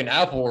on a fucking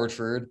apple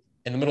orchard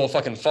in the middle of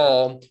fucking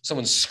fall.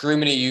 Someone's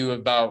screaming at you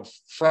about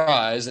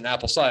fries and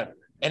apple cider.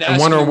 And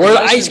wonder where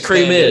the ice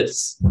cream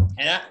is.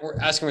 And we're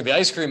asking where the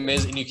ice cream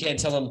is, and you can't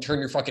tell them turn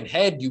your fucking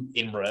head, you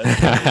inbred.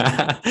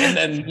 And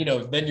then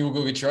then you will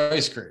go get your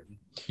ice cream.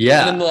 And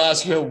then Yeah. they'll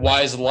ask you,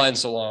 why is the line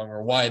so long,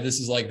 or why this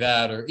is like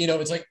that, or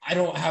it's like, I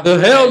don't have The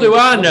hell do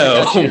I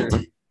know?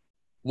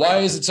 Why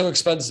is it so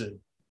expensive?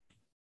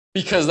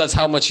 Because that's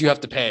how much you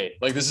have to pay.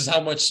 Like, this is how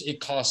much it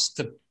costs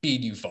to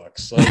feed you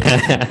fucks.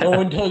 Like, no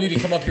one told you to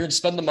come up here and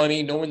spend the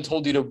money. No one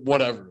told you to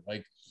whatever.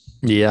 Like,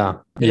 Yeah.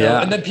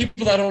 and then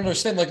people that don't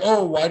understand, like,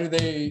 oh, why do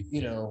they,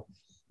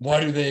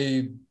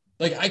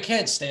 like, I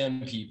can't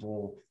stand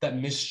people that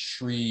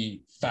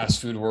mistreat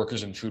fast food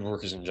workers and food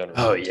workers in general.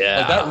 Oh, yeah.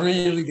 Like, that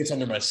really gets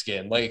under my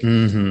skin. Like,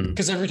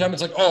 because every time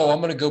it's like, oh, I'm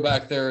going to go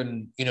back there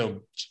and,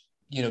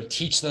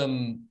 teach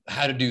them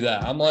how to do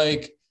that. I'm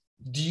like,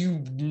 do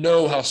you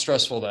know how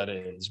stressful that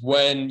is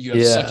when you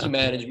have sucky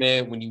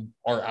management, when you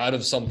are out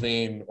of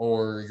something,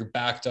 or you're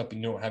backed up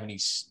and you don't have any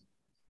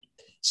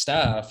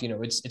staff?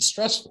 It's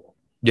stressful.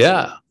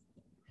 Yeah.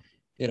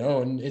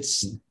 And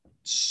it's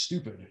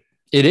stupid.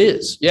 It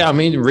is. Yeah. I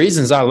mean,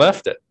 reasons I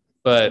left it,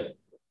 but.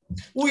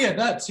 Well, yeah,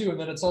 that too. And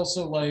then it's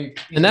also like.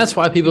 And that's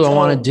why people don't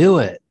want to do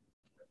it.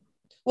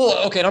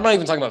 Well, okay. And I'm not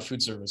even talking about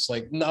food service,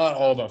 like, not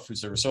all about food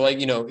service. So,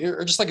 like,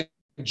 or just like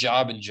a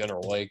job in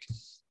general. Like,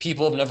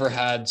 people have never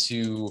had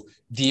to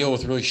deal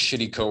with really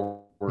shitty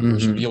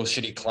coworkers or deal with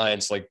shitty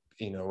clients, like,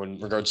 in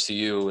regards to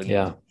you.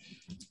 And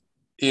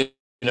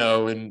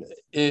and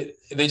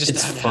they just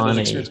it's haven't funny. had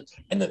that experience.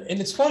 And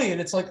it's funny,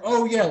 and it's like,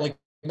 oh yeah, like,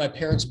 my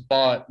parents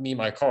bought me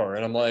my car,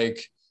 and I'm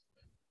like,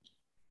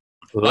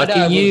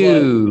 lucky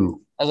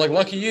you. I was like,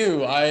 lucky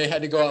you. I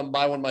had to go out and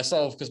buy one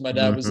myself because my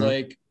dad was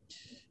like,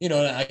 and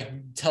I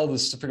tell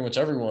this to pretty much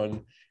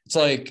everyone. It's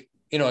like,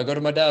 I go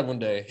to my dad one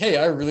day, hey,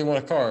 I really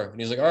want a car, and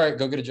he's like, all right,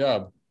 go get a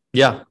job.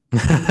 Yeah.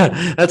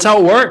 That's how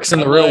it works in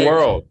the real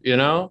world.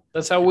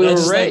 That's how we were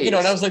raised. Like, and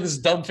I was like this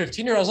dumb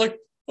 15-year-old. I was like,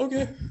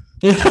 okay.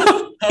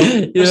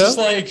 I was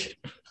like,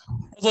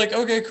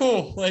 okay,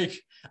 cool. Like,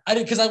 I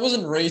didn't, because I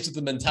wasn't raised with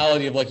the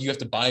mentality of like, you have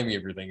to buy me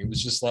everything. It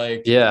was just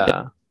like,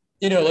 yeah,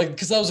 like,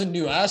 because that was a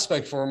new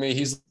aspect for me.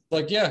 He's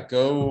like, yeah,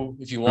 go,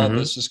 if you want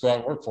this, just go out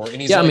and work for it.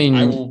 And he's like,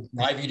 I will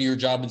drive you to your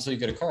job until you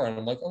get a car. And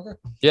I'm like, okay.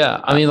 Yeah.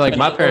 I mean, like,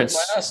 my parents.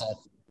 My ass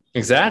off.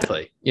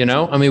 Exactly.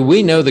 I mean,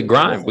 we know the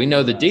grind. We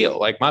know the deal.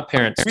 Like, my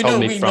parents told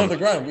me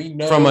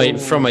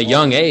from a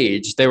young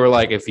age, they were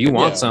like, if you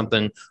want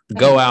something,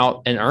 go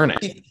out and earn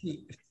it.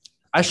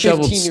 I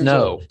shoveled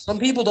snow. Some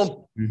people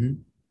don't.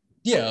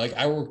 Yeah. Like,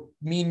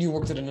 me and you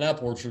worked at an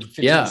apple orchard,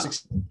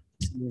 16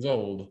 years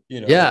old.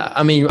 Yeah.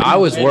 I mean, I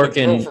was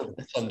working.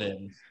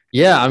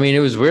 Yeah. I mean, it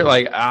was weird.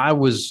 Like, I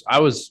was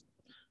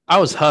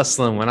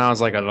hustling when I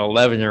was like an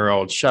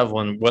 11-year-old,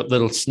 shoveling what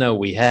little snow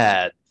we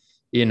had.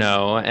 And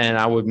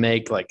I would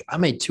make I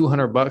made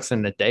 $200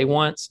 in a day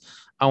once.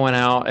 I went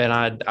out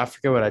and I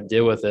forget what I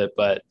did with it,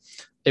 but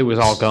it was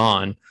all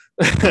gone.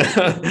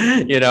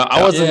 I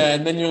wasn't. Yeah,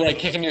 and then you're like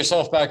kicking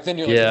yourself back. Then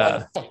you're like, why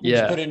the fuck did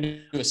you put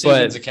into a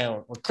savings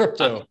account or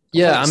crypto?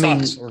 I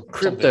mean,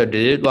 crypto,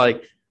 dude.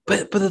 Like,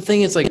 but the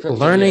thing is, like,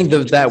 learning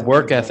that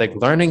work ethic,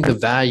 learning the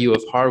value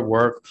of hard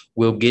work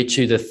will get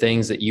you the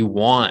things that you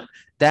want.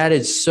 That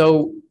is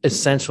so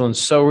essential and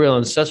so real,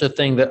 and such a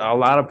thing that a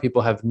lot of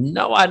people have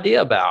no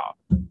idea about.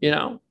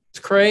 It's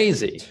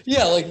crazy.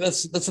 Yeah, like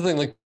that's the thing.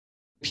 Like,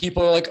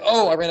 people are like,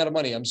 "Oh, I ran out of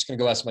money. I'm just gonna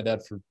go ask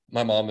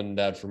my mom and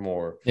dad for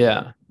more."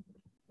 Yeah.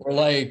 Or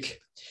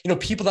like,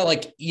 people that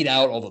like eat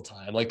out all the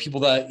time, like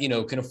people that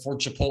can afford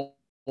Chipotle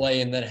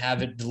and then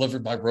have it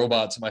delivered by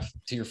robot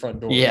to your front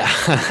door. Yeah.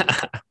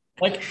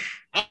 Like,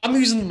 I'm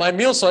using my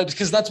meal swipes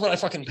because that's what I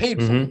fucking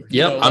paid for.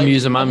 Yep, I'm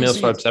using my meal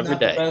swipes every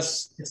day.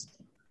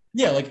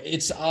 Yeah, like,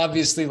 it's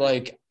obviously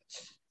like,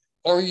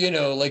 or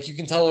like, you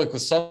can tell, like,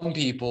 with some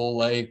people,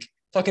 like,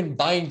 fucking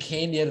buying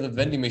candy out of the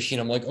vending machine.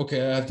 I'm like,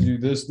 okay, I have to do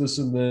this, this,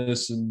 and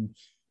this, and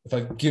if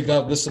I give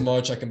out this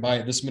much, I can buy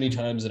it this many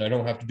times, and I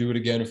don't have to do it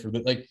again for the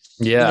like.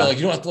 Yeah, like,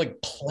 you don't have to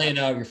like plan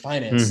out your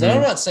finances.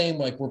 I'm not saying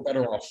like we're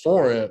better off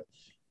for it,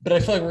 but I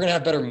feel like we're gonna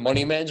have better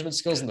money management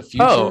skills in the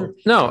future. Oh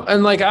no,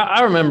 and like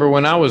I remember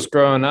when I was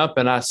growing up,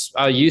 and I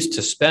used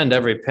to spend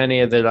every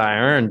penny that I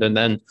earned, and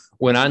then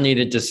when I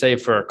needed to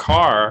save for a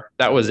car,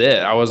 that was it.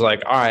 I was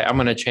like, all right, I'm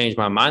gonna change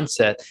my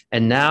mindset,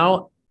 and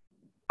now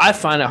I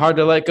find it hard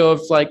to let go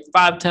of like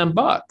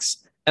 $5-10.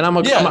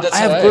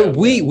 And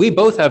we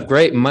both have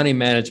great money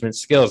management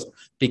skills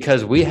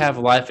because we have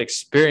life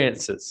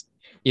experiences.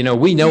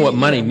 We know what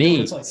money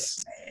means. Like,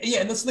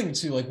 and that's the thing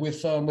too. Like,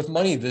 with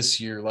money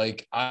this year,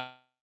 like I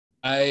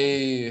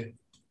obviously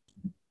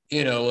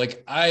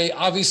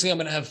I'm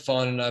gonna have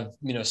fun, and I've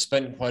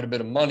spent quite a bit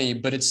of money,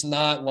 but it's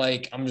not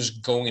like I'm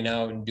just going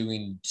out and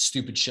doing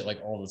stupid shit like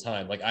all the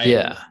time. Like,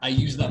 I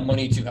use that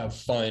money to have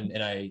fun,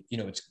 and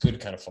it's good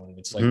kind of fun.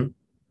 It's like.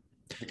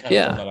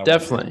 Yeah,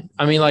 definitely.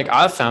 I mean, like,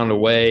 I found a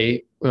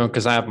way,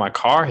 because I have my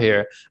car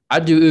here, I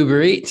do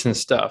Uber Eats and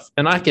stuff,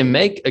 and I can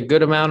make a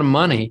good amount of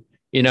money,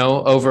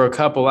 over a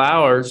couple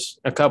hours,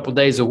 a couple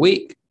days a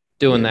week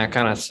doing that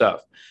kind of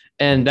stuff.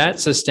 And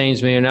that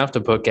sustains me enough to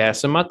put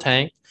gas in my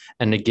tank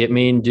and to get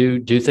me and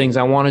do things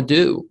I want to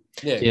do.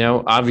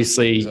 Yeah.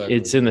 Obviously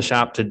It's in the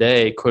shop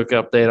today. Quick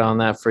update on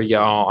that for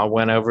y'all. I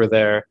went over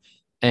there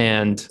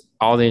and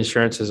All the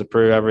insurances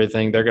approve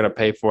everything. They're going to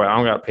pay for it. I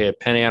don't got to pay a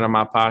penny out of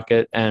my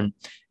pocket. And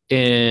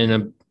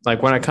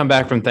like when I come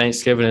back from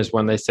Thanksgiving is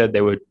when they said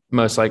they would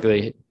most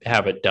likely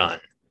have it done.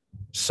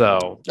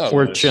 So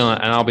we're nice. chilling,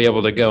 and I'll be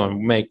able to go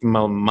and make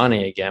more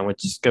money again,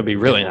 which is going to be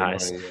really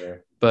nice.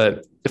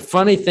 But the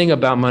funny thing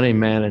about money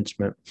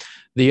management,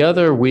 the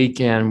other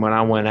weekend when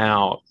I went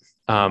out,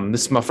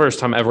 this is my first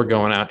time ever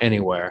going out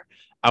anywhere.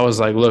 I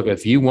was like, look,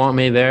 if you want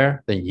me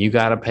there, then you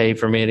got to pay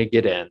for me to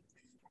get in.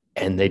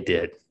 And they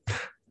did.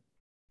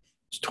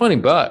 It's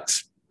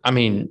 $20. I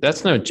mean,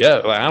 that's no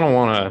joke. Like, I don't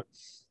want to,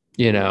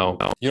 you don't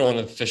want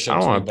to fish up. I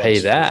don't want to pay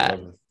that.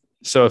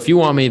 So if you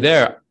want me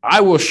there,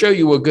 I will show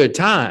you a good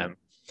time.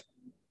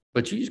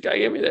 But you just got to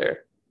get me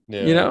there.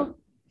 Yeah.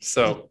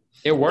 So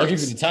it works. I'll give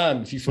you the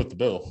time if you foot the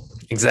bill.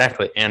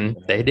 Exactly. And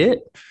they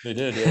did. They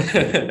did.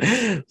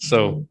 Yeah.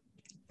 So,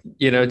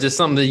 just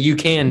something that you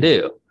can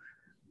do.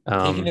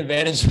 Taking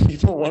advantage of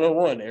people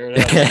 101,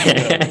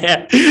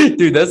 Errett.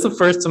 Dude, that's the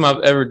first time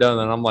I've ever done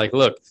that. I'm like,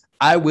 look,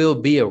 I will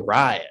be a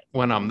riot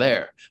when I'm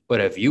there.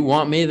 But if you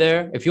want me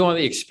there, if you want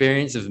the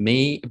experience of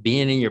me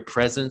being in your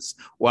presence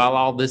while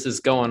all this is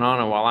going on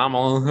and while I'm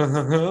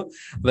on,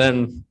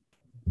 then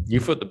you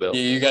foot the bill.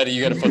 Yeah, you got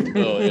to foot the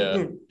bill.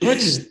 Yeah.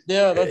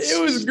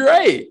 It was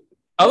great.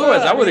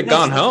 Otherwise, I would have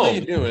gone home.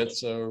 You do it,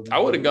 so I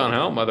would have gone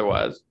home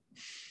otherwise.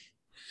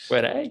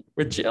 But hey,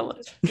 we're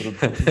chilling. Good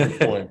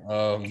point.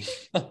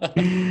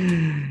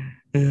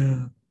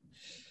 Yeah.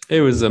 It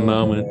was a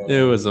moment.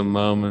 It was a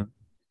moment.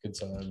 Good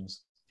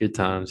times. Good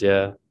times,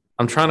 yeah.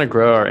 I'm trying to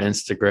grow our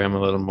Instagram a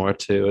little more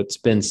too. It's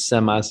been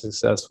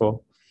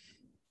semi-successful.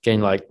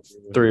 Gained like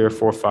 3 or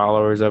 4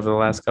 followers over the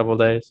last couple of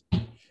days.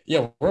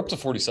 Yeah, we're up to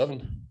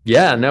 47.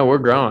 Yeah, no, we're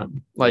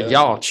growing.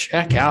 Y'all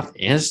check out the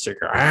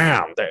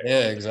Instagram.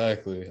 Yeah,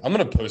 exactly. I'm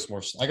gonna post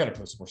more. I gotta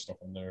post more stuff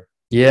on there.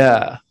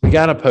 Yeah, we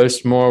gotta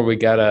post more. We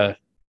gotta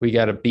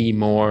be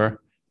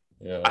more.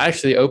 Yeah. I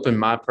actually opened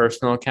my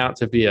personal account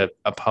to be a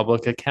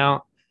public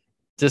account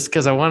just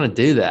because I want to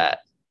do that.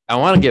 I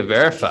want to get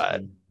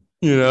verified.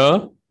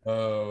 I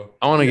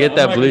want to get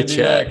that blue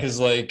check because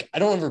I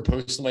don't ever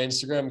post on my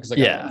Instagram because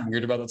I'm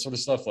weird about that sort of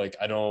stuff.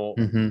 I don't.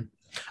 Mm-hmm.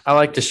 I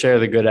like to share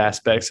the good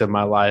aspects of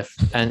my life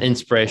and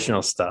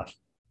inspirational stuff.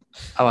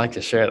 I like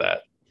to share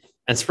that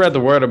and spread the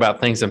word about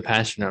things I'm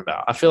passionate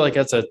about. I feel like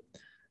that's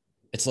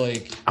it's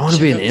like I want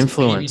to be an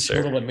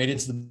influencer. That made it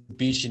to the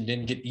beach and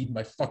didn't get eaten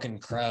by fucking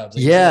crabs.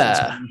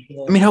 I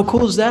mean, how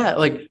cool is that?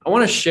 I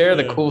want to share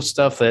the cool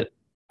stuff that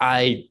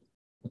I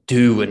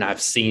do and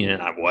I've seen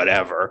and I've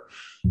whatever.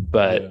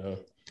 But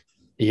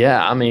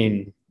I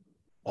mean,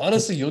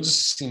 honestly, you'll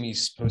just see me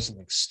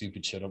posting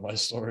stupid shit on my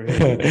story.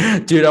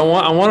 Dude, I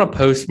want to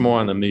post more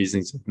on the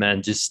musings of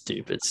men, just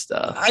stupid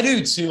stuff. I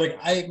do too.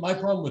 My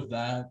problem with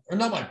that, or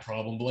not my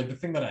problem, but the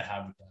thing that I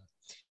have with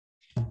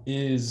that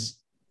is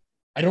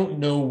I don't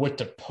know what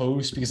to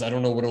post because I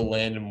don't know what'll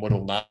land and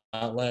what'll not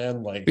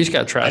land. We just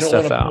gotta try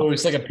stuff out. I don't want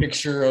to post a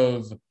picture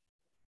of,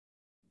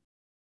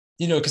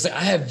 because I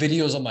have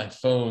videos on my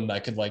phone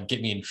that could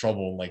get me in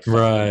trouble,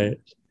 right.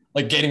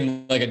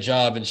 Getting a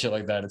job and shit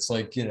like that. It's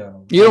you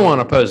don't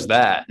want to post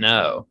that.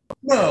 No,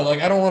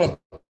 I don't want to.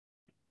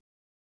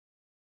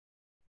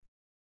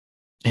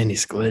 And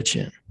he's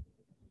glitching.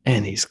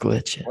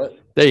 What?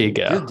 There you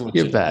go.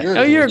 You're back.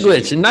 You're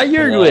glitching. Now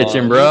you're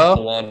glitching, bro.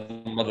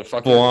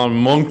 Motherfucker. Blonde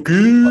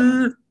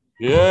monkey.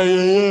 Yeah.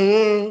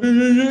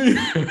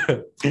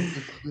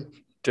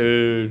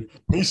 Dude.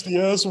 Beastie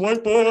ass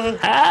white boy.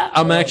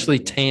 I'm actually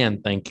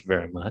tan. Thank you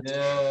very much.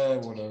 Yeah,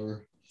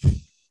 whatever.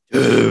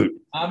 Dude.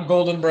 I'm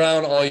golden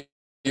brown all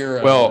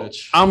year. Well,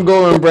 I'm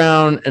golden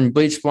brown and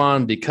bleach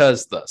blonde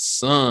because the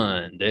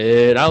sun,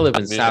 dude. I live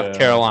in South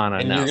Carolina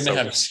and now. You're going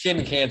to have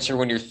skin cancer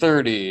when you're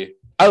 30.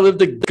 I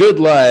lived a good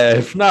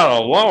life, not a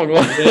long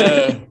life.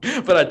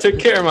 Yeah. But I took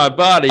care of my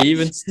body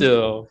even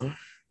still.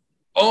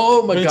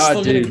 Oh, my God,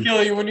 still dude. It's going to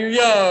kill you when you're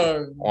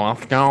young. Well,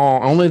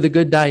 only the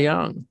good die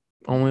young.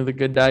 Only the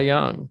good die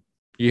young.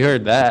 You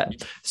heard that.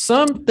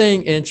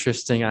 Something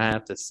interesting I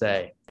have to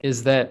say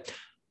is that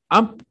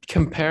I'm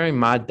comparing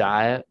my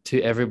diet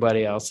to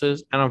everybody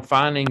else's, and I'm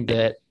finding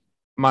that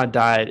my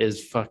diet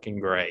is fucking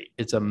great.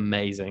 It's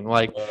amazing.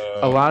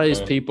 A lot of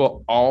these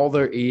people, all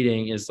they're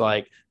eating is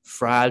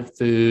fried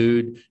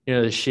food, the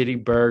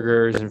shitty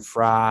burgers and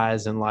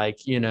fries and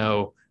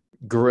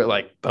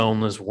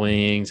boneless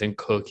wings and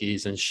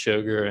cookies and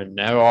sugar and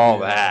all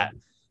that.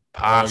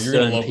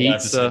 Pasta and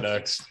pizza.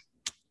 Next.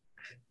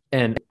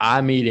 And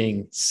I'm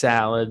eating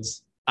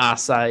salads,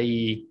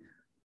 acai,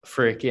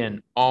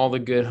 freaking all the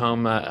good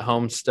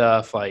home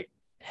stuff,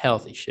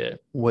 healthy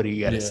shit. What do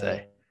you got to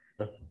say?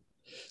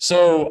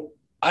 So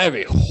I have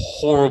a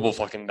horrible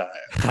fucking diet.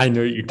 I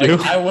know you do.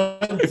 I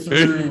went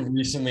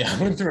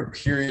through a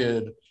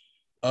period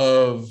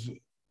of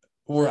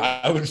where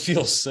I would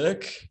feel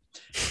sick.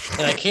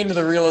 And I came to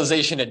the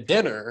realization at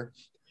dinner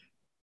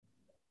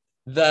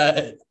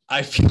that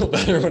I feel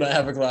better when I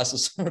have a glass of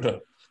soda.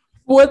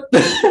 What?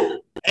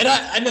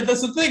 And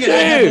that's the thing. And I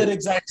had that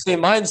exact same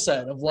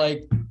mindset of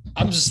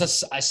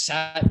I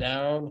sat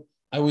down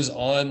I was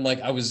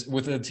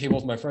with a table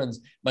with my friends.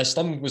 My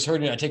stomach was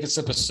hurting. I take a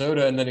sip of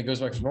soda and then it goes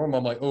back to normal.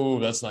 I'm like, oh,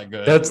 that's not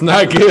good. That's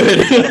not good.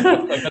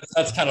 Like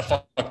that's kind of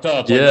fucked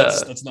up. Like Yeah.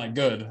 that's not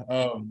good.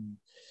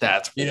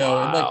 That's You know,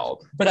 and like,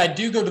 wild. but I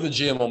do go to the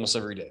gym almost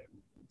every day,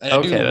 and I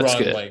Okay, do that's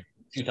run good. like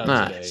 2 times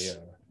a day. Nice. Yeah.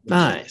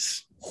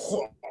 Nice.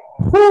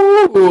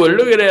 Woo,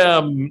 look at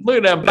them. Look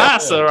at that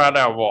bicep Yeah. right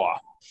there, boy.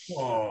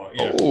 Oh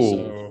yeah. Oh,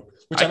 So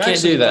which I I'm can't do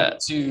actually that. up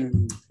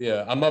to.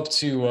 Yeah, I'm up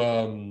to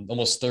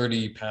almost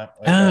 30 pounds,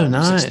 like Oh,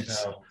 60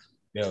 nice. pounds.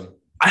 Yeah.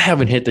 I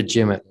haven't hit the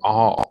gym at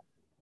all.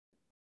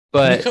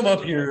 When you But come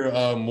up here,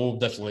 we'll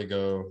definitely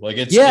go. Like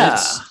yeah,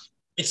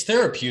 it's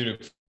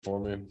therapeutic for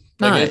me.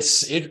 Like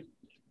nice. it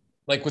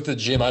like with the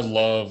gym, I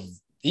love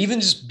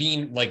even just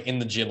being like in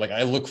the gym. Like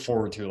I look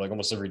forward to it like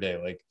almost every day.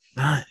 Like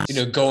Nice.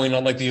 going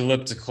on like the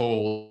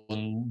elliptical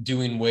and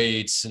doing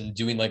weights and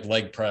doing like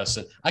leg press.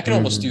 And I can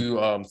almost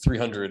Mhm. do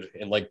 300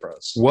 in leg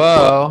press.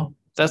 Whoa,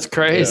 that's Yeah,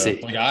 crazy.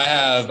 like I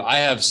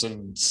have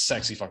some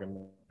sexy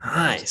fucking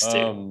Nice,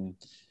 dude.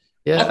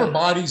 upper Yeah.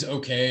 body's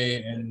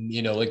okay, and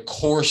like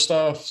core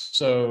stuff.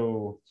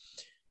 So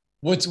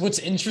what's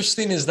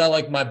interesting is that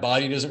like my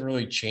body doesn't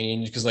really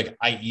change because like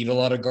I eat a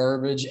lot of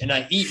garbage and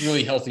I eat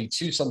really healthy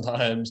too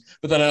sometimes,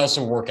 but then I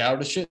also work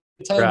out a shit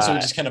ton. So it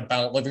Right. just kind of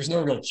bounce. Like there's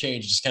no real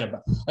change. Just kind of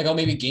like I'll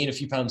maybe gain a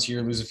few pounds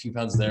here, lose a few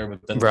pounds there,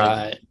 but then like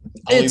Right.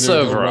 I'll It's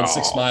either go run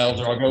 6 miles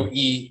overall. or I'll go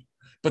eat.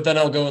 But then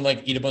I'll go and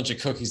like eat a bunch of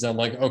cookies. And I'm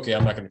like, okay,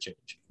 I'm not going to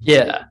change.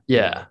 Yeah.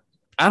 Yeah.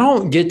 I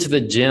don't get to the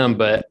gym,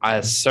 but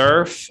I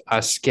surf, I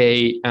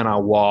skate, and I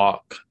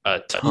walk a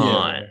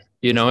ton.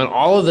 Yeah. And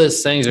all of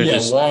those things are Yeah.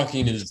 just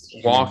Walking is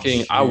walking.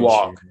 huge, I huge,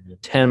 walk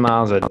huge. 10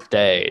 miles a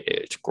day, dude.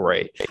 It's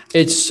great.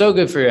 It's so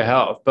good for your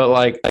health. But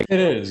like It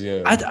is.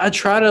 Yeah. I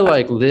try to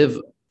like live.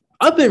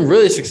 I've been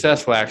really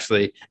successful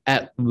actually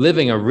at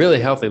living a really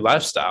healthy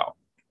lifestyle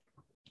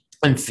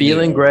and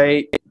feeling Yeah.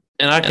 great.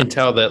 And I can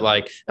tell that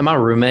like, and my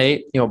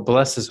roommate,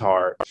 bless his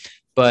heart,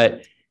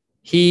 but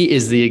he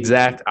is the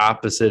exact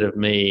opposite of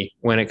me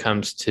when it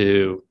comes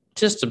to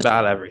just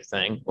about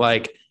everything.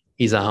 Like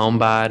he's a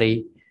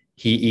homebody.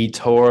 He eats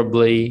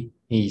horribly.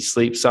 He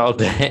sleeps all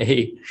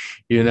day,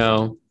 you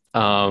know.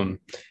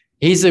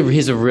 He's a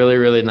really,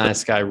 really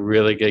nice guy,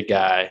 really good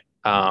guy.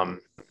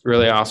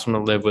 Really awesome to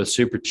live with,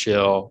 super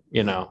chill,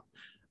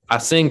 I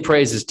sing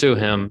praises to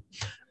him.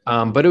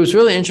 But it was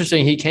really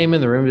interesting. He came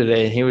in the room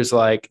today and he was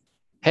like,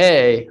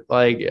 hey,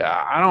 like,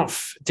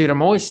 dude,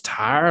 I'm always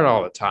tired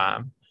all the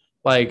time.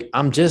 Like,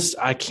 I'm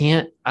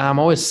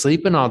always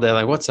sleeping all day.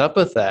 Like, what's up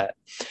with that?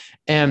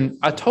 And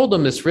I told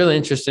him this really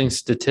interesting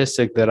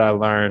statistic that I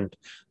learned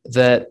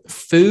that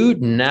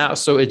food now,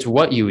 so it's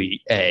what you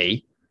eat,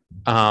 A,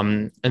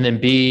 and then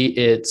B,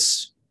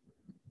 it's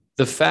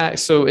the fact.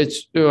 So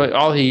it's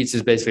all he eats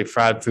is basically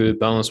fried food,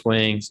 boneless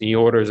wings. He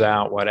orders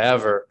out,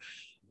 whatever.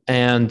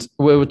 And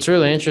what's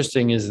really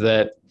interesting is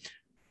that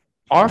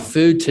our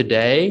food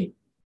today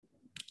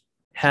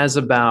has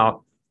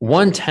about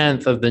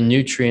 1/10 of the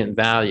nutrient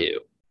value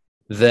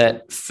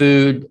that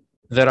food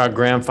that our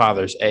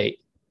grandfathers ate.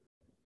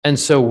 And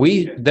so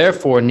we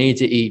therefore need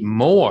to eat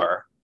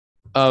more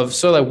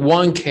so like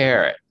one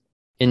carrot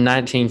in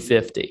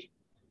 1950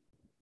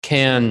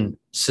 can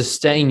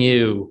sustain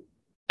you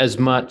as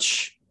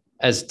much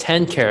as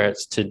 10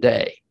 carrots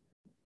today.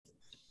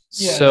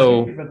 Yeah,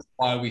 So I think that's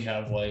why we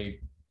have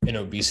like an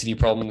obesity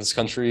problem in this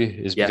country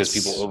is because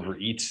yes. people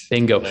overeat.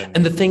 Bingo.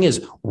 And the thing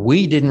is,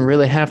 we didn't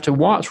really have to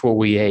watch what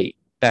we ate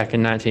back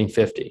in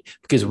 1950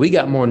 because we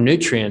got more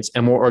nutrients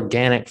and more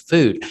organic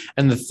food.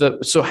 And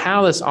so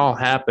how this all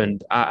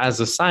happened, as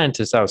a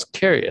scientist, I was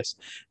curious.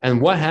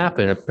 And what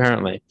happened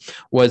apparently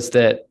was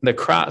that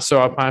so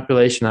our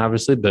population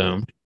obviously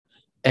boomed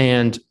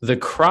and the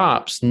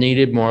crops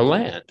needed more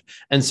land.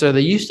 And so they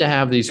used to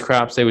have these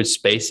crops, they would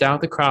space out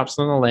the crops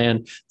on the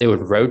land, they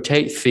would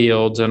rotate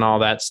fields and all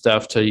that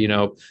stuff to,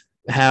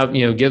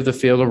 give the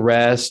field a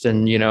rest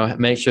and,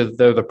 make sure that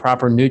there are the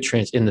proper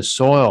nutrients in the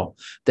soil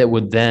that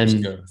would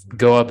then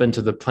go up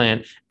into the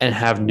plant and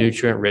have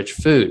nutrient rich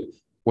food.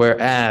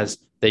 Whereas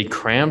they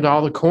crammed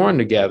all the corn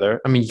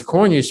together. I mean,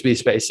 corn used to be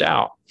spaced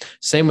out.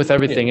 Same with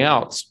everything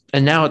else.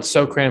 And now it's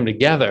so crammed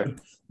together.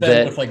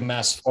 Then with like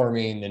mass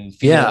farming and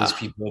feeding all these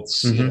people,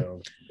 it's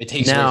it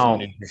takes now,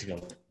 away from the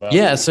nutrition.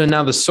 Yeah, so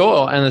now the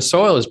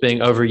soil is being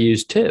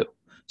overused too.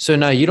 So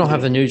now you don't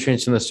have the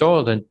nutrients in the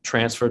soil to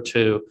transfer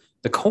to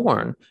the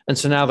corn. And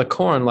so now the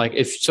corn, like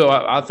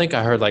I think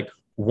I heard like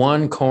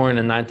one corn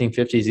in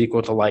 1950 is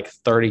equal to like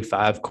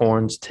 35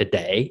 corns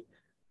today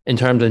in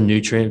terms of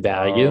nutrient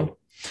value. Oh.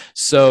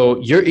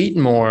 So you're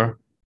eating more.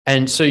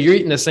 And so you're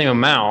eating the same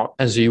amount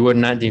as you would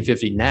in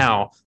 1950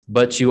 now,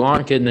 but you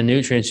aren't getting the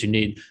nutrients you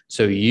need.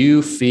 So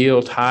you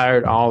feel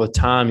tired all the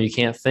time. You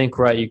can't think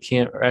right. You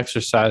can't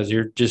exercise.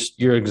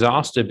 You're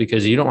exhausted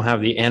because you don't have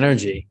the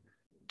energy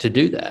to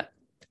do that.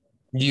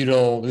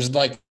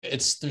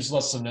 There's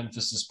less of an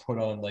emphasis put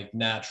on like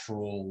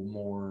natural,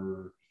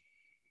 more,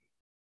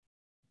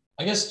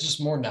 I guess, just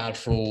more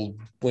natural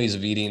ways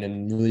of eating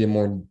and really a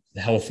more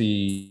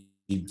healthy,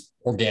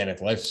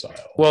 organic lifestyle.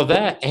 Well,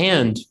 that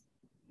and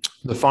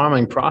the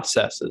farming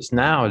processes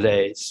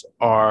nowadays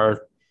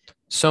are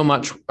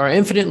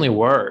infinitely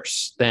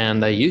worse than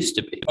they used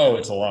to be. Oh,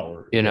 it's a lot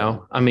worse.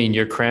 I mean,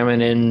 you're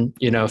cramming in,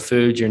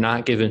 food, you're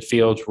not giving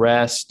fields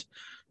rest,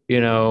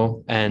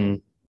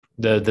 and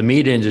the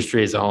meat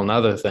industry is a whole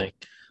nother thing.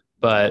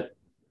 But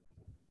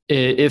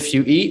if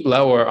you eat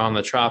lower on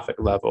the trophic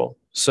level,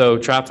 so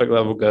trophic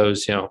level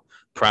goes,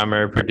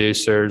 primary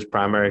producers,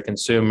 primary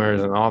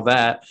consumers, and all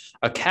that.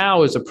 A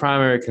cow is a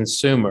primary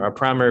consumer. A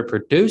primary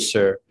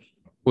producer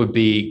would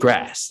be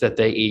grass that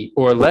they eat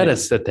or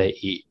lettuce that they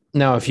eat.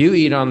 Now, if you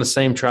eat on the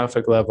same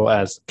trophic level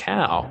as a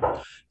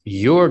cow,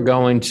 you're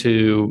going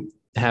to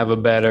have a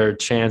better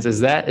chance. Is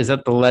that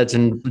the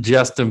legend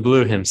Justin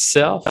Blue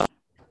himself?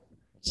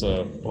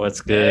 So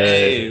what's good?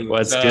 Hey,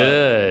 what's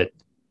good?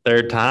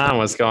 Third time.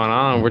 What's going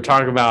on? We're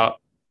talking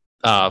about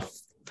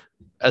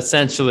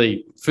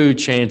essentially food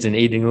chains and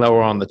eating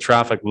lower on the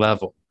trophic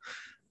level.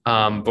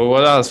 But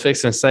what I was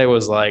fixing to say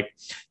was, like,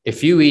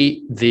 if you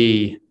eat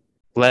the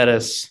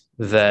lettuce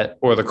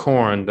or the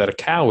corn that a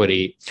cow would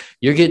eat,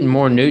 you're getting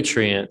more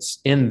nutrients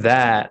in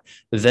that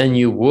than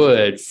you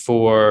would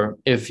for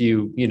if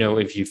you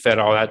fed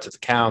all that to the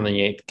cow and then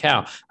you ate the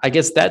cow. I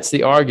guess that's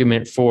the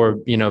argument for,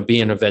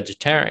 being a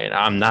vegetarian.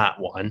 I'm not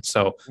one,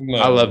 so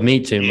I love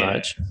meat too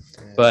much.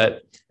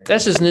 But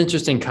that's just an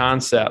interesting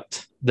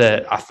concept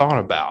that I thought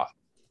about,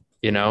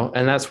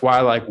 and that's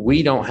why, like,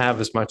 we don't have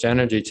as much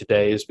energy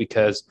today, is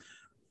because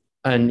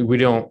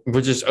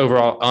we're just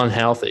overall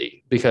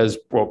unhealthy because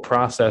we'll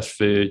process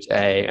foods,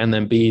 A, and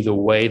then B, the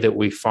way that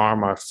we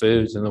farm our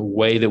foods and the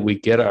way that we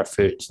get our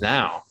foods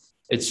now.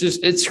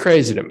 It's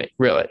crazy to me,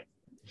 really.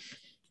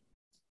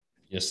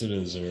 Yes, it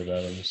is, Errett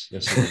Adams.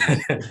 Yes,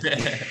 it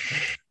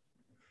is.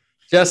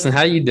 Justin,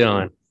 how you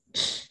doing?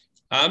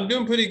 I'm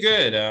doing pretty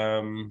good.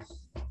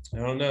 I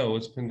don't know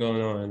what's been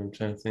going on. I'm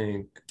trying to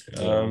think.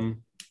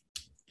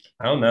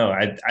 I don't know.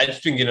 I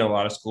just been getting a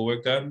lot of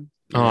schoolwork done.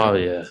 Oh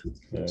yeah.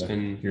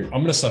 I'm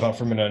gonna step out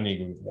for a minute. I need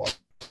to get water.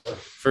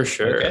 For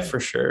sure. Okay. For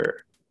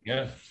sure.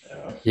 Yeah.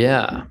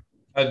 Yeah.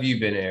 How have you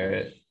been,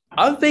 Errett?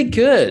 I've been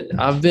good.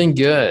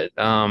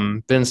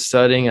 Been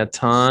studying a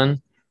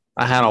ton.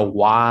 I had a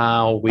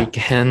wild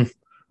weekend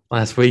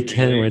last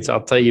weekend, which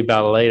I'll tell you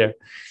about later.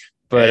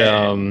 But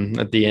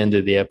at the end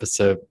of the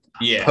episode,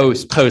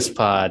 post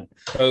pod.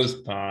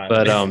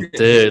 But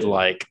dude,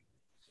 like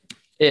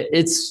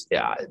it's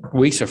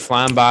weeks are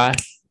flying by.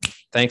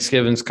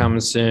 Thanksgiving's coming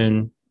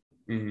soon.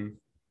 Mm-hmm.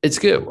 It's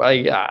good.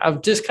 Like,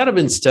 I've just kind of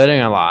been studying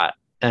a lot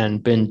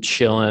and been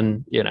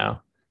chilling.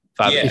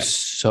 It's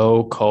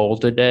so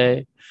cold today.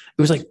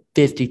 It was like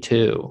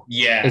 52.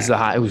 Yeah, is the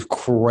high. It was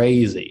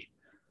crazy.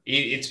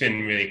 It's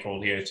been really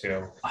cold here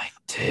too. Like,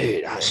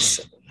 dude,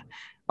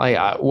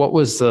 what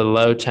was the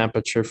low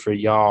temperature for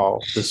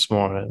y'all this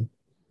morning?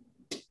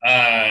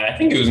 I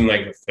think it was in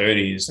like the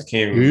 30s. I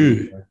can't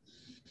remember.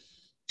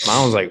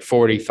 Mine was like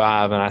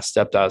 45, and I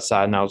stepped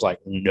outside, and I was like,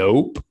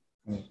 nope.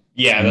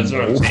 Yeah, that's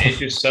what I'm saying. It's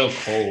just so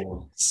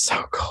cold.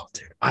 So cold,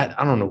 dude. I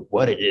don't know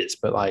what it is,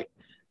 but like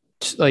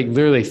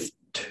literally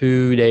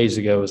 2 days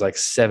ago, it was like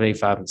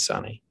 75 and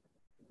sunny.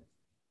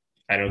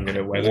 I don't get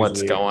it.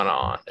 What's going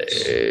on,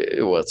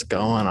 dude? What's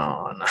going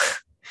on?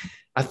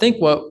 I think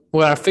what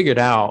I figured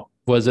out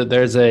was that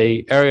there's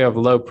a area of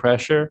low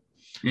pressure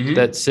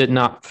that's sitting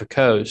off the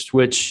coast,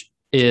 which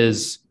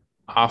is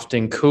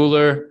often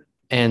cooler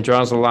and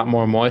draws a lot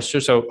more moisture.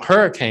 So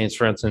hurricanes,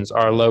 for instance,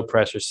 are low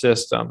pressure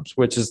systems,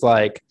 which is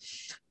like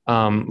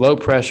low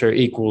pressure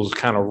equals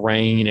kind of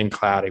rain and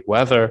cloudy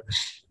weather.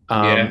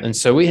 And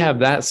so we have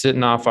that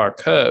sitting off our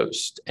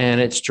coast, and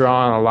it's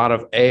drawing a lot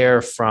of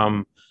air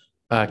from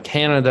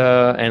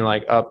Canada and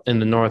like up in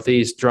the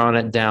Northeast, drawing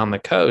it down the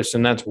coast.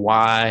 And that's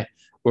why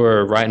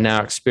we're right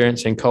now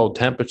experiencing cold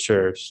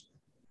temperatures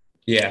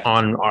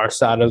on our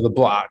side of the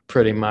block,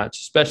 pretty much,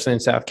 especially in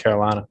South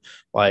Carolina.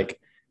 Like,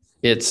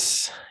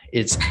 it's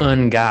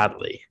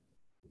ungodly,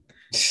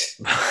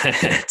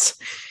 but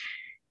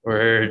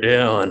we're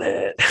doing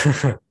it.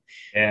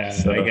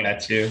 So, I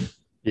got you.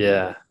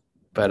 Yeah.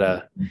 But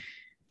how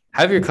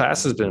have your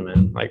classes been,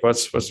 man? Like,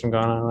 what's been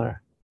going on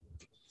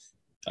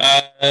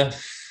there?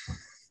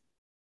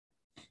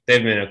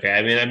 They've been okay.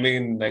 I mean,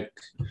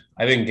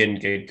 I've been getting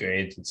good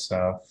grades and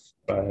stuff,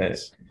 but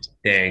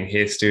dang,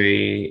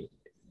 history.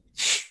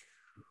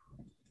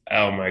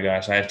 Oh my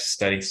gosh, I have to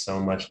study so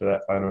much for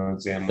that final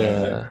exam.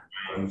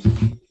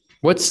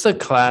 What's the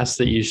class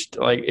that you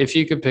like? If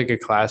you could pick a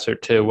class or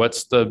two,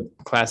 what's the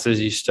classes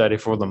you study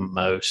for the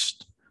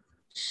most?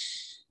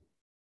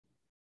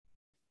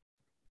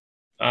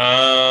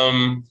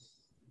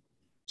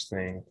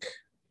 Think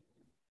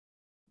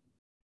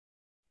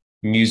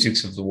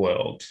musics of the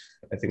world.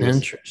 I think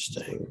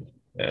interesting.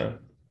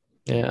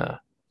 Yeah.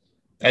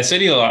 I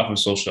study a lot from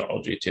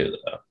sociology too,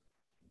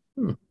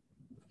 though.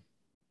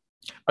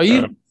 Are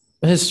you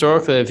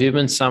historically? Have you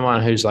been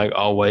someone who's like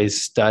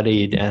always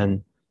studied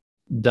and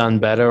done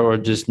better, or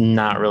just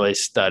not really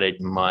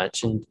studied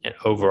much and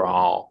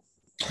overall?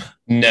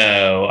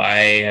 No,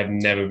 I have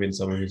never been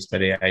someone who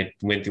studied. I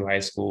went through high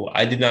school.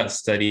 I did not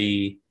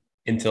study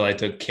until I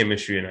took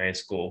chemistry in high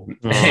school.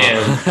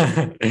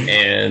 Oh.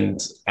 And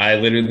I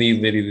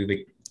literally,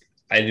 like,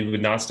 I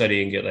would not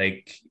study and get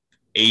like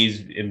A's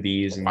and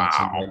B's and Wow.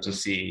 sometimes a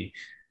C.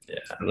 Yeah.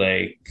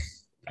 Like,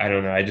 I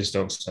don't know. I just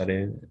don't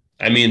study.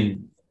 I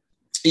mean,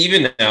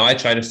 even now I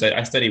try to study.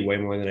 I study way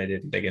more than I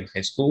did like in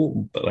high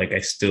school, but like I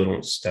still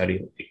don't study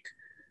like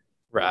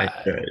Right.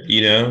 I should,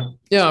 you know?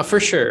 Yeah, for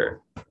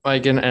sure.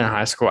 Like in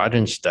high school, I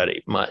didn't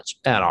study much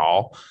at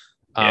all,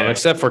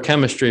 except for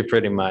chemistry,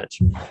 pretty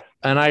much.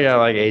 And I got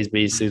like A's,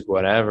 B's, C's,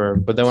 whatever.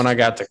 But then when I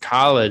got to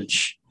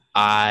college,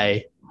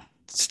 I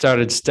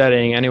started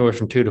studying anywhere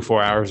from 2 to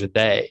 4 hours a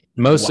day,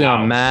 mostly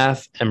on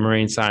math and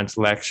marine science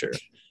lecture.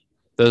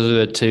 Those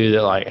are the two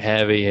that like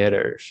heavy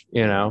hitters,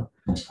 you know.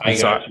 I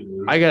got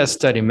to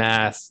study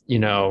math, you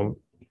know,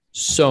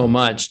 so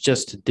much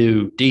just to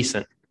do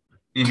decent.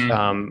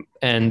 Mhm.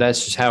 And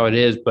that's just how it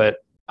is. But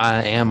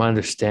I am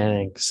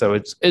understanding. So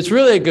it's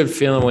really a good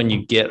feeling when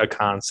you get a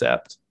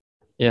concept,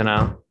 you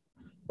know,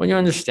 when you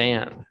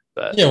understand.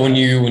 But Yeah, when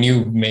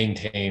you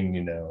maintain,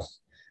 you know,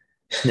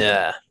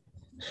 yeah.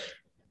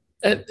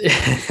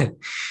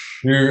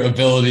 your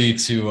ability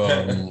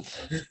to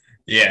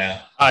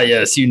Yeah.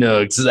 Yes, you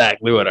know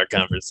exactly what our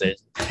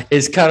conversation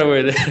is. Kind of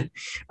weird.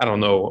 I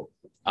don't know.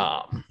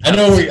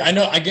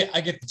 I get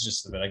the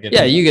gist of it.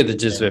 Yeah, you get the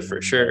gist of it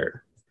for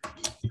sure.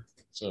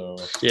 So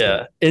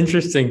yeah,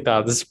 interesting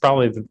thought. This is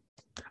probably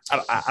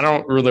I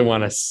don't really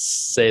want to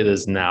say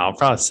this now. I'll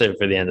probably save it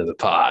for the end of the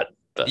pod.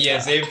 But, Yeah,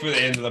 save it for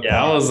the end of the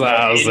yeah,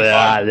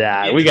 pod.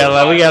 yeah. We got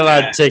a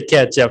lot to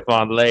catch up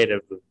on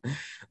later.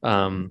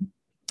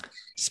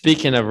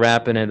 Speaking of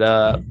wrapping it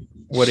up,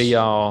 what do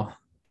y'all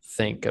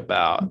think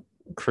about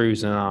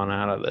cruising on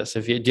out of this?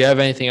 Do you have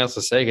anything else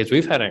to say? Because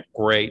we've had a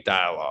great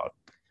dialogue.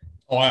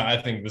 Oh,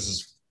 I think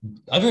this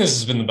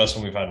has been the best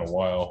one we've had in a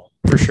while.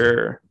 For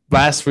sure.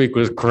 Last week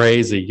was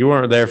crazy. You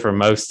weren't there for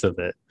most of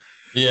it.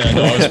 Yeah,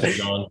 no, I was pretty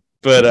gone.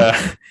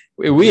 But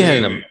we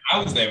had them. I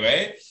was there,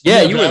 right?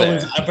 Yeah, you were there.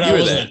 I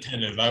wasn't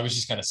attentive. I was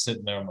just kind of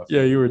sitting there on my phone.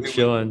 Yeah, you were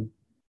chilling.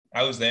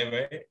 I was there,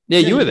 right? Yeah,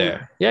 you were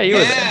there. Yeah, you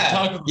were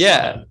there.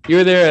 Yeah, you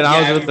were there, and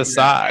I was with the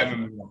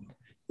side.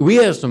 We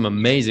had some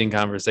amazing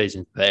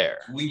conversations there.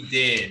 We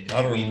did.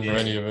 I don't remember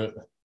any of it.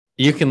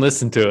 You can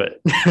listen to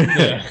it.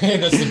 Yeah,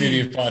 that's the beauty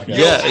of podcasts.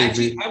 Yeah,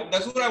 actually,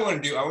 that's what I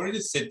want to do. I want to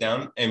just sit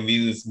down and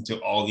re-listen to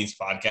all these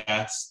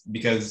podcasts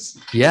because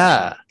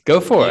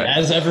go for it.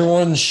 As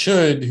everyone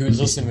should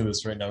who's listening to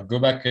this right now, go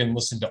back and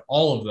listen to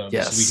all of them.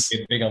 Yes. So we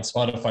can get big on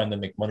Spotify and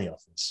then make money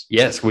off this.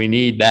 Yes, we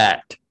need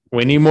that.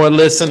 We need more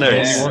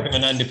listeners. Yeah. Working the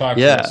 9 to 5.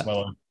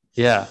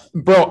 Yeah,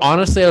 bro.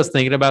 Honestly, I was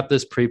thinking about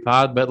this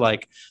pre-pod, but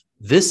like,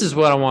 this is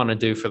what I want to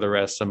do for the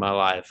rest of my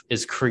life: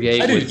 is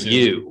create with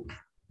you.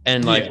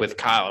 And like with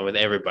Kyle and with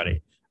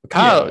everybody.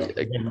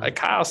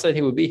 Kyle said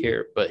he would be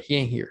here, but he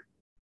ain't here.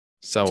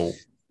 So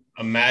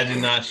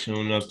imagine not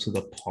showing up to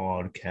the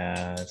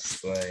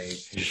podcast. Like,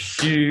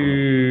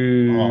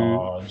 shoot.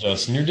 Oh,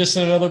 Justin, you're just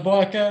another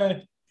black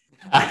guy.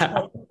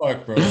 What the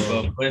fuck, bro?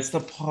 But it's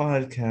the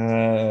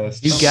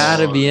podcast. You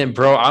gotta be in,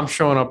 bro. I'm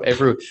showing up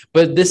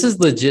but this is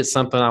legit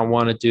something I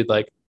want to do.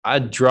 Like, I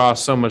draw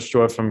so much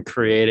joy from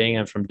creating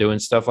and from doing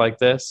stuff like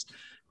this.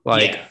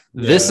 Like,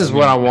 this is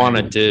what I want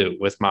to do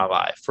with my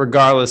life,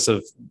 regardless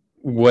of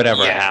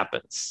whatever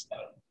happens.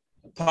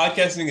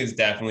 Podcasting is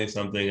definitely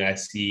something I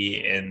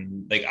see,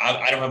 and like,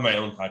 I don't have my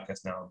own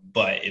podcast now,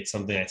 but it's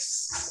something I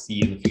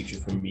see in the future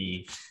for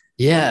me.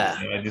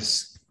 Yeah. You know,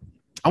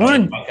 I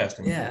want to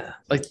podcasting. Yeah.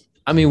 Like,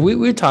 I mean,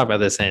 we talk about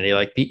this, Andy,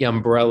 like the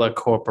umbrella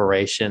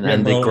corporation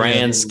and the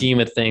grand scheme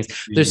of things.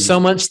 There's so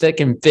much that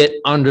can fit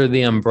under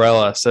the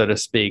umbrella, so to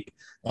speak.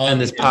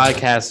 And this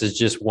podcast is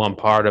just one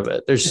part of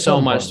it. There's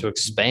so much to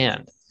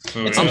expand.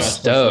 I'm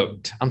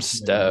stoked.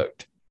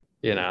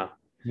 You know.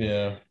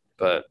 Yeah.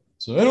 But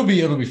so it'll be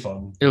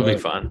fun. It'll be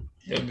fun.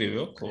 It'll be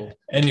real cool.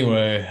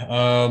 Anyway,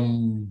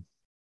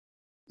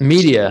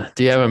 media.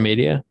 Do you have a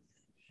media?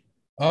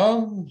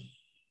 So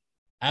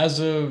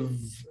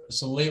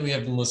lately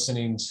I've been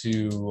listening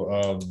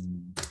to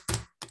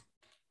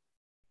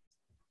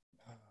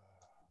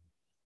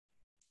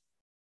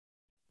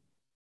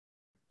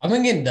I've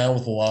been getting down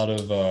with a lot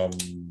of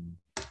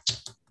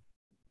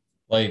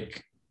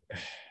like,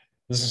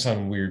 this is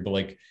sounding weird, but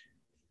like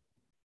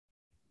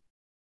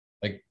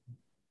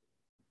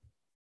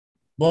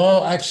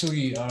well,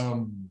 actually,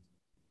 trying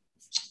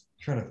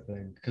to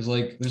think, because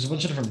like there's a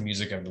bunch of different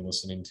music I've been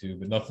listening to,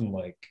 but nothing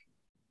like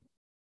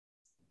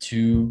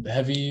too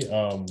heavy.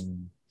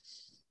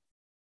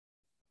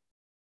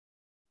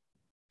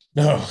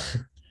 No,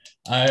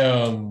 I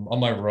on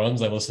my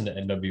runs I listen to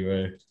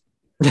NWA.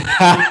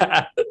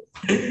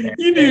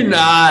 You do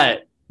not.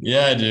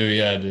 Yeah, I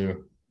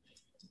do.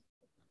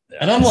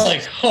 And I'm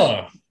like,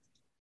 huh.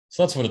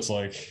 So that's what it's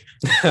like.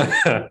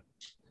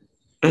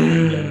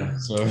 Yeah,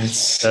 so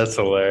that's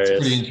hilarious. It's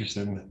pretty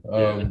interesting.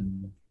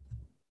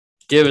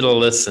 Give it a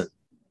listen.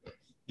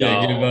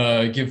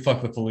 Yeah, give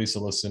Fuck the Police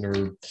a listen,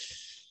 or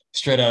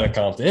Straight Outta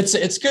Compton.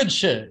 It's good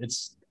shit.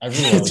 It's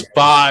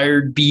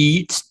fired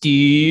beats,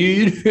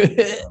 dude.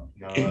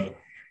 Oh,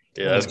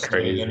 Yeah, that's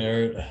crazy.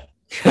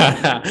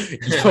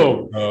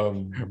 Yo,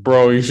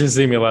 bro, you should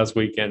see me last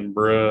weekend,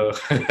 bro.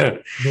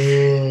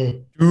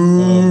 Dude.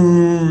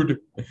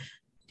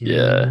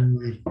 Yeah.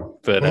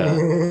 But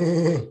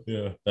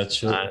yeah, that's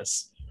true.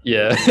 nice.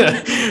 Yeah.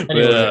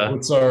 Anyway, But,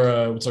 what's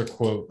our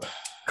quote?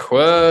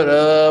 quote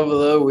of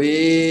the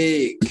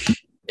week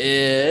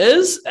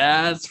is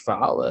as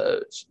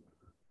follows.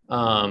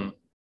 My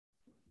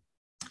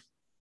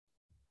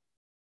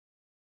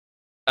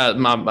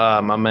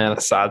man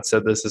Assad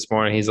said this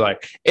morning. He's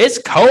like, "It's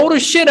cold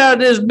as shit out of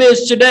this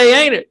bitch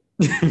today, ain't it?"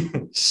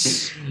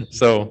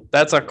 So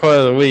that's our quote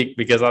of the week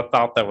because I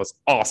thought that was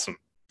awesome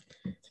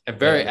and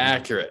very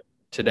accurate.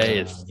 Today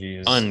is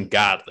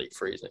ungodly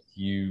freezing.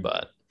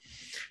 But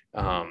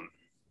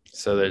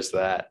so there's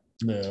that.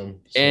 Yeah, so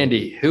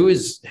Andy, who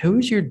is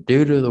your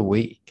dude of the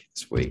week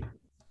this week?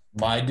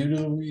 My dude of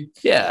the week?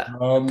 Yeah.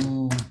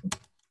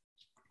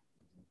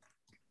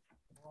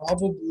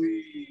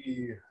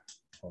 Probably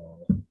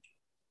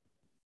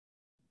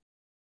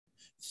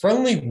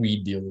friendly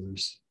weed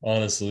dealers,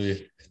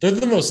 honestly. They're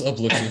the most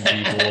uplifting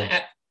people.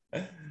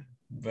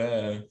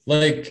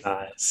 Like,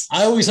 nice.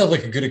 I always have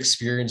like a good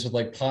experience with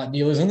like pot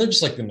dealers, and they're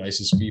just like the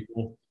nicest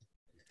people.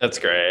 That's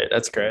great.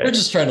 That's great. They're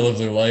just trying to live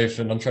their life,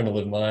 and I'm trying to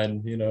live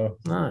mine. You know.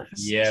 Nice.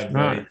 Yeah,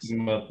 nice.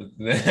 Well,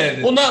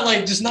 not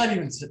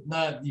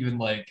even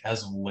like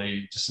as of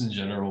late, just in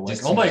general.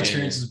 Like all my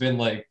experience has been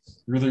like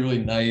really, really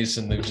nice,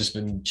 and they've just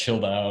been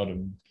chilled out,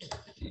 and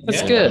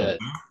that's good.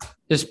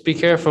 Just be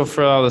careful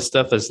for all the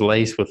stuff that's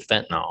laced with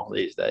fentanyl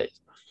these days.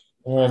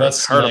 Well,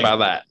 that's heard about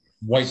that.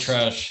 White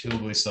trash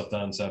hillbilly stuff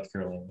down in South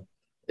Carolina.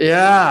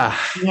 Yeah,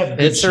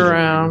 it's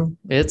around.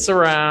 It's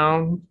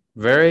around.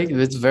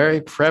 It's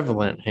very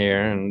prevalent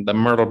here in the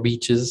Myrtle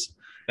Beaches.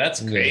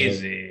 That's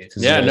crazy.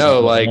 Yeah, no,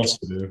 like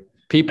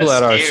people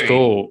at our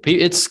school,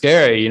 it's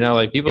scary. You know,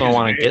 like people don't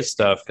want to get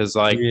stuff because,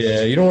 like,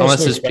 you don't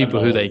unless it's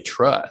people who they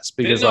trust.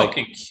 Because like,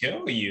 can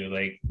kill you.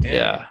 Like,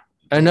 yeah,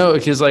 I know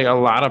because like a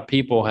lot of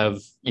people have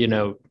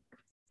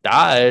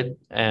died,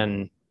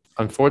 and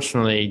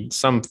unfortunately,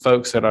 some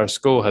folks at our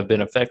school have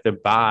been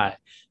affected by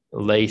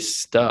lace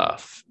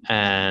stuff,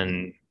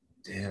 and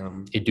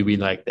it do be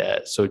like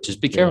that. So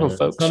just be careful,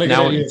 folks.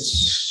 Now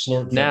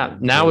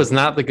is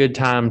not the good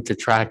time to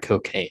try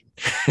cocaine.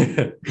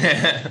 But,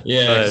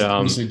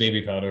 mostly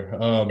baby powder.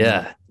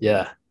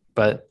 Yeah.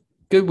 But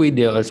good weed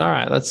dealers. All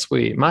right, that's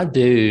sweet. My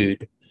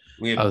dude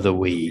of the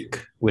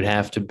week would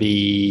have to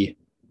be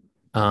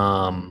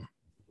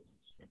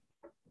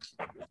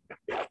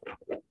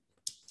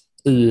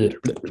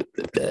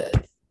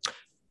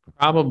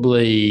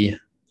probably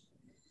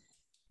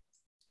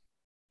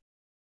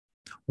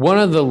one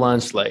of the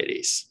lunch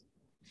ladies.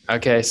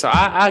 Okay, so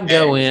I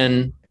go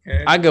in.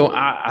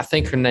 I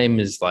think her name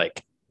is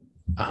like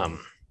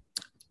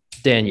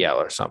Danielle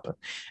or something,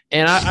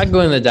 and I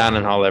go in the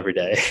dining hall every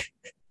day.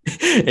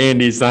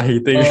 Andy's not you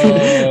think.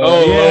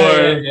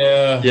 Lord,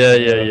 yeah.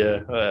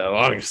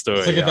 Long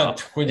story.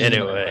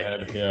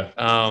 Anyway,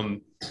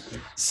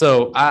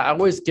 so I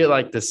always get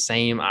like the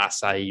same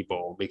acai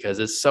bowl because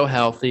it's so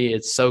healthy.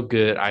 It's so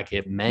good. I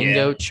get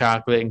mango,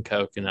 chocolate, and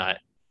coconut.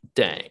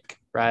 Dank,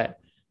 right?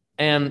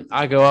 And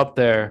I go up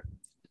there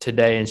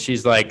today and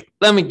she's like,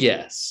 let me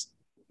guess,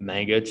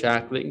 mango,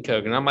 chocolate, and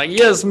coconut. I'm like,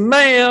 yes,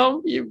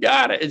 ma'am, you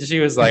got it. And she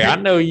was like, I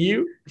know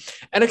you.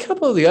 And a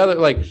couple of the other,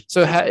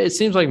 it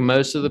seems like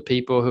most of the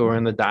people who are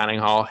in the dining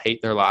hall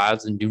hate their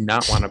lives and do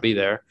not want to be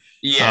there.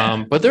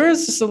 Yeah. But there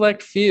is a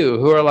select few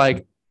who are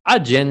like, I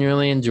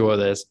genuinely enjoy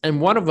this. And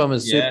one of them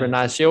is super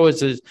nice. She always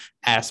just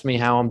asks me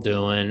how I'm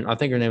doing. I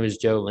think her name is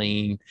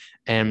Jolene.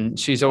 And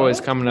she's always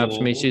coming up to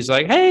me. She's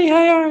like, hey,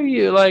 how are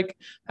you? Like,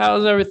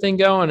 how's everything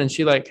going? And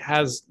she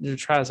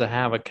tries to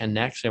have a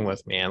connection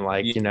with me. And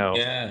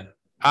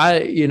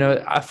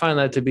I find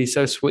that to be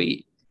so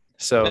sweet.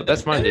 So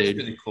that's my dude.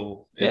 Really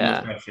cool.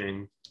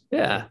 Refreshing.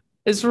 Yeah.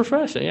 It's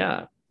refreshing.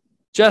 Yeah.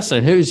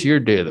 Justin, who's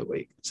your dude of the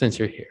week since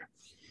you're here?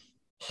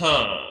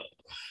 My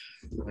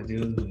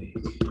dude of the week.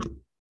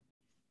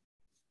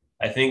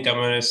 I think I'm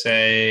going to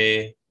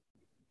say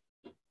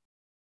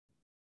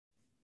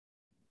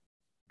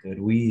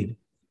good weed.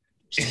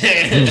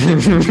 Jeez.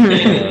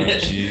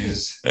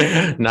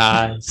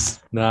 Nice.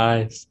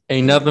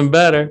 Ain't nothing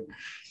better.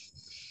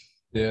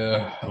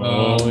 Yeah.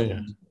 All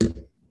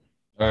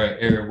right,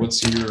 Errett,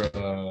 what's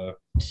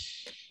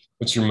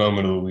your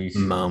moment of the week?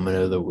 Moment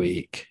of the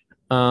week.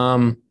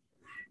 Gosh,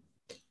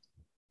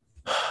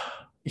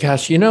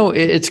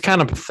 it's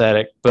kind of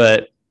pathetic,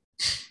 but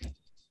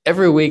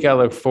every week I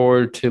look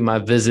forward to my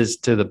visits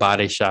to the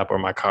body shop where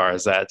my car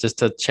is at, just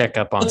to check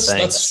up on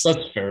things.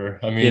 That's fair.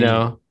 I mean,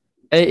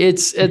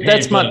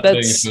 that's my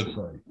baby.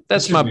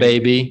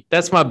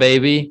 That's my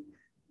baby,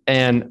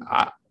 and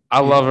I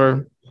love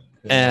her,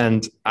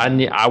 and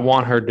I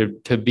want her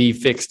to be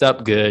fixed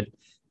up good,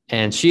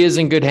 and she is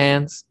in good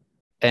hands.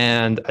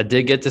 And I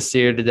did get to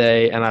see her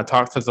today, and I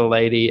talked to the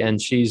lady,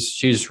 and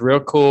she's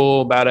real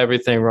cool about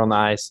everything, real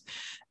nice,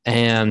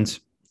 and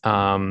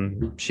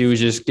she was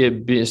just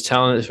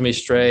telling it to me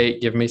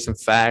straight, giving me some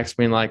facts,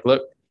 being like,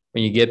 look,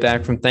 when you get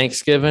back from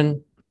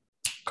Thanksgiving,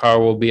 Car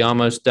will be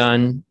almost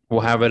done.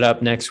 We'll have it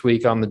up next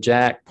week on the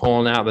jack,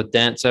 pulling out the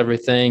dents,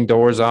 everything,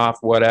 doors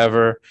off,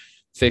 whatever,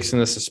 fixing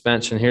the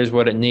suspension. Here's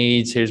what it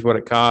needs. Here's what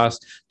it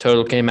costs.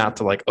 Total came out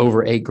to like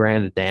over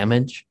 $8,000 of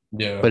damage.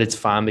 Yeah. But it's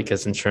fine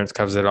because insurance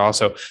covers it all.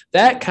 So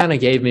that kind of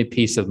gave me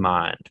peace of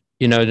mind,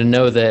 to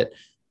know that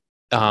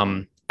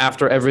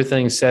after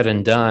everything's said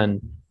and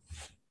done,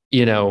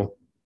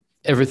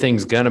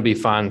 everything's going to be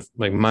fine,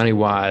 like money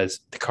wise.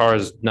 The car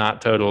is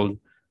not totaled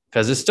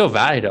because it's still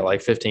valued at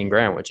like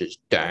 $15,000, which is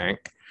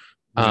dank.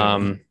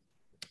 Yeah.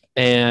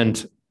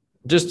 And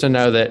just to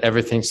know that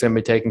everything's going to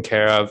be taken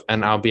care of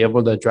and I'll be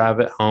able to drive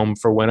it home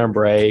for winter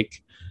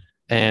break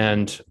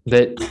and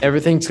that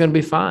everything's going to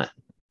be fine.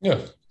 Yeah.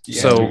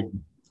 Yeah, So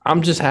dude.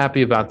 I'm just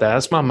happy about that.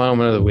 That's my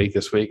moment of the week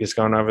this week. Is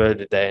going over there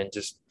today and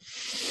just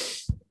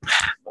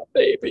my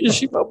baby. Is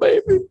she my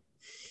baby?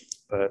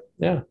 But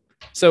yeah.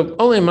 So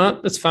only a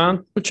month. That's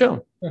fine. We're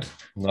chilling.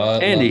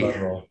 Andy. Not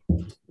at all.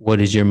 What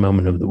is your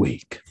moment of the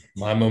week?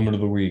 My moment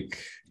of the week.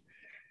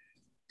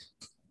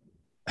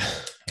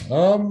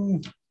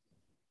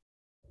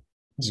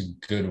 It's a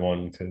good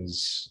one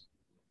because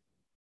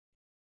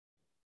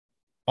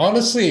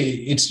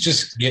honestly, it's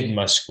just getting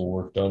my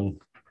schoolwork done.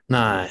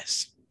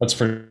 Nice. That's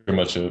pretty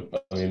much it.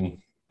 I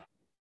mean,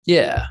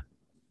 Yeah.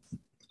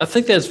 I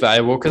think that's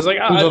valuable because like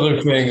there's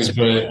other things,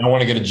 but I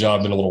want to get a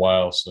job in a little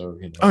while. So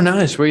Oh,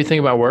 nice. Where do you think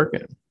about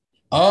working?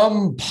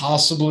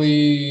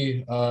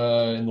 Possibly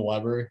in the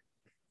library.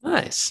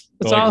 Nice. So,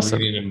 That's like awesome.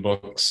 reading and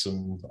books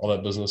and all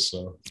that business.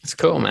 So It's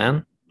cool,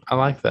 man. I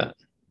like that.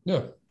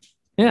 yeah.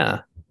 Yeah.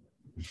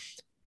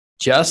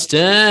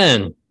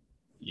 Justin.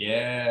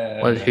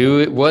 Yeah.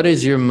 What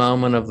is your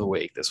moment of the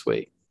week this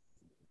week?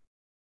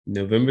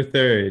 November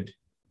 3rd.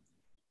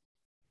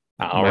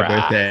 All my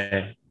right.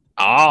 birthday.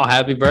 Oh,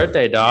 happy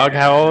birthday, dog.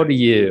 How old are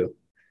you?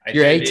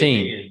 You're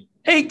 18.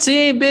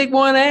 18, big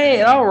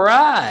 1-8. All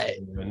right.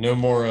 No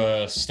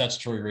more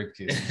statutory rape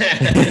case.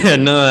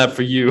 None of that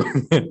for you.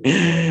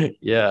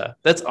 Yeah.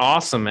 That's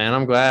awesome, man.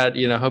 I'm glad,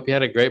 hope you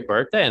had a great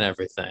birthday and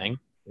everything.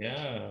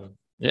 Yeah.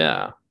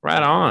 Yeah.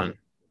 Right on.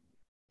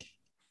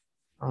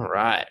 All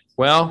right.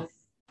 Well,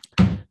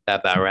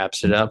 that about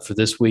wraps it up for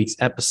this week's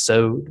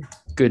episode.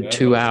 Good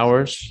 2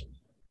 hours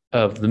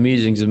of the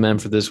Musings of Men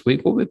for this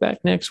week. We'll be back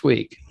next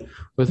week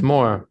with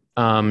more.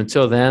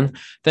 Until then,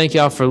 thank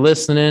y'all for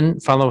listening.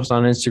 Follow us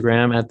on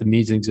Instagram at the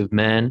Musings of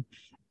Men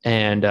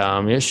and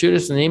shoot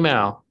us an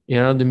email,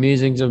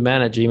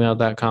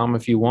 themusingsofmen@gmail.com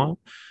if you want.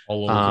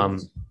 All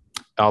lowercase.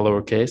 All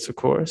lowercase, of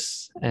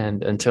course.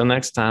 And until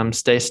next time,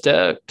 stay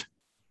stoked.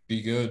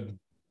 Be good.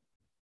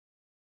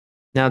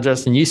 Now,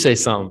 Justin, you say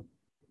something.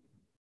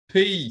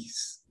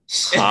 Peace.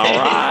 All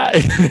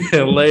right.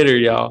 Later,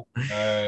 y'all.